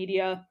mixed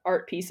media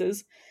art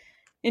pieces,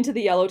 into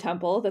the yellow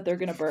temple that they're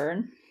going to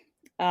burn.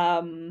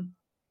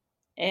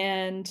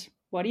 And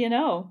what do you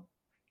know?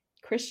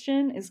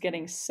 Christian is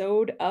getting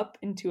sewed up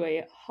into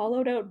a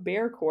hollowed out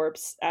bear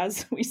corpse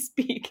as we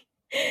speak.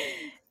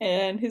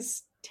 And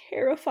his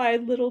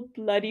terrified little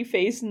bloody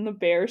face in the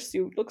bear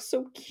suit looks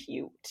so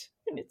cute.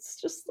 And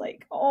it's just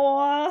like,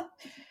 oh,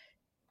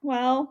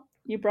 well,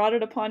 You brought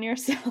it upon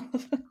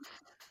yourself.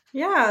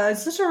 Yeah,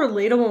 it's such a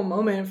relatable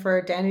moment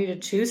for Danny to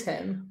choose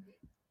him.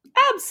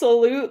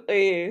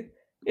 Absolutely.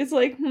 It's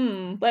like,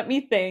 let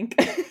me think.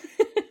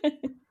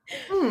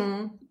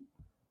 The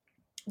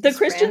This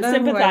Christian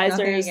random who I have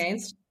nothing sympathizers.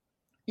 against.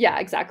 Yeah,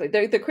 exactly.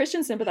 The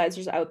Christian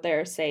sympathizers out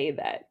there say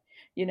that,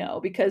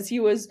 because he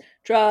was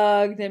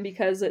drugged and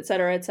because et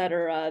cetera,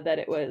 that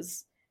it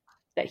was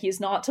that he's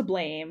not to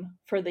blame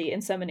for the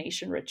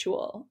insemination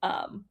ritual.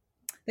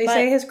 They But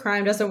say his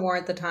crime doesn't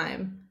warrant the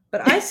time.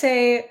 But I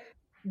say,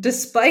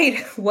 despite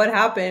what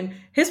happened,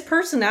 his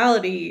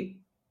personality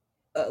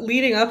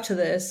leading up to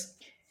this,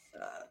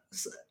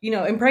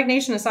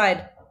 impregnation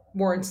aside,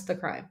 warrants the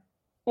crime.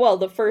 well,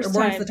 the Or first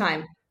warrants the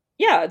time, time.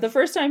 yeah, the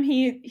first time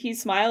he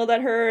smiled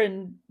at her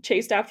and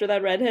chased after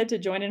that redhead to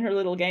join in her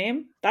little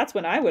game, that's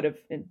when I would have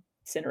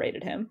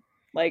incinerated him.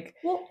 Like,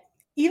 Well,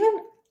 even,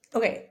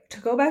 okay, to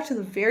go back to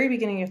the very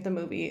beginning of the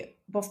movie,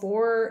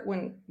 before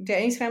when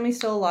Danny's family's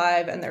still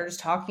alive and they're just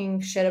talking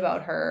shit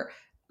about her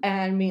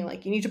and being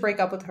like, you need to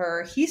break up with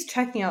her, he's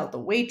checking out the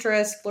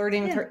waitress,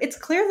 flirting with yeah, her. It's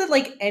clear that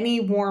like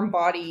any warm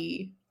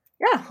body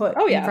yeah, put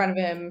oh in yeah, front of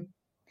him,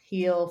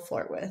 he'll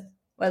flirt with,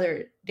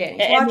 whether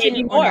Danny's and watching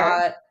maybe or more.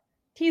 not.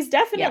 He's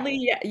Yeah.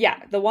 definitely, yeah,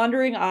 the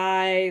wandering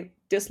eye,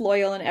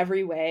 disloyal in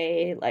every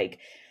way, like.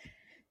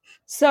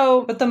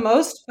 So But the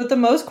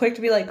most quick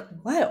to be like,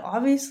 what?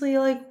 Obviously,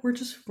 like, we're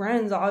just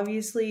friends.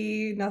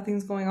 Obviously,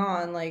 nothing's going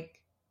on.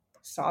 Like,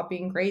 stop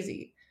being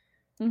crazy.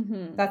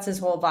 That's his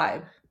whole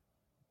vibe.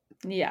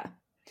 yeah.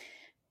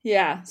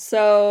 So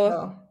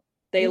So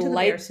they into the bear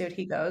light suit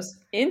he goes.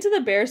 into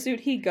the bear suit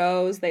he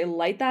goes. They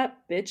light that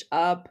bitch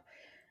up.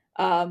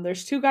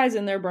 There's two guys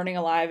in there burning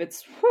alive.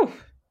 It's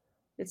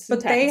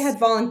But they intense.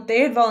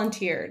 had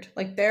volunteered.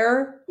 Like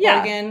they're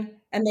Yeah,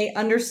 pagan and they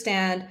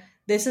understand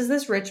this is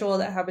this ritual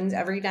that happens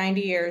every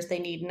 90 years. They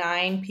need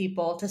 9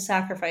 people to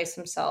sacrifice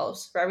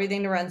themselves for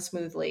everything to run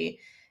smoothly.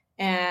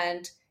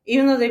 And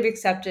even though they've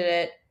accepted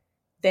it,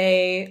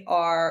 they're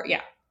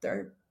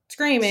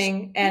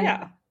screaming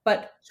yeah.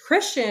 but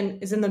Christian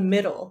is in the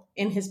middle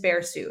in his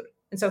bear suit.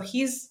 And so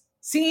he's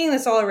seeing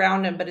this all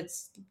around him, but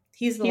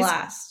he's the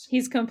last.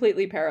 He's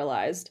completely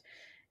paralyzed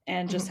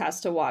and just Mhm.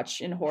 has to watch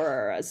in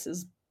horror as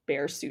his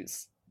bear suit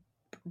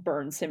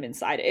burns him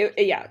inside.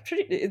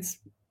 It's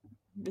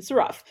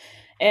rough.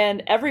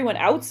 And everyone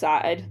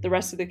outside, the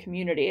rest of the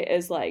community,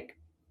 is like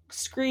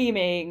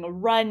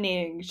screaming,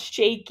 running,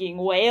 shaking,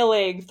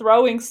 wailing,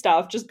 throwing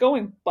stuff, just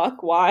going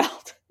buck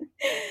wild.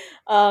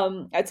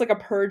 It's like a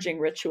purging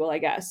ritual, I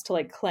guess, to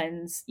like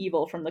cleanse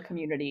evil from the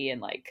community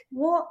and like.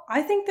 Well,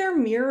 I think they're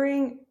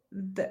mirroring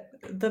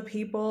the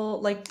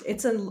people. Like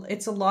it's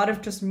a lot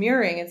of just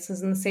mirroring. It's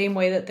in the same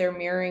way that they're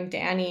mirroring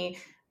Danny.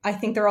 I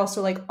think they're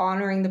also like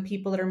honoring the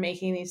people that are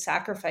making these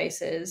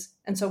sacrifices.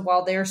 And so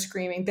while they're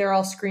screaming, they're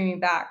all screaming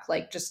back,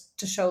 like just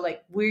to show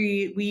like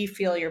we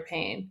feel your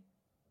pain.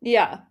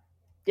 Yeah,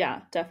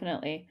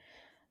 definitely.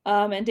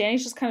 And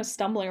Danny's just kind of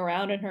stumbling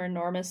around in her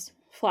enormous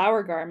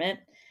flower garment.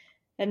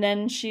 And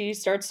then she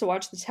starts to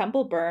watch the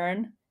temple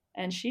burn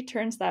and she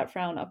turns that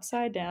frown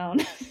upside down.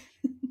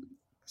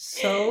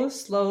 So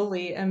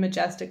slowly and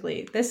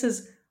majestically. This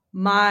is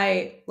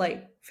my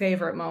like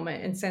favorite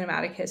moment in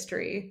cinematic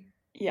history.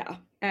 Yeah.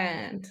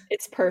 And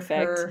it's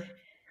perfect.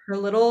 Her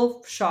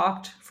little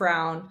shocked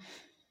frown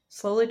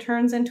slowly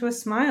turns into a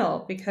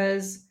smile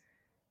because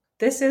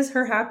this is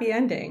her happy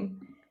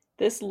ending.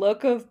 This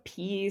look of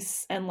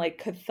peace and like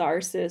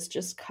catharsis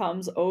just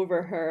comes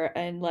over her,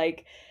 and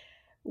like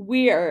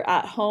we are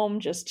at home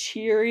just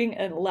cheering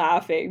and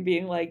laughing,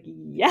 being like,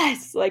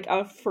 yes, like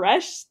a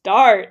fresh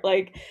start.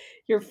 Like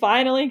you're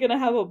finally gonna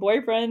have a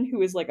boyfriend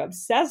who is like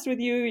obsessed with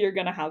you. You're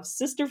gonna have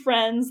sister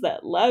friends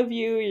that love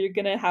you. You're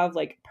gonna have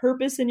like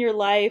purpose in your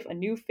life, a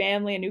new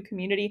family, a new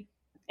community.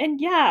 And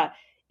yeah,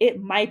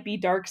 it might be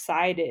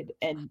dark-sided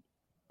and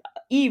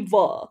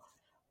evil.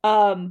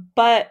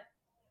 But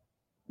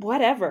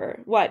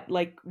whatever. What?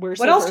 Like we're What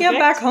so else do you have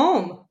perfect? back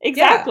home?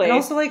 Exactly. Yeah,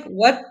 and also like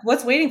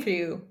what's waiting for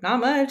you? Not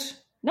much.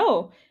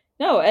 No.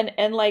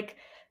 And like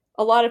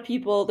a lot of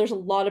people, there's a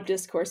lot of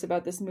discourse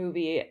about this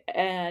movie,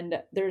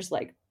 and there's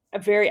like a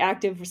very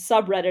active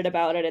subreddit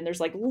about it, and there's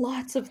like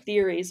lots of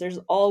theories. There's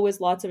always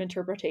lots of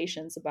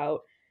interpretations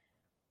about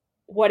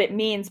what it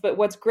means, but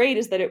what's great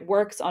is that it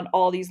works on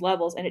all these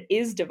levels, and it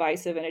is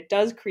divisive, and it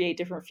does create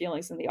different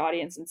feelings in the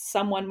audience. And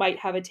someone might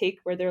have a take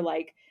where they're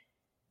like,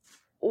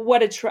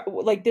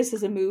 like this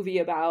is a movie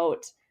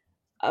about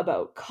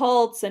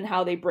cults and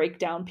how they break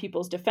down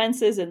people's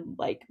defenses and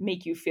like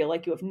make you feel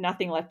like you have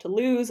nothing left to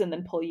lose and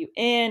then pull you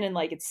in, and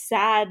like it's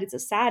sad, it's a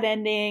sad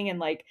ending, and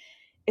like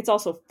it's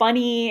also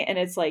funny, and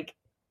it's like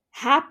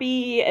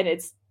happy, and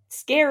it's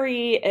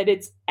scary, and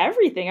it's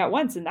everything at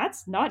once, and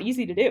that's not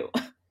easy to do.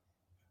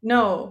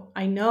 No,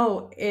 I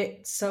know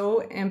it's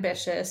so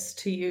ambitious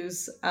to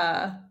use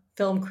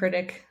film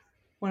critic,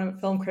 one of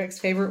film critics'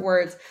 favorite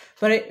words,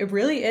 but it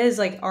really is.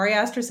 Like Ari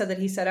Aster said that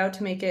he set out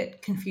to make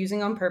it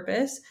confusing on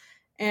purpose.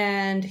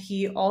 And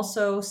he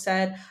also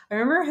said, I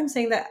remember him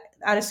saying that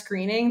at a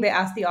screening, they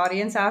asked the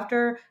audience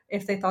after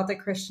if they thought that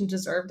Christian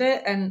deserved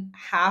it, and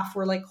half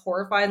were like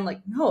horrified and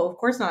like, no, of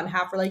course not, and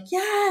half were like,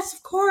 yes,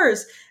 of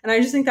course. And I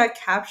just think that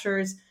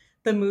captures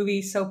the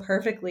movie so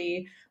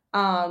perfectly.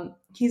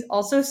 He's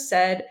also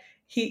said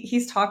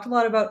he's talked a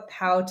lot about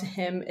how to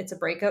him it's a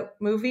breakup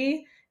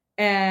movie,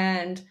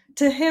 and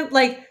to him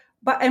like,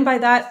 but and by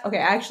that, okay,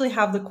 I actually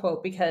have the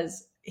quote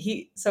because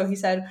he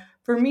said,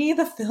 for me,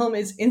 the film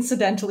is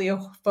incidentally a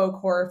folk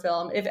horror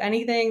film. If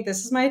anything,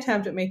 this is my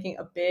attempt at making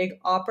a big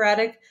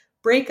operatic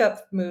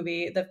breakup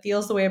movie that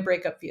feels the way a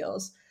breakup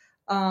feels,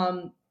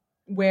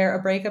 where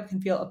a breakup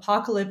can feel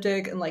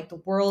apocalyptic and like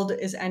the world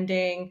is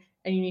ending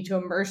and you need to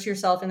immerse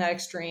yourself in that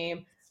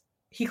extreme.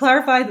 He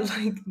clarified that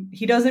like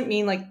he doesn't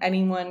mean like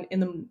anyone in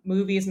the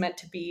movie is meant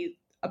to be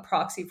a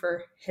proxy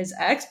for his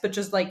ex, but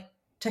just like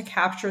to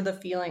capture the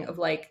feeling of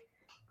like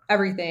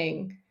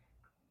everything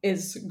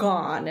is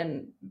gone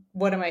and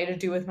what am I to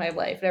do with my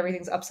life and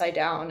everything's upside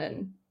down,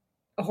 and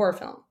a horror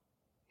film.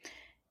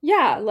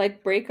 Yeah,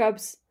 like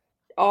breakups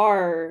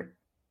are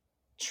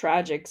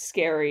tragic,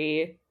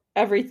 scary,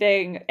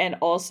 everything, and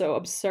also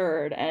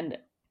absurd. And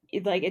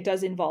like it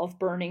does involve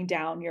burning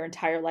down your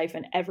entire life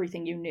and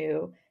everything you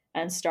knew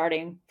and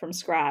starting from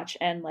scratch.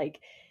 And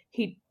like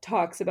he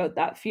talks about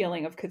that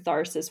feeling of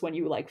catharsis when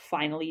you like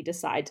finally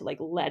decide to like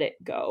let it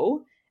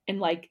go and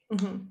like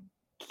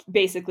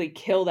basically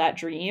kill that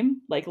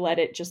dream, like let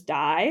it just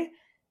die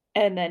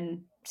and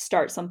then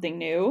start something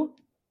new.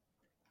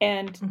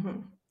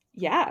 And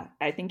yeah,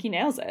 I think he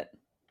nails it.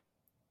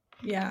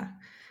 Yeah.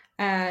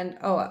 And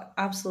oh,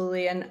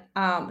 absolutely. And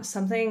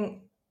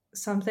something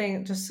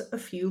just a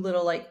few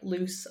little like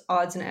loose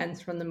odds and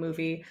ends from the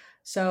movie.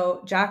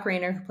 So Jack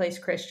Rayner, who plays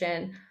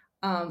Christian,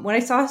 when I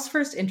saw his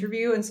first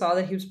interview and saw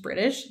that he was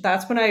British,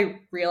 that's when I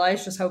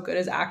realized just how good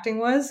his acting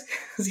was,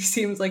 because he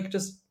seems like,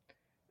 just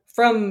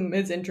from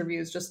his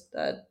interviews, just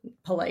a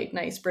polite,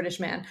 nice British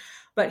man.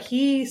 But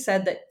he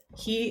said that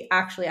he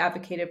actually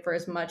advocated for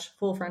as much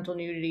full frontal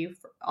nudity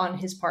on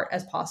his part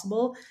as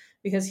possible,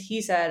 because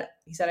he said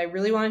I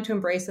really wanted to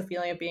embrace the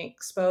feeling of being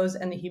exposed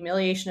and the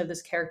humiliation of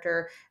this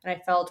character, and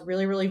I felt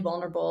really, really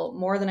vulnerable,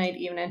 more than I'd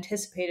even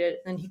anticipated.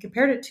 And he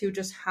compared it to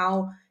just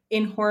how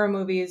in horror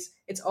movies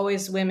it's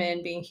always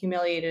women being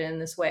humiliated in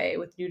this way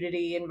with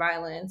nudity and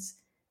violence,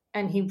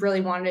 and he really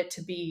wanted it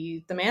to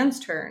be the man's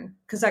turn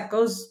because that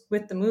goes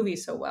with the movie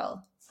so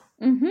well.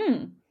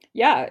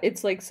 Yeah,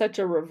 it's like such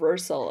a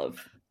reversal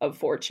of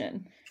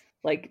fortune.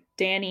 Like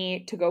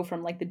Danny to go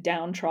from like the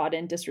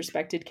downtrodden,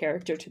 disrespected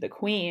character to the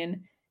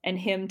queen, and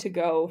him to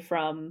go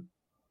from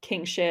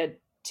king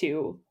shit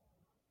to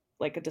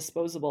like a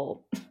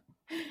disposable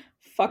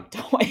fuck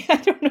toy. I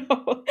don't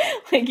know.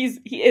 Like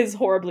he is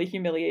horribly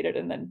humiliated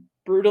and then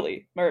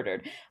brutally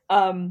murdered.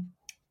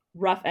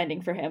 Rough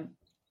ending for him.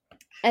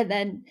 And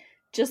then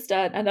just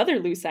another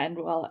loose end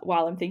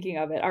while I'm thinking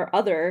of it, our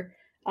other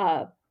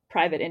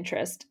private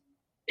interest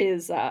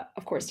is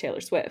of course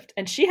Taylor Swift,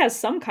 and she has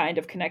some kind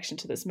of connection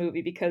to this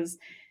movie because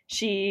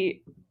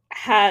she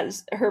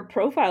has her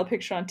profile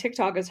picture on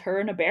TikTok as her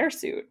in a bear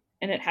suit,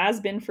 and it has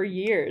been for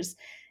years.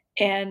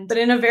 But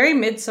in a very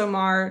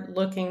Midsommar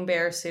looking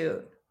bear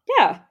suit.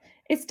 Yeah,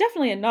 it's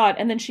definitely a nod.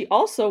 And then she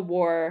also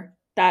wore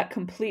that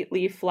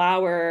completely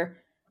flower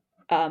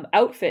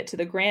outfit to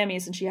the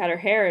Grammys, and she had her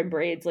hair in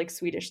braids, like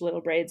Swedish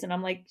little braids. And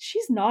I'm like,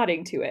 she's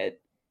nodding to it.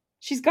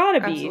 She's got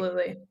to be.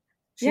 Absolutely.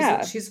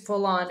 Yeah. She's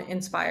full on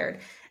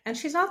inspired. And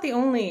she's not the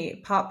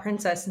only pop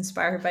princess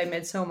inspired by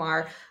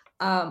Midsommar.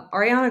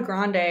 Ariana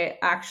Grande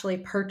actually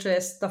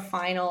purchased the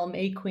final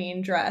May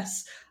Queen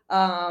dress.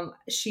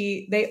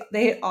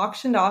 They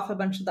auctioned off a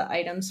bunch of the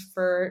items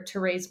to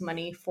raise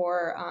money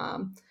for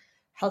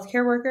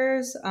healthcare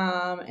workers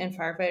and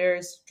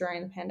firefighters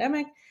during the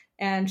pandemic,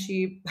 and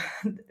she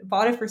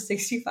bought it for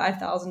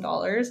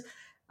 $65,000.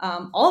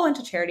 All went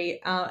to charity,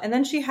 and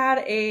then she had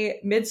a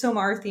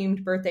Midsommar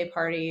themed birthday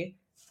party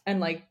and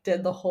like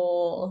did the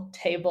whole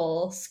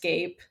table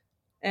scape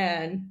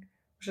and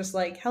was just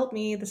like, help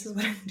me, this is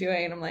what I'm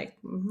doing. And I'm like,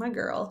 my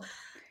girl.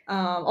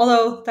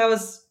 Although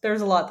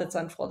there's a lot that's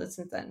unfolded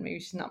since then. Maybe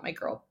she's not my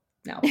girl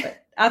now,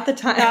 but at the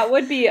time that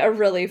would be a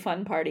really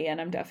fun party,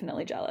 and I'm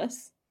definitely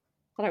jealous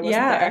that I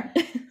wasn't there.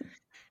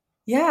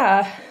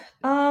 Yeah.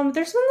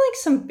 There's been like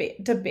some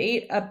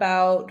debate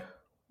about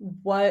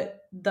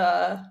what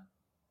the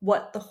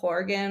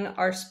Horgan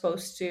are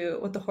supposed to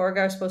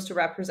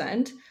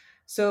represent.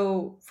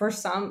 So for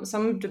some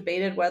have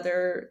debated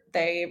whether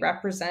they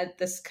represent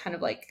this kind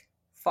of like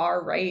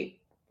far right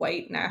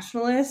white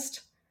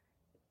nationalist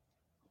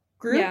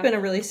group in a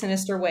really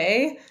sinister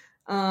way.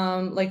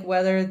 Like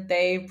whether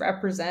they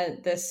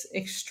represent this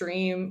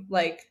extreme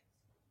like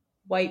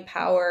white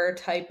power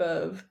type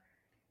of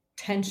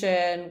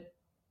tension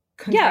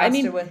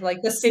contrasted with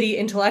like the city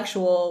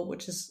intellectual,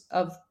 which is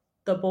of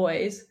the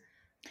boys.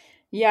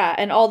 Yeah,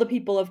 and all the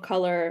people of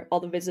color, all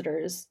the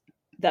visitors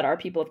that are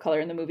people of color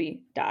in the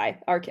movie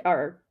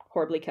are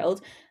horribly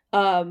killed.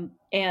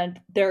 And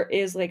there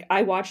is like,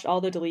 I watched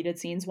all the deleted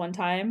scenes one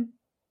time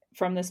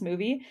from this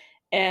movie,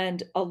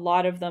 and a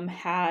lot of them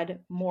had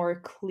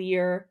more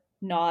clear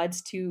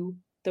nods to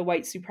the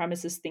white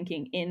supremacist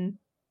thinking in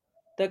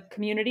the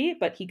community,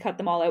 but he cut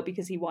them all out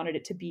because he wanted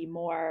it to be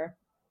more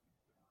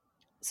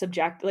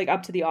subject, like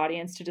up to the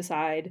audience to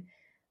decide,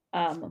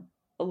 a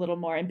little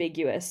more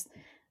ambiguous.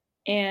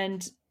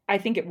 And I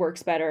think it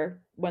works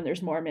better when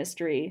there's more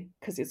mystery,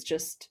 because it's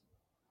just,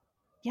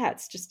 yeah,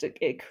 it's just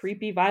a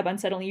creepy vibe,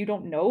 unsettling. You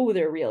don't know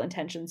their real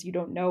intentions. You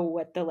don't know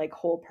what the like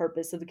whole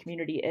purpose of the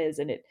community is,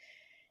 and it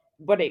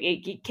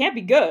can't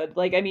be good.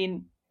 Like, I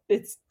mean,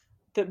 it's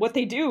what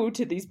they do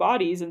to these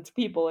bodies and to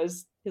people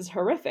is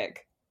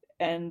horrific,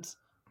 and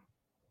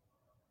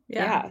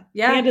yeah,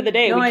 Yeah. at the end of the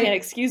day, No, we can't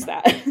excuse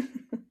that.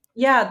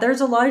 Yeah,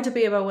 there's a lot of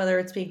debate about whether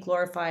it's being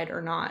glorified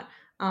or not.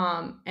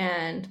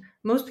 And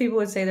most people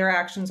would say their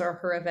actions are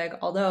horrific,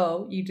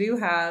 although you do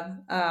have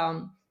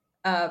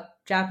a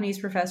Japanese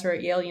professor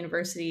at Yale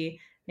University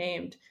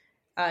named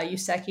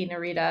Yuseki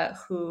Narita,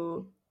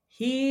 who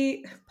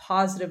he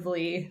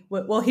positively,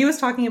 well, he was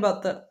talking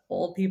about the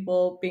old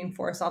people being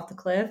forced off the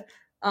cliff.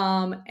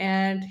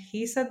 And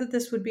he said that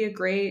this would be a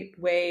great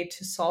way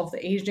to solve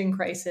the aging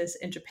crisis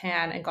in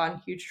Japan, and got in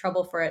huge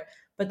trouble for it,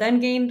 but then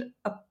gained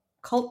a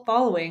cult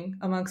following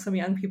among some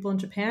young people in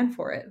Japan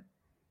for it.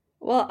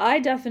 Well, I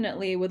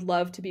definitely would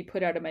love to be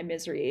put out of my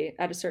misery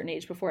at a certain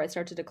age before I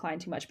start to decline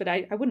too much, but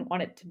I wouldn't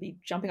want it to be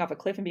jumping off a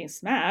cliff and being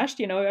smashed.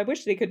 You know, I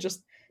wish they could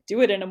just do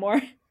it in a more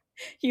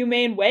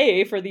humane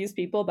way for these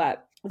people,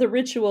 but the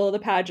ritual, the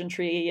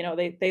pageantry, you know,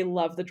 they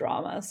love the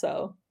drama.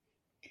 So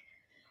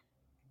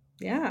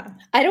Yeah.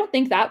 I don't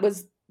think that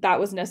was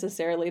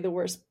necessarily the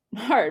worst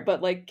part,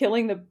 but like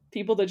killing the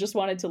people that just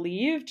wanted to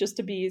leave just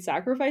to be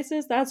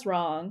sacrifices, that's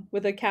wrong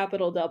with a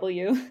capital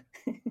W.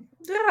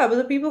 Yeah, but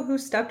the people who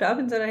stepped up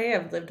and said, "Hey,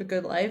 I've lived a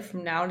good life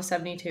from now to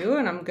 72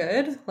 and I'm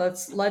good.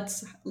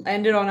 Let's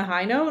end it on a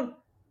high note."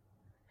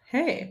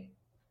 Hey,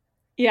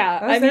 Yeah,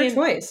 that was I their mean,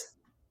 choice.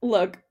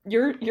 look,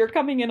 you're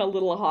coming in a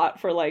little hot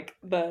for like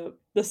the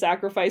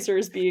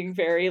sacrificers being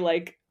very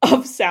like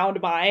of sound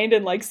mind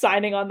and like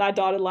signing on that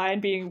dotted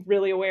line, being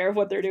really aware of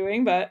what they're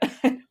doing, but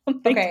I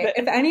don't think Okay, that.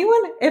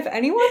 if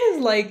anyone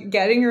is like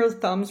getting your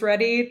thumbs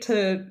ready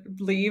to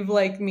leave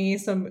like me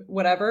some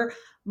whatever,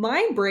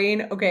 my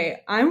brain,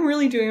 okay, I'm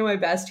really doing my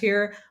best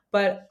here,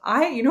 but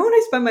you know what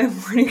I spend my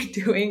morning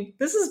doing?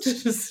 This is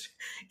to just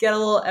get a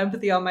little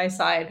empathy on my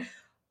side.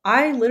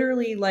 I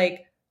literally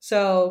like,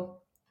 so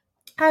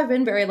I've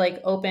been very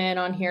like open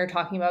on here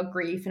talking about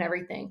grief and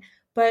everything,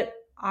 but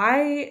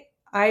I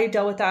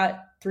dealt with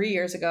that 3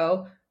 years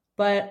ago,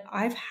 but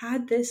I've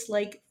had this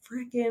like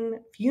freaking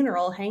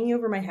funeral hanging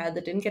over my head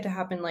that didn't get to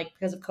happen like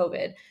because of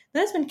COVID.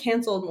 Then it's been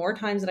canceled more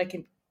times than I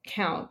can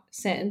count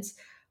since.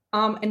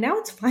 And now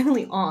it's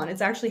finally on.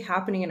 It's actually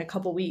happening in a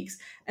couple weeks.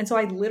 And so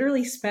I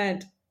literally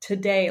spent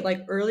today,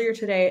 like earlier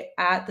today,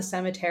 at the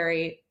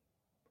cemetery,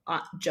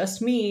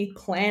 just me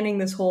planning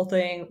this whole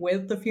thing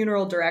with the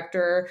funeral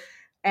director.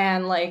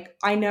 And like,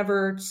 I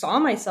never saw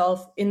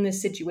myself in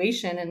this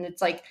situation. And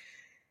it's like,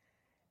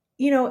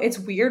 you know, it's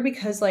weird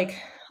because like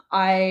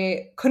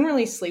I couldn't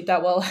really sleep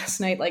that well last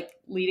night, like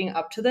leading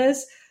up to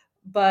this,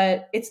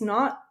 but it's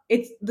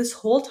this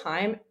whole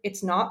time,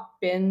 it's not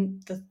been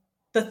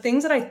the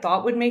things that I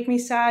thought would make me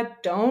sad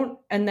don't.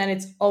 And then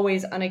it's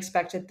always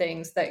unexpected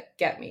things that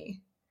get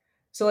me.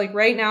 So like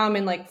right now I'm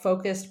in like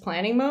focused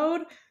planning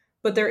mode,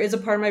 but there is a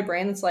part of my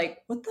brain that's like,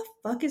 what the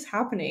fuck is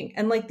happening?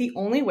 And like the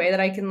only way that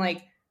I can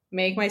like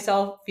make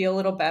myself feel a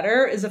little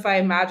better is if I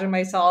imagine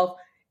myself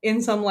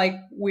in some like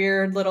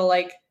weird little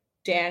like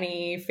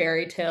Danny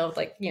fairy tale,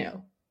 like, you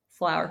know,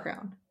 flower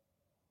crown.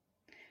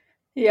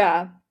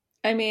 Yeah,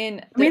 I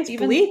mean, It's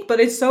bleak, but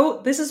this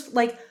is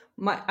like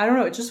I don't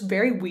know, it's just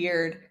very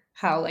weird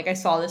how like I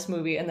saw this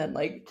movie and then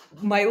like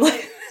my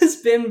life has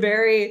been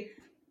very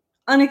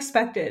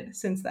unexpected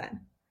since then.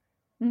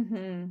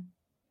 Mm-hmm.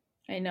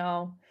 I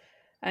know,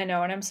 and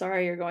I'm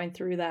sorry you're going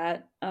through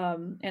that.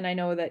 And I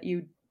know that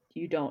you're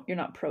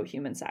not pro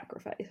human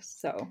sacrifice.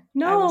 So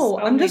No,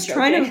 I'm just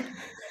trying to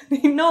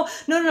no,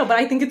 but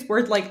I think it's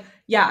worth like,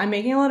 yeah, I'm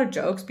making a lot of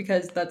jokes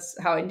because that's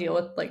how I deal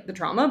with like the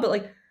trauma, but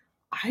like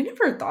I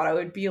never thought I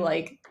would be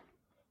like,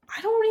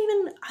 I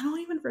don't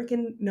even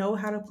freaking know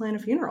how to plan a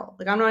funeral.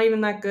 Like I'm not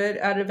even that good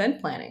at event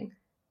planning.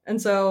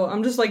 And so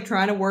I'm just like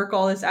trying to work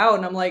all this out,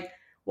 and I'm like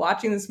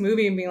watching this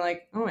movie and being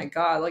like, oh my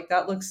God, like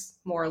that looks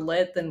more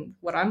lit than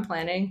what I'm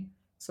planning.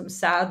 Some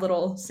sad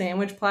little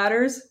sandwich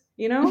platters,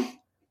 you know?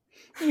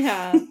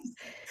 Yeah.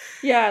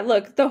 Yeah,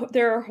 look,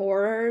 there are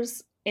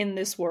horrors in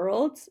this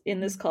world, in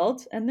this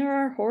cult, and there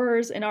are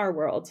horrors in our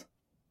world.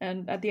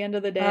 And at the end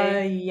of the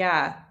day,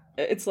 Yeah.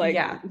 it's like,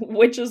 Yeah.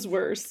 which is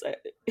worse?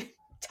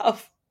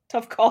 Tough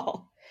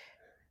call.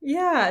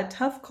 Yeah,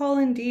 tough call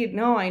indeed.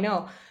 No, I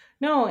know.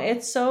 No,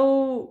 it's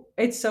so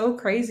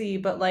crazy,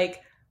 but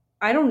like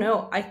I don't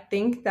know. I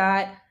think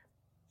that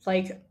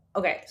like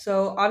okay,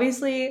 so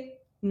obviously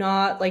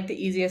not like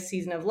the easiest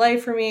season of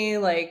life for me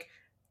like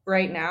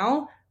right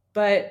now,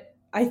 but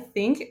I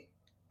think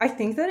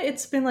that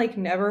it's been like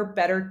never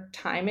better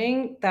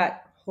timing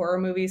that horror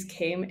movies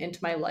came into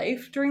my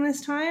life during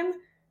this time,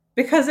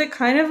 because it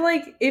kind of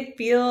like it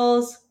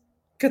feels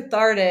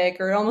cathartic,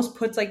 or it almost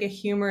puts like a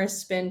humorous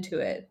spin to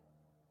it.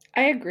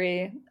 I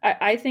agree.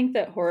 I think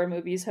that horror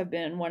movies have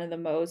been one of the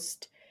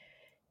most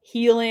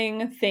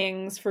healing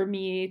things for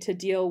me to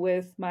deal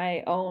with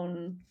my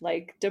own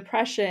like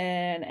depression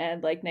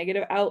and like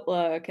negative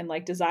outlook and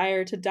like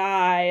desire to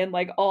die and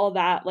like all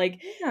that. Like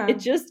it Yeah.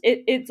 just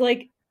it's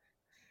like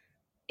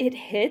it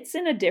hits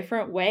in a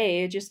different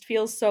way. It just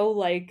feels so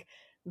like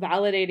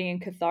validating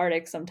and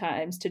cathartic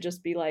sometimes to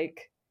just be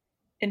like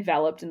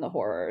enveloped in the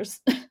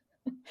horrors.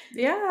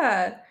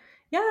 Yeah.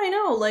 Yeah, I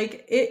know.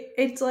 Like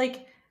it's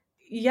like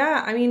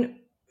yeah, I mean,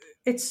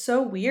 it's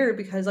so weird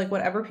because like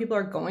whatever people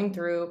are going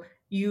through,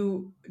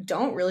 you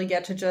don't really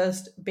get to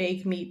just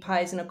bake meat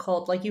pies in a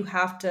cult. Like you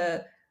have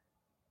to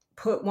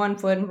put one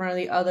foot in front of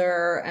the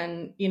other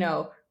and,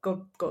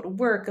 go to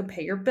work and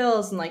pay your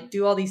bills and like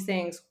do all these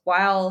things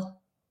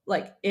while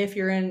like if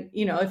you're in,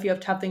 if you have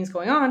tough things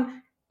going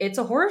on, it's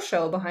a horror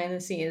show behind the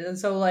scenes. And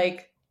so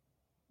like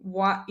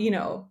what, you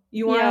want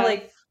to Yeah.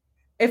 like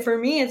if for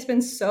me it's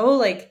been so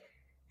like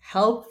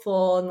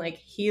helpful and like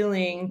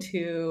healing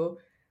to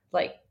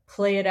like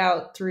play it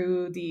out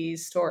through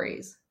these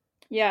stories.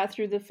 Yeah,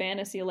 through the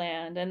fantasy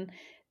land, and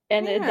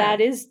Yeah.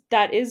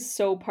 that is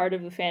so part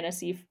of the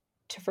fantasy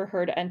for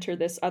her to enter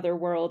this other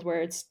world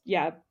where it's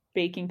yeah,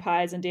 baking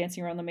pies and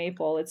dancing around the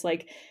maple. It's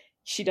like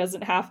she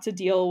doesn't have to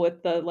deal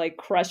with the like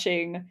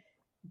crushing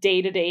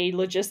day-to-day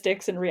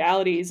logistics and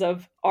realities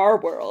of our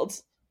world.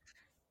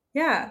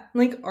 Yeah.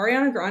 Like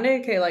Ariana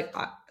Grande, okay, like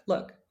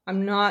look,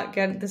 I'm not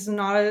getting this is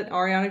not an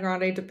Ariana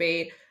Grande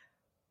debate.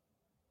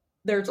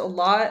 There's a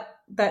lot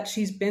that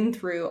she's been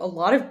through, a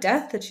lot of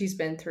death that she's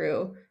been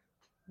through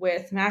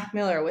with Mac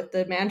Miller, with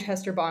the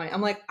Manchester bombing.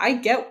 I'm like, I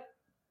get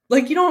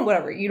like you don't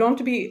whatever. You don't have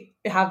to be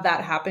have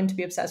that happen to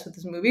be obsessed with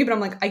this movie, but I'm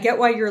like, I get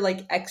why you're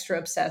like extra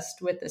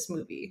obsessed with this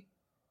movie.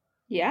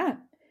 Yeah,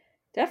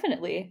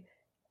 definitely.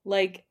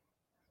 Like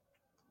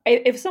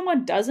if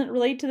someone doesn't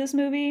relate to this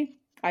movie,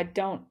 I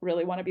don't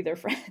really want to be their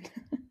friend.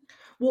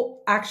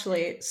 Well,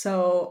 actually,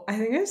 so I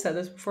think I've said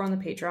this before on the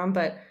Patreon,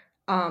 but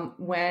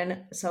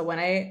when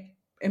I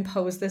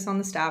impose this on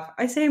the staff,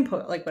 I say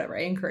impose like whatever,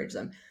 I encourage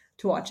them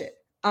to watch it.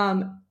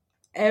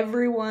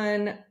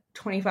 Everyone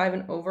 25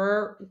 and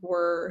over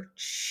were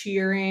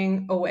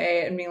cheering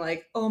away and being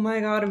like, "Oh my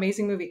god,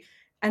 amazing movie."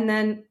 And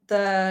then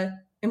the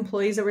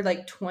employees that were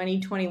like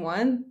 20,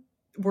 21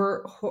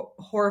 were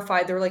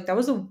horrified. They were like, "That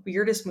was the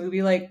weirdest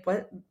movie. Like,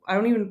 what? I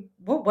don't even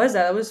what was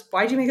that? That was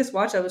why'd you make us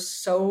watch that? It was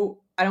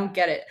so I don't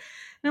get it."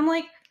 And I'm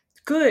like,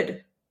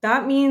 good.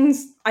 That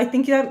means, I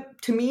think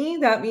that to me,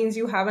 that means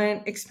you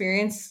haven't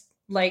experienced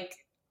like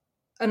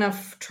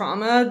enough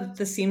trauma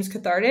that seems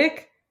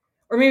cathartic.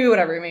 Or maybe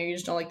whatever, maybe you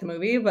just don't like the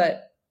movie,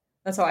 but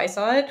that's how I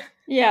saw it.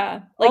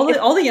 Yeah, like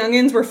All the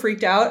youngins were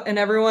freaked out, and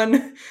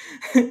everyone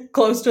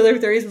close to their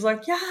 30s was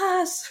like,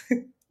 yes.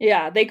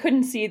 yeah, they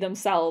couldn't see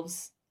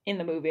themselves in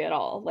the movie at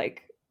all,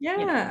 like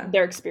Yeah.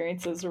 their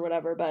experiences or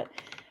whatever. But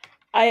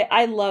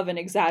I love an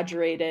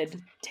exaggerated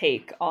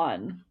take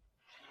on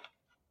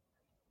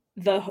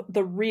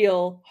the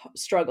real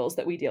struggles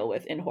that we deal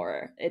with in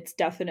horror. It's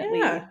definitely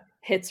Yeah.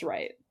 hits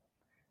right.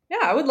 Yeah,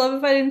 I would love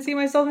if I didn't see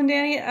myself in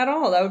Danny at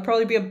all. That would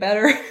probably be a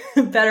better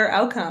better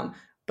outcome.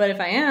 But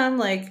if I am,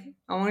 like,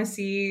 I want to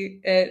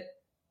see it,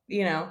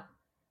 you know,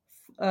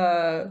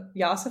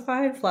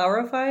 yassified,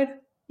 flowerified.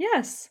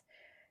 Yes.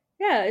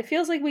 Yeah, it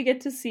feels like we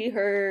get to see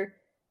her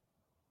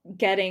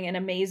getting an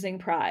amazing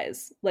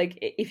prize. Like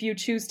if you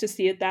choose to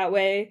see it that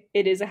way,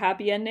 it is a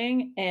happy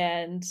ending,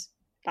 and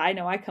I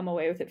know I come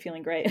away with it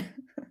feeling great.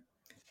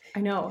 I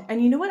know.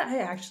 And you know what I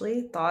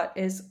actually thought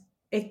is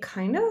it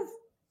kind of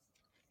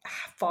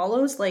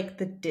follows like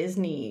the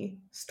Disney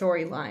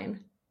storyline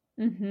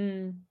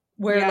Mm-hmm.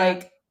 where Yeah.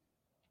 like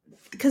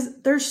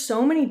because there's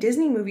so many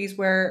Disney movies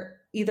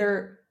where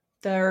either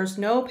there's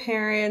no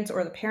parents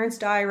or the parents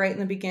die right in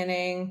the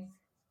beginning,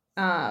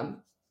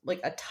 like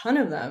a ton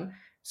of them.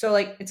 So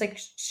like it's like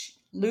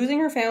losing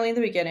her family in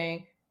the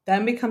beginning,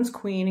 then becomes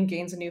queen and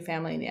gains a new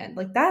family in the end.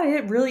 Like that,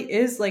 it really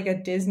is like a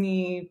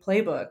Disney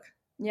playbook.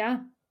 Yeah.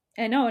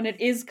 I know, and it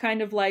is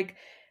kind of like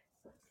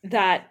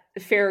that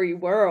fairy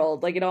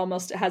world. Like it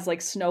almost has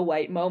like Snow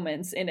White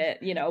moments in it,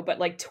 but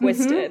like Mm-hmm.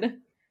 twisted.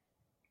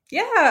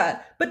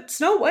 Yeah, but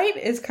Snow White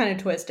is kind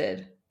of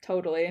twisted.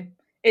 Totally.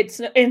 It's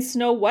and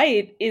Snow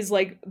White is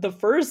like the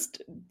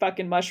first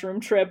fucking mushroom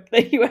trip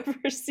that you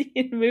ever see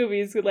in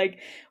movies, like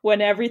when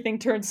everything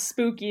turns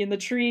spooky in the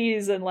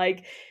trees and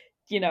like,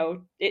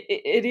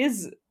 it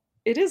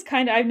is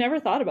kind of I've never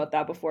thought about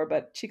that before,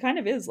 but she kind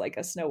of is like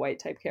a Snow White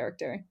type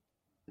character.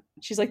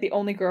 She's like the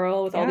only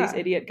girl with all these Yeah,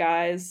 idiot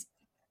guys.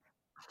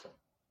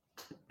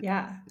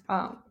 yeah,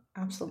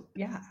 absolutely,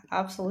 yeah,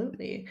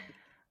 absolutely.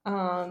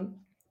 Um,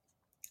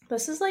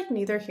 this is like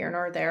neither here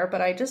nor there,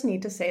 but I just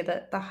need to say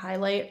that the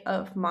highlight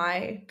of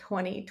my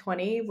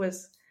 2020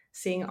 was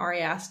seeing Ari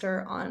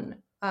Aster on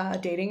a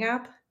dating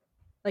app.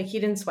 Like he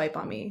didn't swipe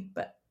on me,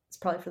 but it's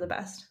probably for the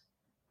best.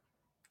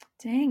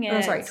 Dang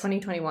Oh, sorry, it.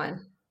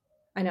 2021.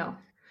 I know.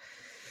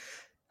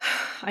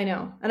 I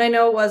know. And I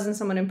know it wasn't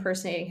someone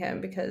impersonating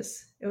him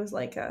because it was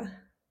like a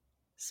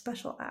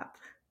special app.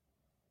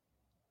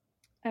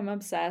 I'm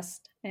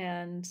obsessed,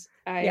 and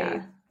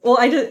Yeah. Well,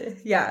 I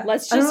just, yeah.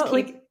 Let's I don't just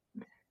know,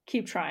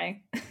 keep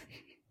trying.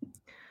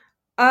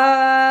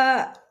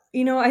 I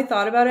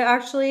thought about it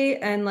actually,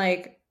 and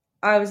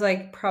I was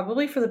like,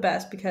 probably for the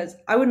best, because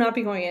I would not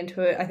be going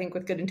into it, I think,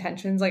 with good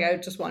intentions. Like, I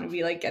would just want to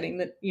be like getting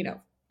the,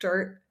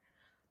 dirt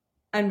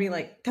and be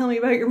like, tell me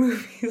about your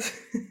movies.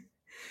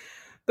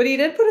 But he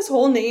did put his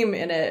whole name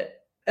in it,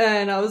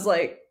 and I was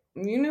like,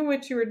 you knew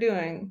what you were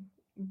doing.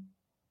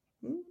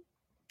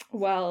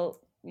 Well,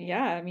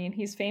 yeah, I mean,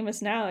 he's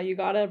famous now. You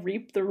gotta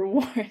reap the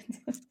rewards.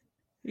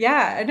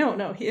 Yeah, I don't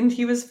know.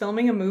 He was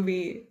filming a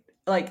movie,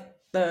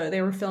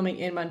 they were filming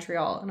in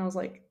Montreal, and I was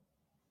like,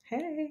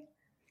 hey,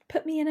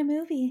 put me in a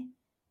movie.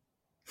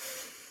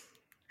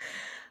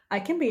 I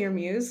can be your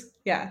muse.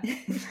 Yeah.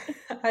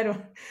 I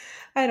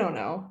don't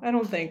know. I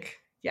don't think,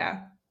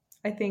 yeah.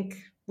 I think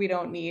we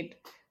don't need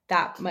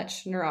that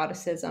much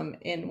neuroticism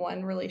in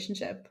one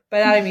relationship. By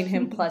that I mean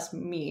him plus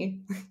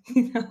me.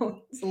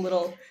 It's a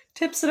little,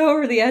 tips it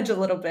over the edge a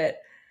little bit.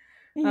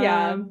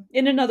 Yeah.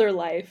 In another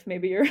life,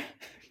 maybe your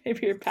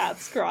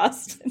paths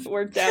crossed and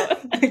worked out.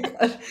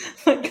 Oh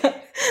my God.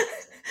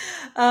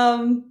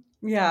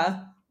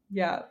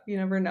 Yeah. You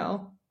never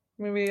know.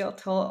 Maybe I'll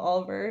tell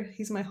Oliver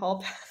he's my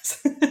hall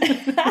pass.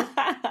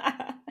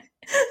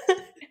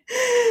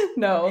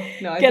 No,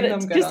 I think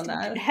I'm good on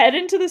that. Head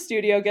into the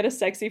studio, get a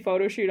sexy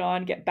photo shoot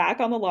on, get back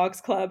on the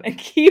Logs Club, and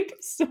keep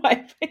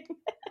swiping.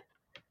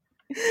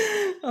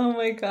 Oh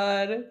my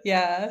God.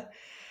 Yeah.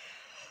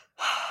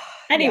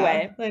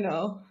 Anyway. Yeah, I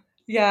know.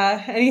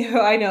 Yeah.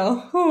 Anyhow, I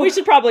know. We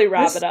should probably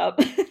wrap it up.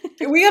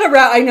 We gotta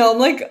wrap. I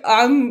know.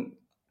 I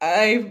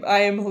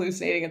am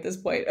hallucinating at this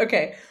point.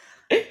 Okay.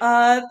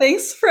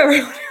 Thanks for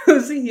everyone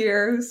who's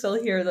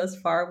still here thus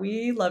far.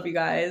 We love you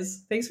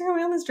guys. Thanks for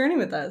coming on this journey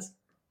with us.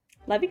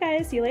 Love you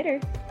guys. See you later.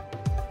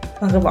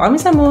 Au revoir,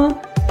 mes amours.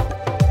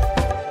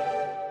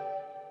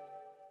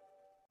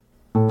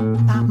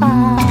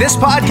 This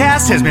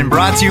podcast has been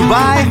brought to you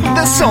by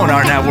the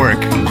Sonar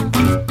Network.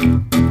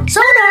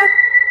 Sonar!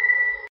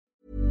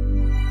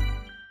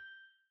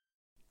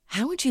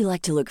 How would you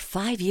like to look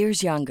 5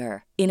 years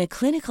younger? In a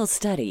clinical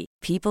study,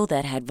 people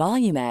that had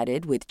volume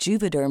added with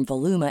Juvederm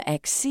Voluma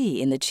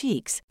XC in the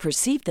cheeks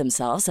perceived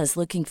themselves as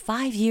looking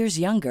 5 years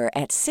younger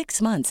at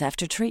 6 months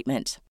after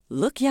treatment.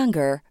 Look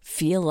younger,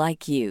 feel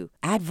like you.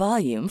 Add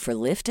volume for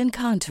lift and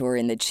contour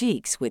in the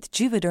cheeks with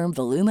Juvederm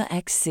Voluma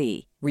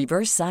XC.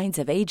 Reverse signs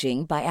of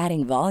aging by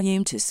adding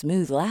volume to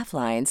smooth laugh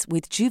lines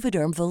with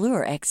Juvederm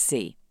Volure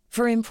XC.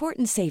 For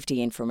important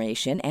safety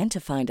information and to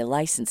find a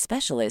licensed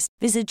specialist,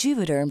 visit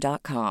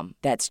Juvederm.com.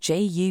 That's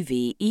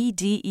JUVEDERM.com.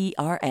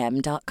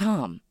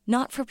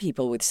 Not for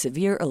people with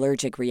severe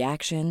allergic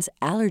reactions,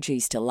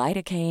 allergies to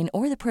lidocaine,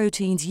 or the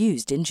proteins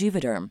used in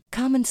Juvederm.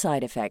 Common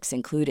side effects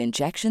include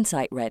injection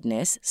site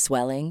redness,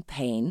 swelling,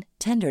 pain,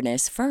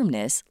 tenderness,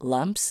 firmness,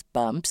 lumps,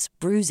 bumps,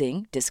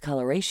 bruising,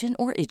 discoloration,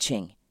 or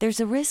itching.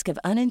 There's a risk of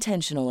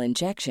unintentional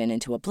injection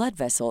into a blood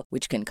vessel,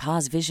 which can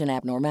cause vision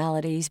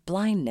abnormalities,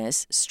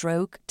 blindness,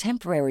 stroke,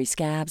 temporary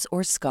scabs,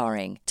 or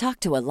scarring. Talk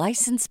to a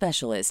licensed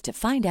specialist to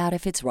find out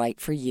if it's right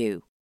for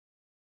you.